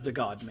as the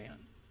God-man.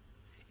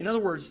 In other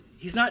words,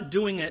 he's not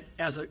doing it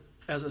as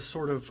a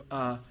sort of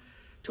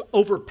to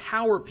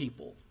overpower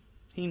people.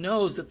 He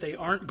knows that they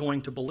aren't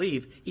going to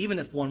believe, even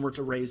if one were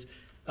to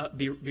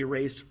be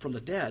raised from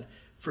the dead.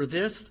 For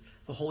this,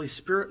 the Holy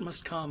Spirit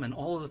must come, and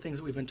all of the things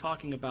that we've been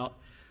talking about.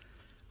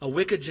 A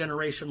wicked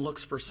generation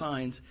looks for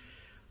signs.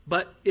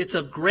 But it's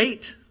of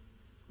great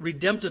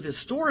redemptive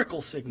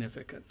historical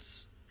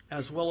significance,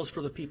 as well as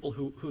for the people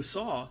who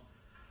saw,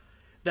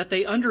 that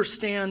they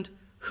understand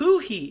who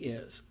he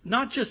is.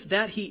 Not just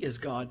that he is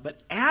God,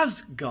 but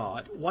as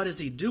God, what is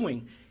he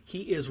doing?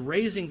 He is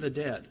raising the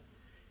dead.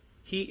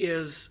 He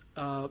is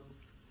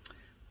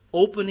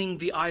opening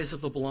the eyes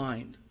of the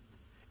blind.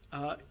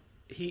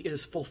 He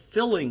is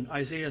fulfilling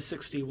Isaiah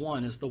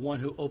 61 as the one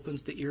who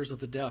opens the ears of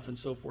the deaf and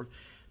so forth.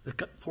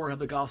 The poor have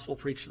the gospel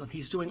preached to them.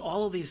 He's doing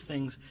all of these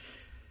things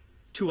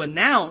to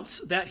announce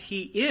that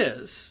he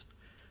is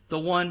the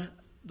one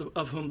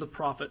of whom the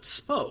prophets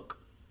spoke,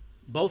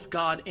 both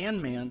God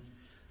and man,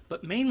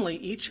 but mainly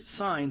each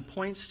sign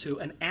points to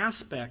an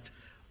aspect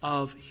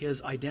of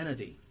his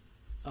identity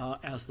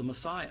as the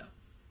Messiah.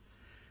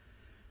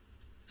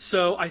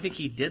 So I think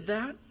he did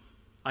that.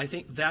 I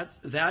think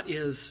that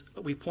is,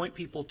 we point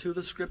people to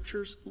the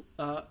Scriptures.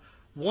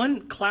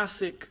 One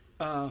classic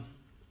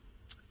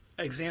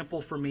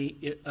example for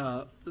me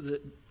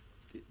that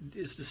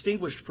is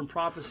distinguished from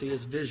prophecy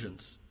is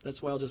visions.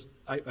 That's why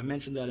I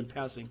mentioned that in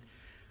passing.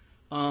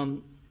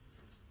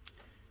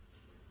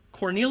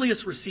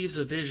 Cornelius receives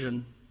a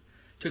vision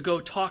to go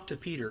talk to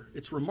Peter.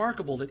 It's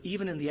remarkable that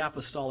even in the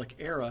apostolic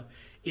era,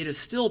 it is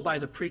still by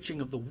the preaching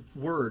of the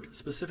word,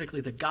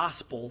 specifically the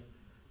gospel,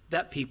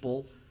 that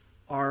people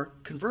are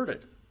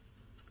converted.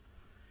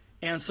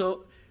 And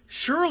so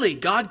surely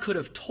God could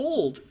have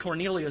told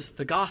Cornelius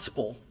the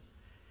gospel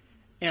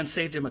and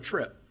saved him a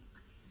trip.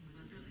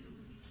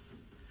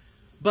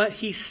 But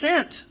he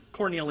sent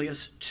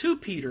Cornelius to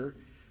Peter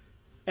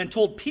and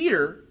told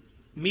Peter,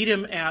 meet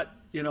him at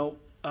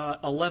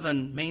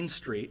 11 Main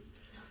Street,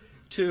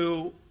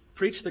 to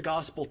preach the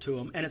gospel to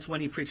him. And it's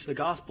when he preached the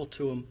gospel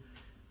to him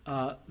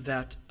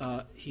that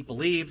he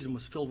believed and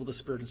was filled with the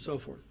Spirit and so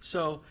forth.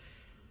 So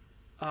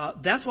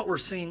that's what we're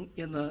seeing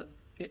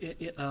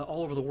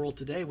all over the world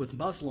today with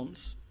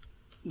Muslims,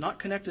 not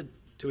connected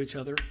to each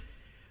other,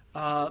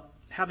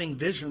 having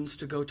visions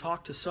to go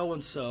talk to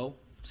so-and-so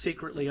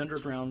secretly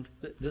underground,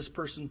 this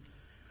person.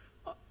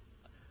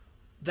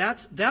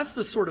 That's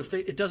the sort of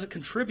thing, it doesn't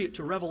contribute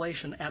to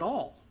revelation at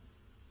all.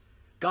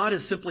 God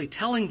is simply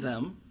telling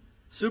them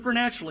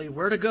supernaturally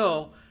where to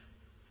go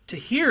to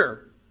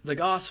hear the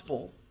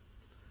gospel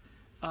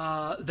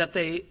that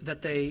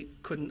they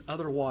couldn't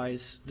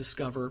otherwise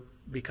discover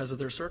because of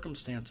their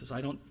circumstances.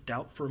 I don't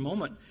doubt for a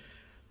moment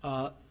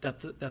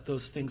that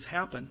those things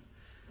happen.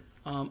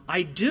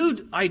 I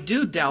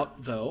do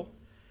doubt, though,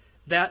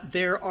 that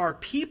there are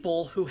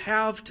people who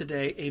have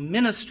today a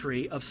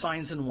ministry of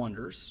signs and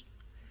wonders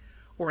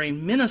or a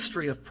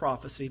ministry of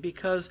prophecy,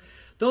 because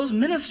those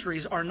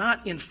ministries are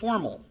not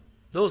informal.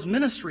 Those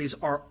ministries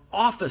are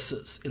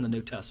offices in the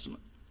New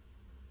Testament.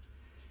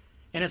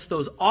 And it's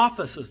those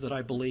offices that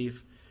I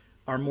believe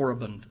are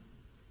moribund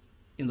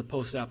in the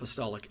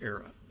post-apostolic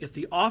era. If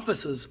the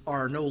offices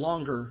are no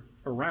longer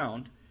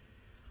around,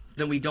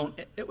 then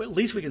at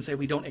least we can say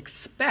we don't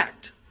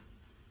expect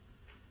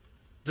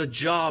the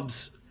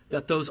jobs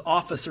that those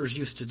officers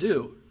used to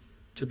do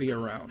to be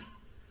around.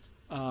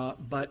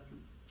 But,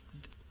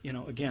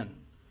 again,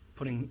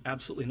 putting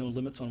absolutely no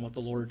limits on what the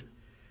Lord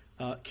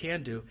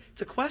can do.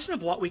 It's a question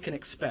of what we can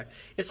expect.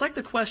 It's like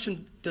the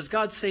question, does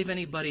God save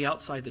anybody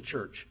outside the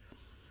church?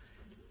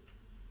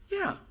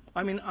 Yeah,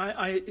 I mean,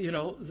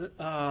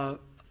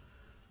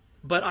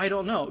 but I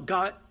don't know.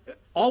 God,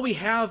 all we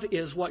have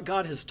is what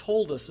God has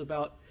told us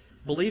about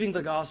believing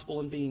the gospel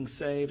and being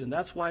saved, and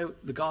that's why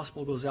the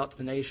gospel goes out to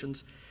the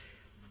nations.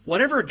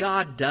 Whatever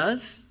God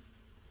does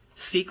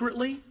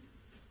secretly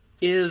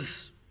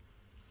is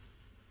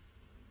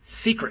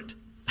secret.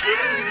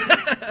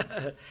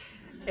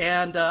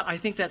 And I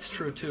think that's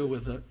true, too,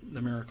 with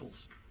the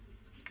miracles.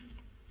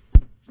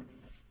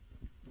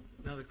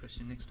 Another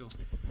question next door.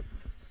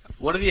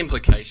 What are the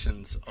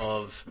implications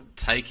of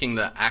taking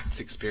the Acts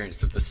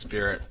experience of the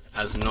Spirit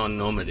as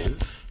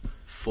non-normative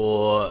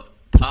for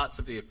parts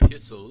of the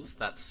epistles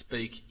that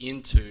speak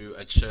into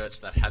a church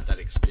that had that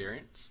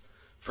experience?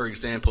 For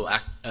example,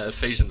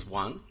 Ephesians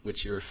 1,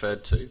 which you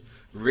referred to,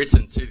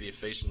 written to the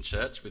Ephesian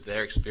church with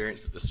their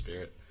experience of the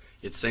Spirit.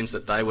 It seems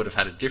that they would have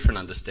had a different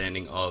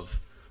understanding of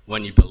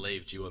when you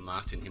believed you were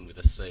marked in him with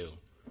a seal.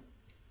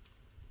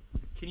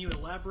 Can you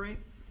elaborate?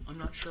 I'm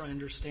not sure I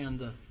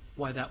understand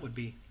why that would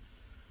be.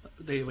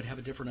 They would have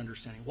a different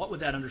understanding. What would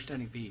that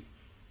understanding be?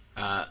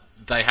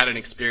 They had an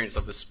experience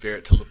of the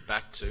Spirit to look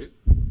back to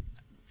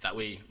that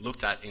we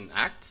looked at in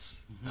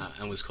Acts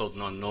and was called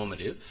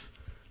non-normative.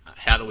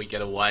 How do we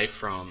get away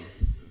from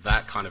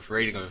that kind of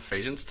reading of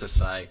Ephesians to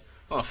say,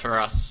 well, for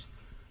us,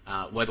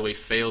 whether we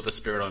feel the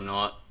Spirit or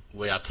not,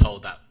 we are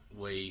told that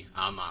we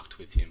are marked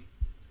with him?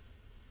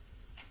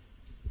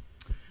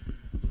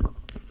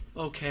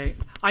 Okay.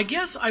 I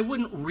guess I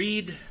wouldn't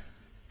read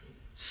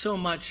so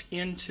much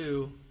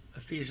into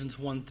Ephesians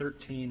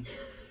 1:13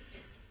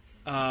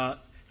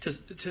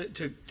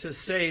 to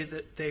say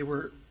that they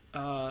were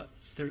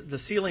the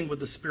sealing with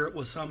the Spirit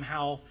was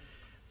somehow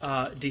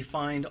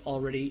defined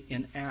already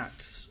in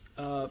Acts.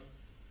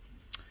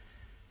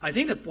 I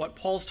think that what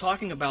Paul's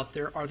talking about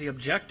there are the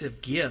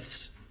objective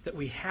gifts that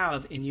we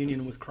have in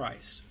union with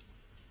Christ.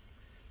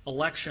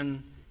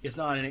 Election is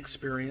not an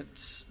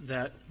experience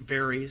that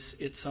varies.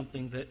 It's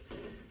something that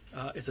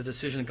is a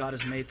decision God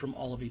has made from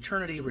all of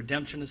eternity.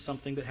 Redemption is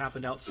something that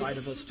happened outside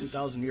of us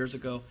 2,000 years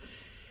ago.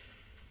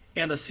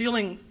 And the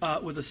sealing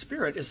with the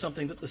Spirit is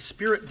something that the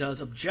Spirit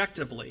does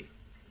objectively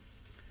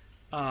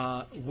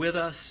with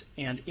us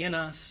and in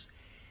us.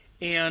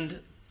 And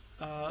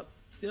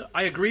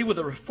I agree with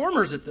the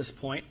Reformers at this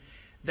point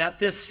that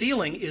this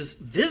sealing is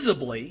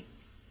visibly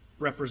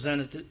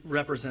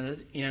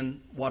represented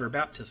in water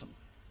baptism.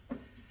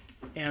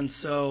 And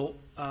so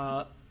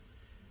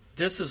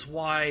this is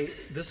why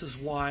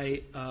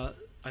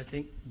I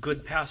think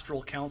good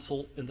pastoral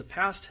counsel in the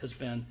past has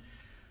been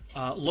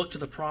look to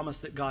the promise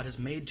that God has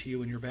made to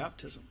you in your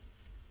baptism.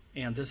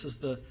 And this is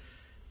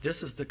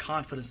the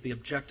confidence, the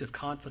objective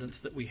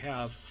confidence that we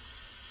have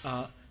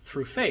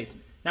through faith.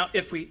 Now,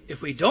 if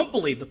we don't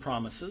believe the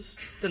promises,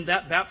 then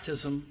that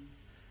baptism,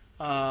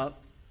 we're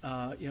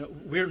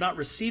not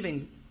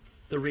receiving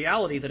the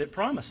reality that it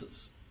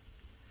promises,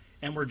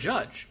 and we're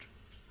judged,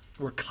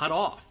 we're cut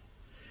off.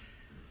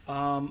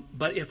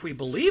 But if we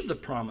believe the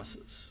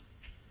promises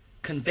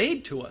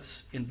conveyed to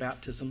us in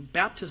baptism,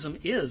 baptism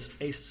is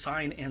a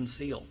sign and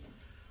seal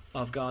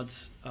of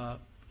God's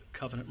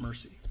covenant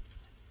mercy.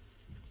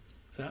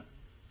 Is that?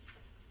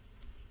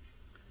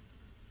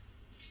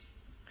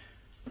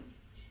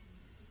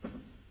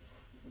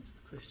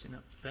 Question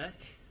up back.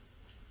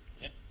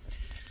 Yeah.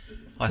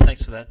 Hi,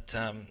 thanks for that.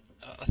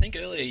 I think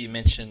earlier you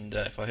mentioned,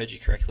 if I heard you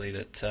correctly,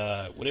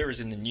 that whatever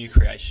is in the new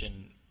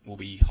creation will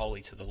be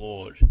holy to the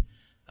Lord.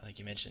 I think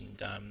you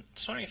mentioned.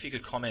 Just wondering if you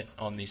could comment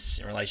on this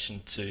in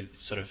relation to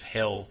sort of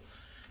hell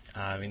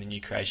in the new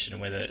creation,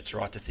 and whether it's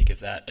right to think of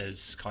that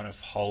as kind of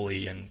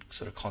holy and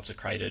sort of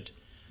consecrated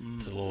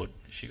to the Lord.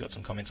 If you've got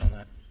some comments on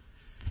that.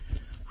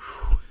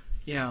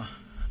 Yeah,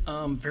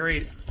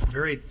 very,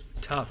 very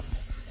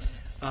tough.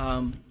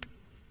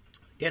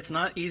 It's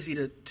not easy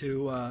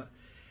to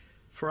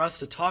for us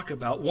to talk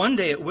about. One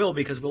day it will,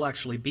 because we'll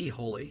actually be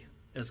holy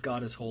as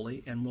God is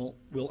holy, and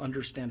we'll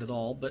understand it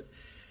all. But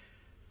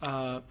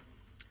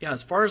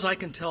as far as I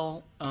can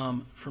tell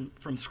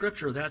from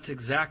Scripture, that's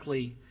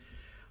exactly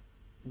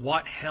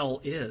what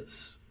hell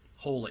is: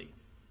 holy.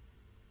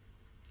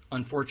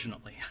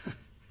 Unfortunately,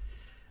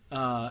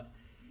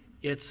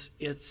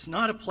 it's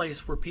not a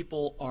place where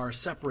people are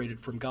separated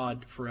from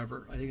God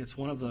forever. I think it's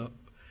one of the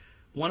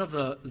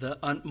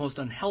most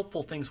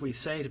unhelpful things we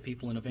say to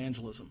people in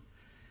evangelism.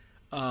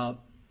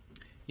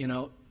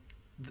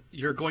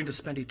 You're going to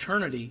spend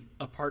eternity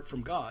apart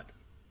from God.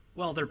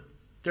 Well,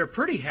 they're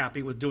pretty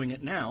happy with doing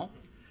it now.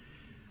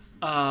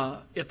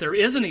 If there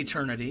is an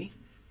eternity,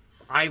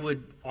 I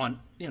would, on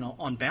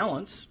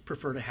balance,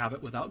 prefer to have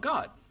it without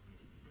God.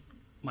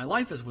 My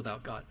life is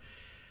without God.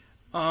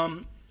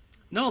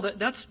 No,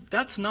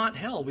 that's not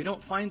hell. We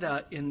don't find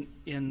that in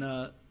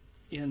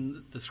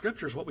the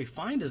Scriptures. What we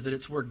find is that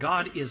it's where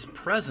God is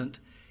present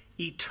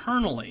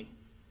eternally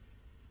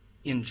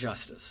in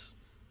justice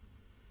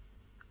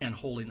and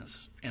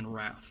holiness and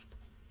wrath.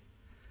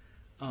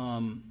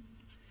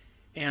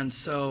 And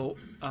so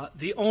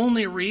the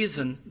only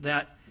reason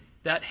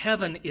that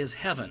heaven is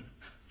heaven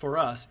for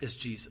us is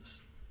Jesus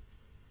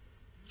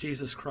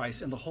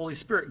Christ, and the Holy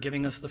Spirit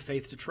giving us the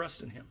faith to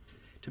trust in him.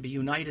 to be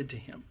united to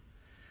him.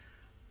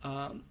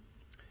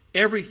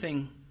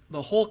 Everything,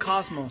 the whole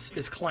cosmos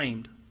is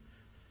claimed,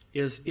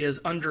 is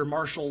under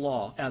martial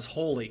law as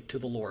holy to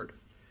the Lord.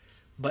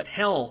 But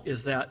hell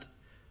is that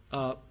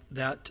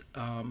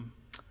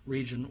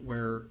region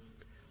where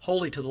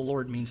holy to the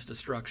Lord means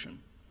destruction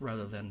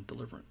rather than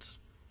deliverance.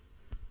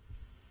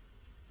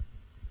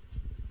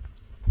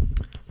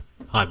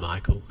 Hi,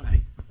 Michael.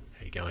 Hi.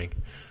 How you going?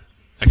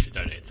 Actually,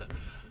 don't answer.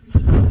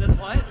 That's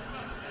why?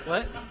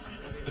 What?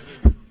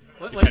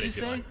 What did Okay, you if you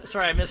say? like.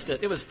 Sorry, I missed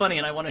it. It was funny,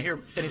 and I want to hear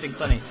anything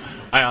funny.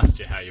 I asked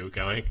you how you were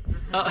going.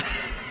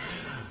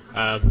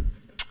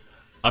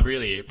 I've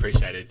really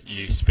appreciated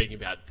you speaking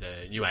about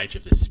the new age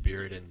of the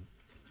Spirit and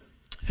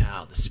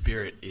how the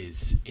Spirit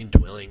is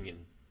indwelling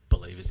in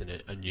believers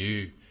in a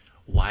new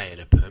way, in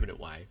a permanent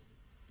way.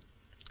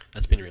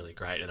 That's been really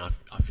great, and I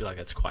feel like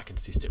that's quite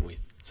consistent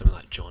with something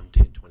like John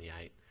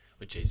 10:28,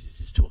 where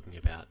Jesus is talking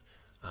about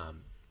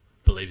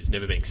believers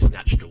never being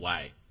snatched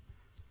away.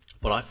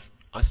 But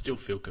I still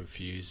feel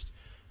confused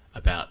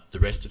about the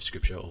rest of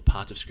Scripture, or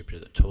parts of Scripture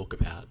that talk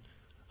about,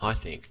 I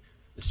think,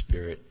 the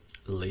Spirit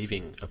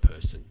leaving a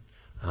person.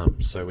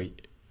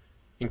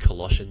 In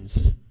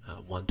Colossians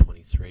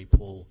 1:23,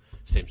 Paul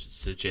seems to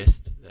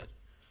suggest that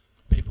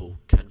people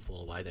can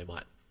fall away. They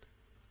might,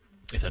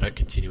 if they don't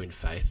continue in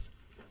faith,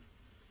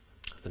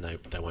 then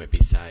they won't be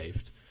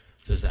saved.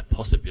 So there's that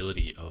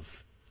possibility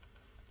of,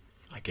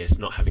 I guess,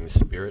 not having the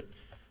Spirit.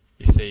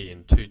 You see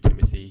in 1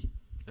 Timothy,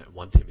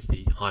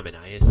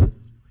 Hymenaeus and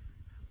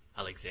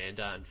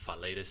Alexander and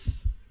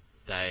Philetus,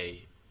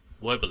 they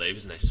were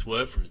believers and they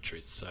swerved from the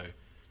truth. So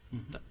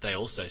they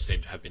also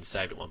seem to have been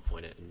saved at one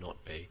point and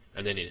not be.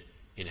 And then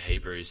in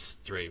Hebrews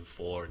 3 and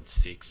 4 and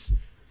 6,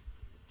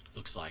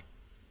 looks like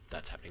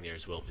that's happening there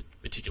as well,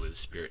 particularly the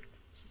Spirit.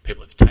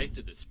 People have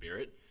tasted the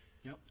Spirit,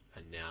 Yep.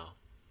 and now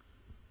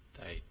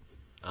they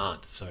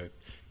aren't. So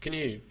can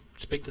you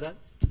speak to that?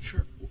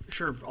 Sure.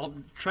 I'll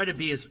try to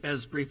be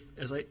as brief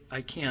as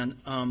I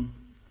can.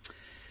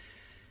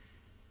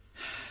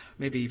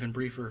 Maybe even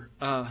briefer.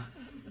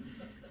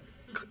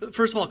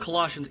 First of all,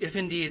 Colossians, if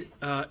indeed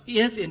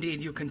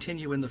you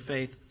continue in the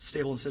faith,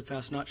 stable and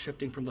steadfast, not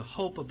shifting from the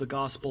hope of the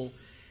gospel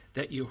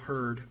that you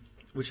heard,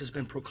 which has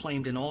been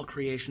proclaimed in all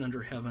creation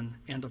under heaven,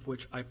 and of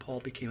which I, Paul,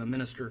 became a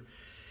minister.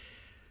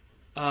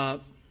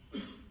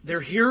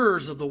 They're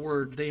hearers of the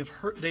word. They have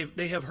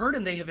heard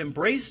and they have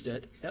embraced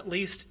it, at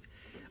least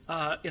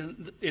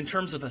in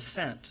terms of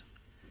assent.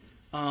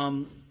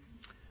 But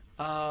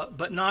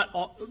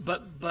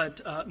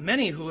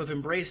many who have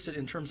embraced it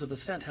in terms of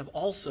assent have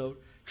also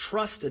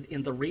trusted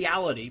in the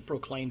reality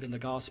proclaimed in the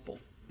gospel,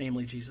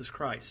 namely Jesus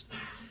Christ.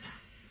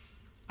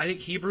 I think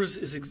Hebrews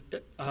is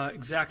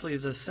exactly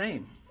the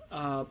same.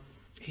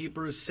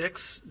 Hebrews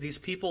 6, these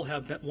people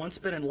have once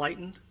been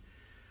enlightened,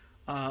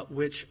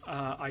 which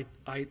I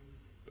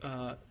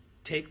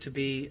take to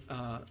be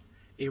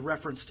a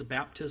reference to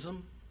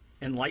baptism.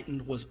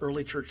 Enlightened was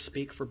early church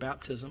speak for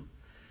baptism.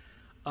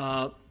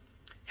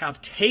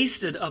 Have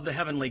tasted of the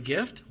heavenly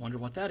gift, wonder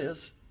what that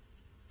is,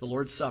 the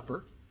Lord's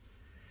Supper.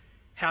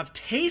 Have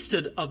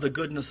tasted of the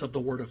goodness of the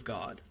Word of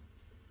God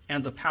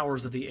and the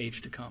powers of the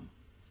age to come.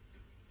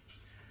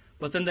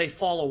 But then they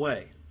fall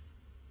away.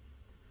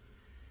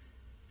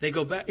 They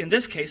go back, in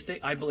this case,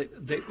 I believe,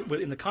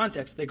 in the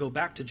context, they go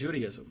back to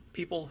Judaism.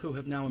 People who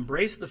have now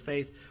embraced the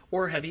faith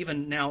or have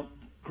even now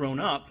grown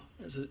up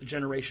as a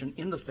generation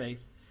in the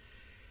faith.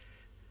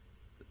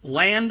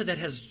 Land that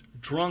has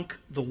drunk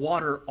the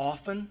water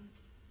often.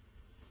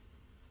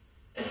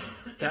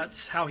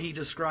 That's how he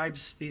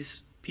describes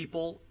these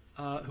people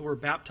who were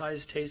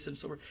baptized, tasted, and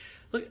so forth.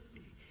 Look,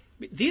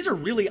 these are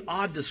really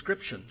odd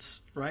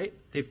descriptions, right?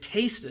 They've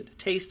tasted.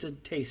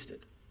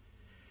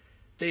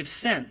 They've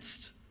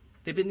sensed.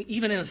 They've been,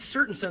 even in a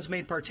certain sense,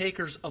 made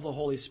partakers of the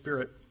Holy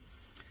Spirit.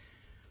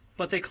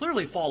 But they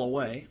clearly fall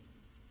away.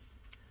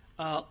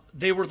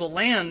 They were the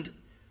land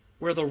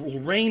where the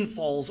rain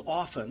falls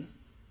often,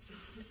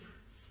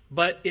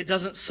 but it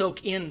doesn't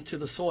soak into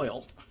the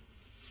soil.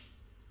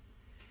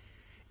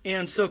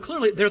 And so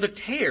clearly they're the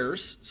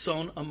tares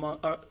sown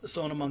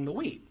among the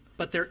wheat,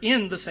 but they're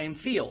in the same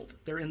field.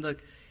 They're in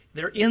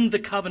the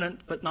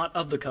covenant, but not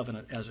of the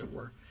covenant, as it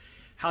were.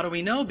 How do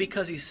we know?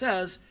 Because he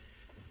says,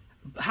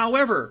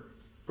 however,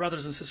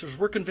 brothers and sisters,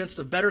 we're convinced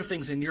of better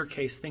things in your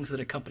case, things that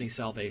accompany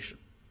salvation.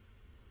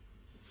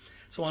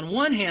 So on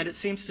one hand, it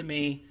seems to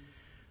me,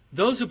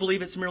 those who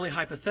believe it's merely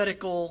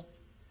hypothetical,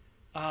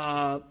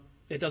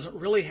 it doesn't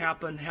really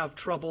happen, have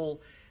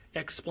trouble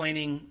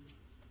explaining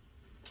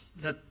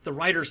that the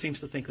writer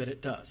seems to think that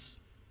it does.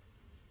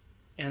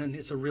 And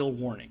it's a real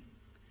warning.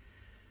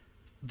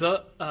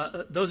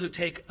 Those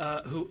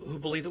who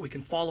believe that we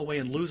can fall away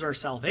and lose our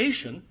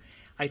salvation,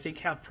 I think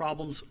have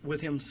problems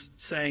with him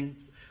saying,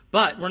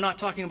 but we're not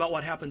talking about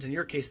what happens in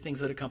your case, things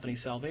that accompany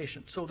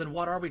salvation. So then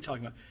what are we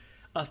talking about?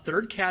 A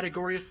third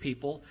category of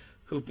people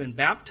who've been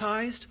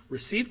baptized,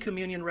 receive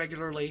communion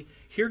regularly,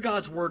 hear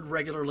God's word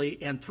regularly,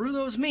 and through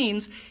those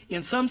means,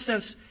 in some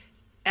sense,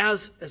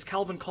 as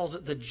Calvin calls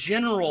it, the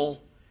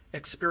general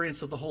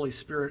experience of the Holy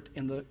Spirit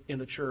in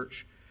the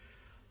church,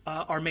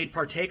 are made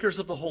partakers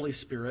of the Holy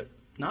Spirit,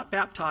 not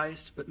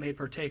baptized, but made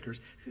partakers.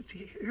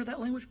 Hear that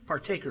language?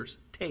 Partakers,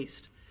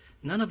 taste.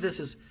 None of this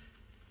is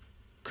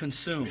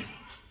consume.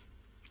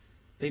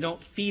 They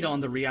don't feed on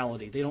the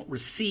reality. They don't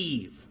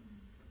receive.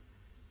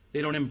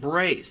 They don't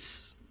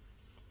embrace.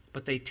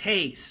 But they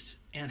taste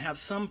and have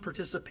some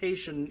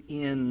participation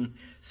in,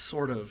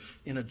 sort of,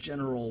 in a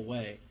general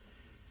way.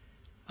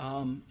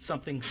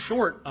 Something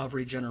short of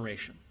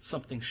regeneration.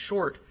 Something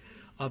short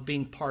of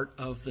being part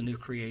of the new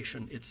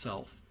creation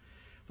itself.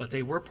 But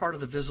they were part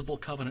of the visible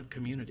covenant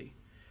community,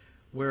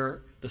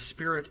 where the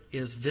Spirit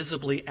is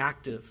visibly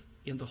active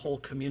in the whole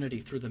community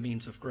through the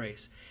means of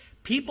grace.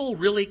 People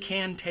really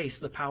can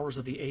taste the powers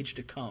of the age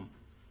to come.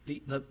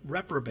 The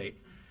reprobate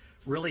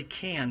really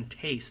can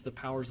taste the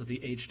powers of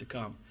the age to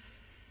come.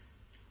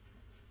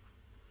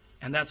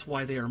 And that's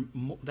why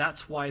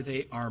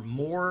they are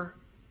more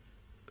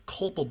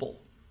culpable,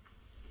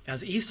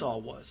 as Esau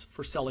was,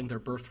 for selling their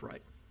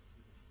birthright.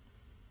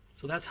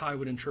 So that's how I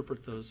would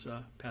interpret those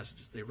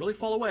passages. They really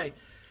fall away,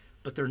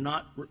 but they're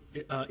not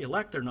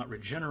elect, they're not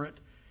regenerate.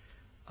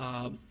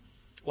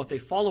 What they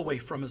fall away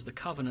from is the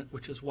covenant,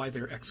 which is why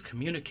they're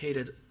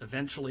excommunicated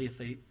eventually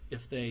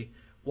if they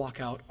walk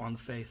out on the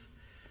faith.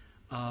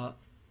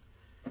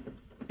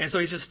 And so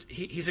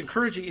he's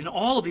encouraging in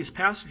all of these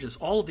passages,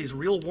 all of these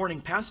real warning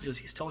passages,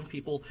 he's telling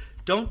people,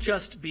 don't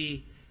just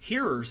be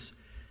hearers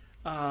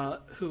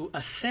who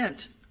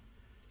assent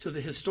to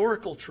the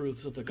historical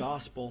truths of the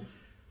gospel,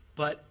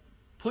 but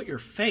put your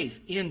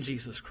faith in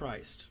Jesus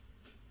Christ.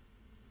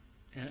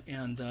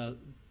 And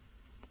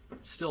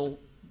still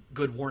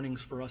good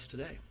warnings for us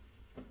today.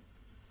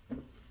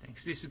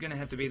 Thanks. This is going to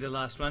have to be the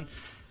last one.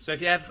 So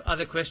if you have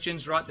other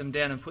questions, write them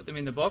down and put them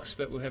in the box,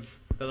 but we'll have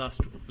the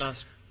last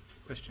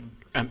question.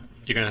 You're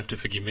going to have to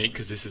forgive me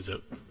because this is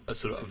a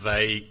sort of a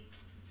vague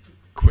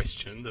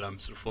question that I'm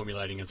sort of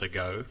formulating as I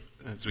go,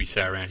 as we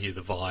say around here,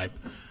 the vibe.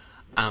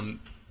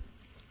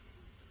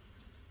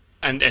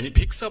 And it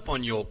picks up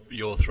on your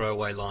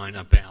throwaway line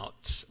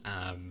about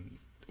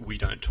we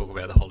don't talk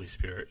about the Holy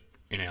Spirit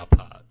in our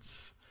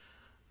parts.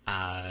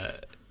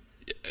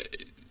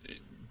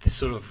 This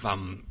sort of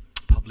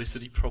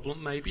publicity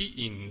problem maybe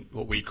in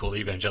what we call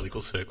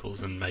evangelical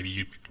circles, and maybe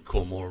you'd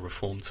call more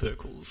reformed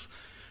circles,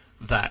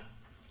 that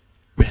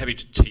we're happy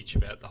to teach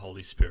about the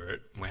Holy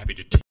Spirit, and we're happy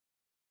to teach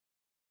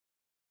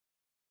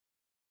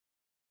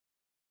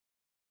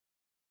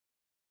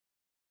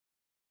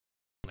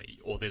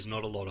or there's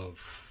not a lot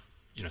of,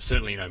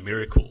 certainly no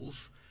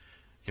miracles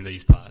in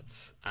these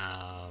parts,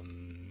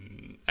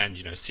 and,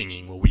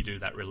 singing, well, we do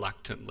that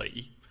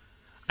reluctantly,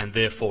 and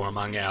therefore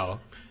among our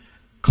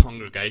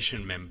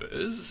congregation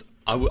members,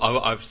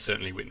 I've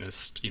certainly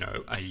witnessed,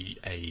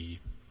 a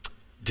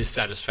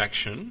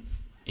dissatisfaction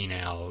in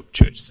our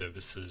church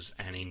services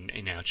and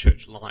in our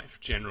church life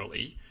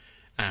generally,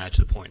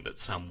 to the point that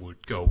some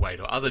would go away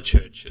to other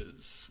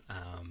churches,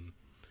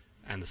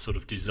 and the sort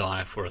of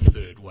desire for a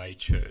third way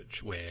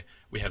church where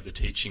we have the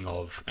teaching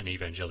of an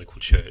evangelical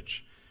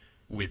church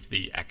with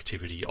the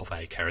activity of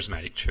a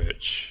charismatic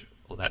church,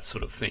 or that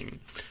sort of thing.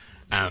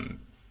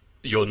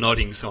 You're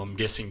nodding, so I'm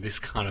guessing this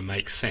kind of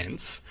makes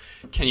sense.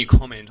 Can you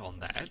comment on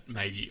that,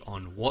 maybe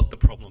on what the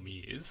problem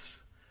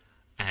is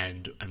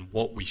and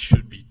what we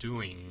should be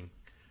doing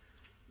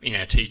in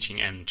our teaching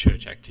and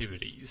church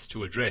activities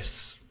to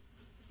address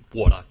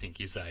what I think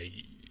is a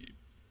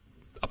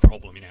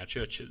problem in our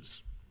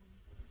churches?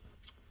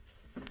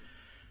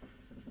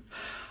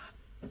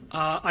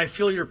 I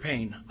feel your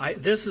pain.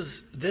 This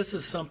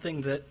is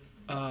something that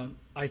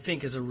I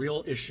think is a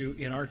real issue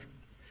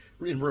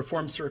in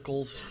Reformed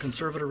circles,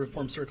 conservative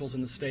Reformed circles in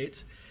the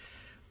States.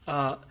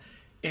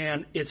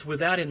 And it's with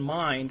that in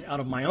mind, out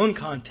of my own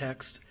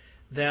context,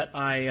 that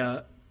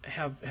I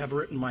have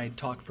written my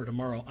talk for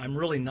tomorrow. I'm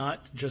really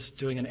not just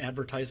doing an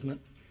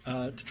advertisement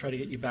to try to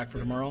get you back for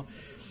tomorrow.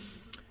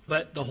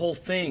 But the whole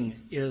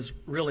thing is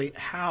really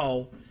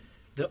how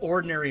the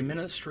ordinary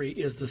ministry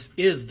is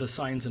the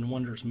signs and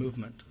wonders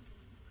movement,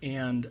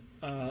 and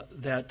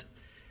that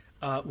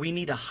we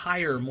need a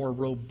higher, more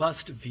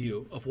robust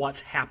view of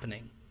what's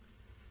happening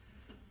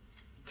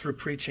through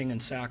preaching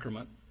and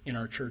sacrament in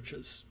our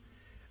churches.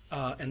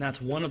 And that's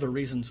one of the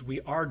reasons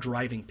we are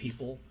driving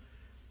people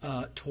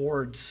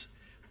towards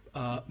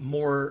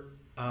more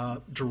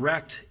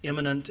direct,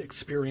 imminent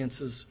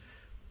experiences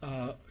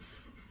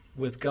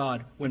with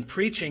God. When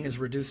preaching is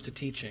reduced to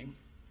teaching,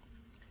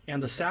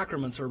 and the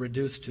sacraments are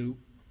reduced to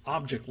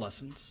object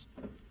lessons,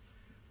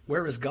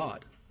 where is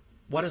God?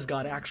 What is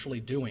God actually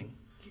doing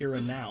here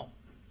and now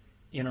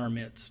in our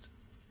midst?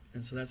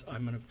 And so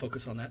I'm going to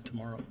focus on that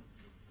tomorrow.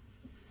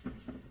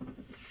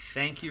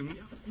 Thank you,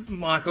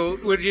 Michael.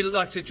 Would you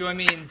like to join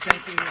me in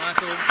thanking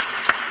Michael?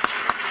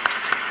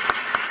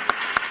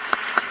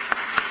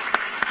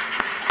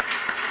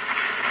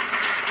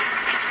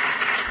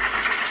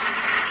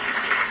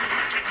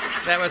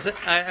 That was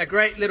a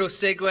great little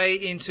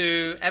segue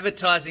into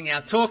advertising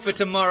our talk for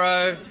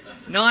tomorrow,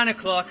 9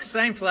 o'clock,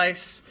 same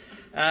place.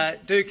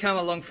 Do come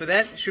along for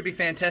that. It should be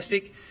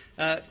fantastic.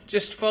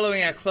 Just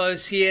following our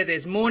close here,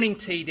 there's morning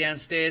tea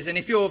downstairs, and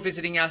if you're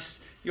visiting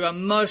us, you are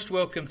most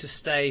welcome to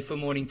stay for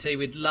morning tea.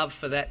 We'd love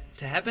for that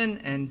to happen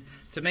and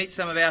to meet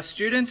some of our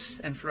students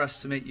and for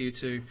us to meet you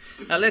too.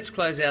 Let's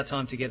close our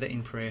time together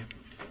in prayer.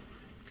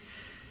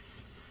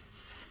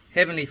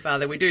 Heavenly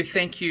Father, we do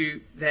thank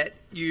you that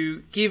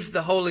you give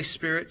the Holy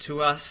Spirit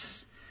to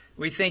us.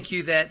 We thank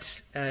you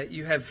that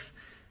you have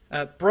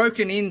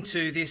broken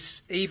into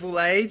this evil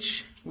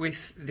age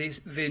with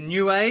the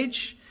new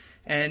age,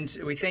 and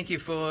we thank you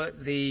for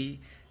the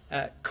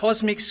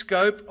cosmic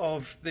scope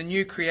of the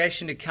new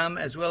creation to come,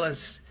 as well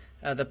as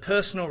the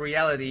personal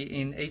reality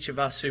in each of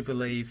us who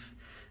believe.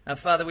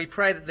 Father, we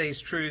pray that these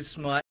truths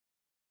might,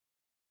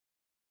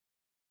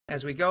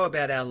 as we go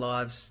about our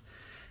lives,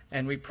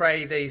 and we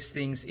pray these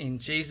things in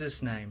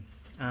Jesus' name.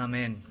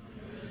 Amen.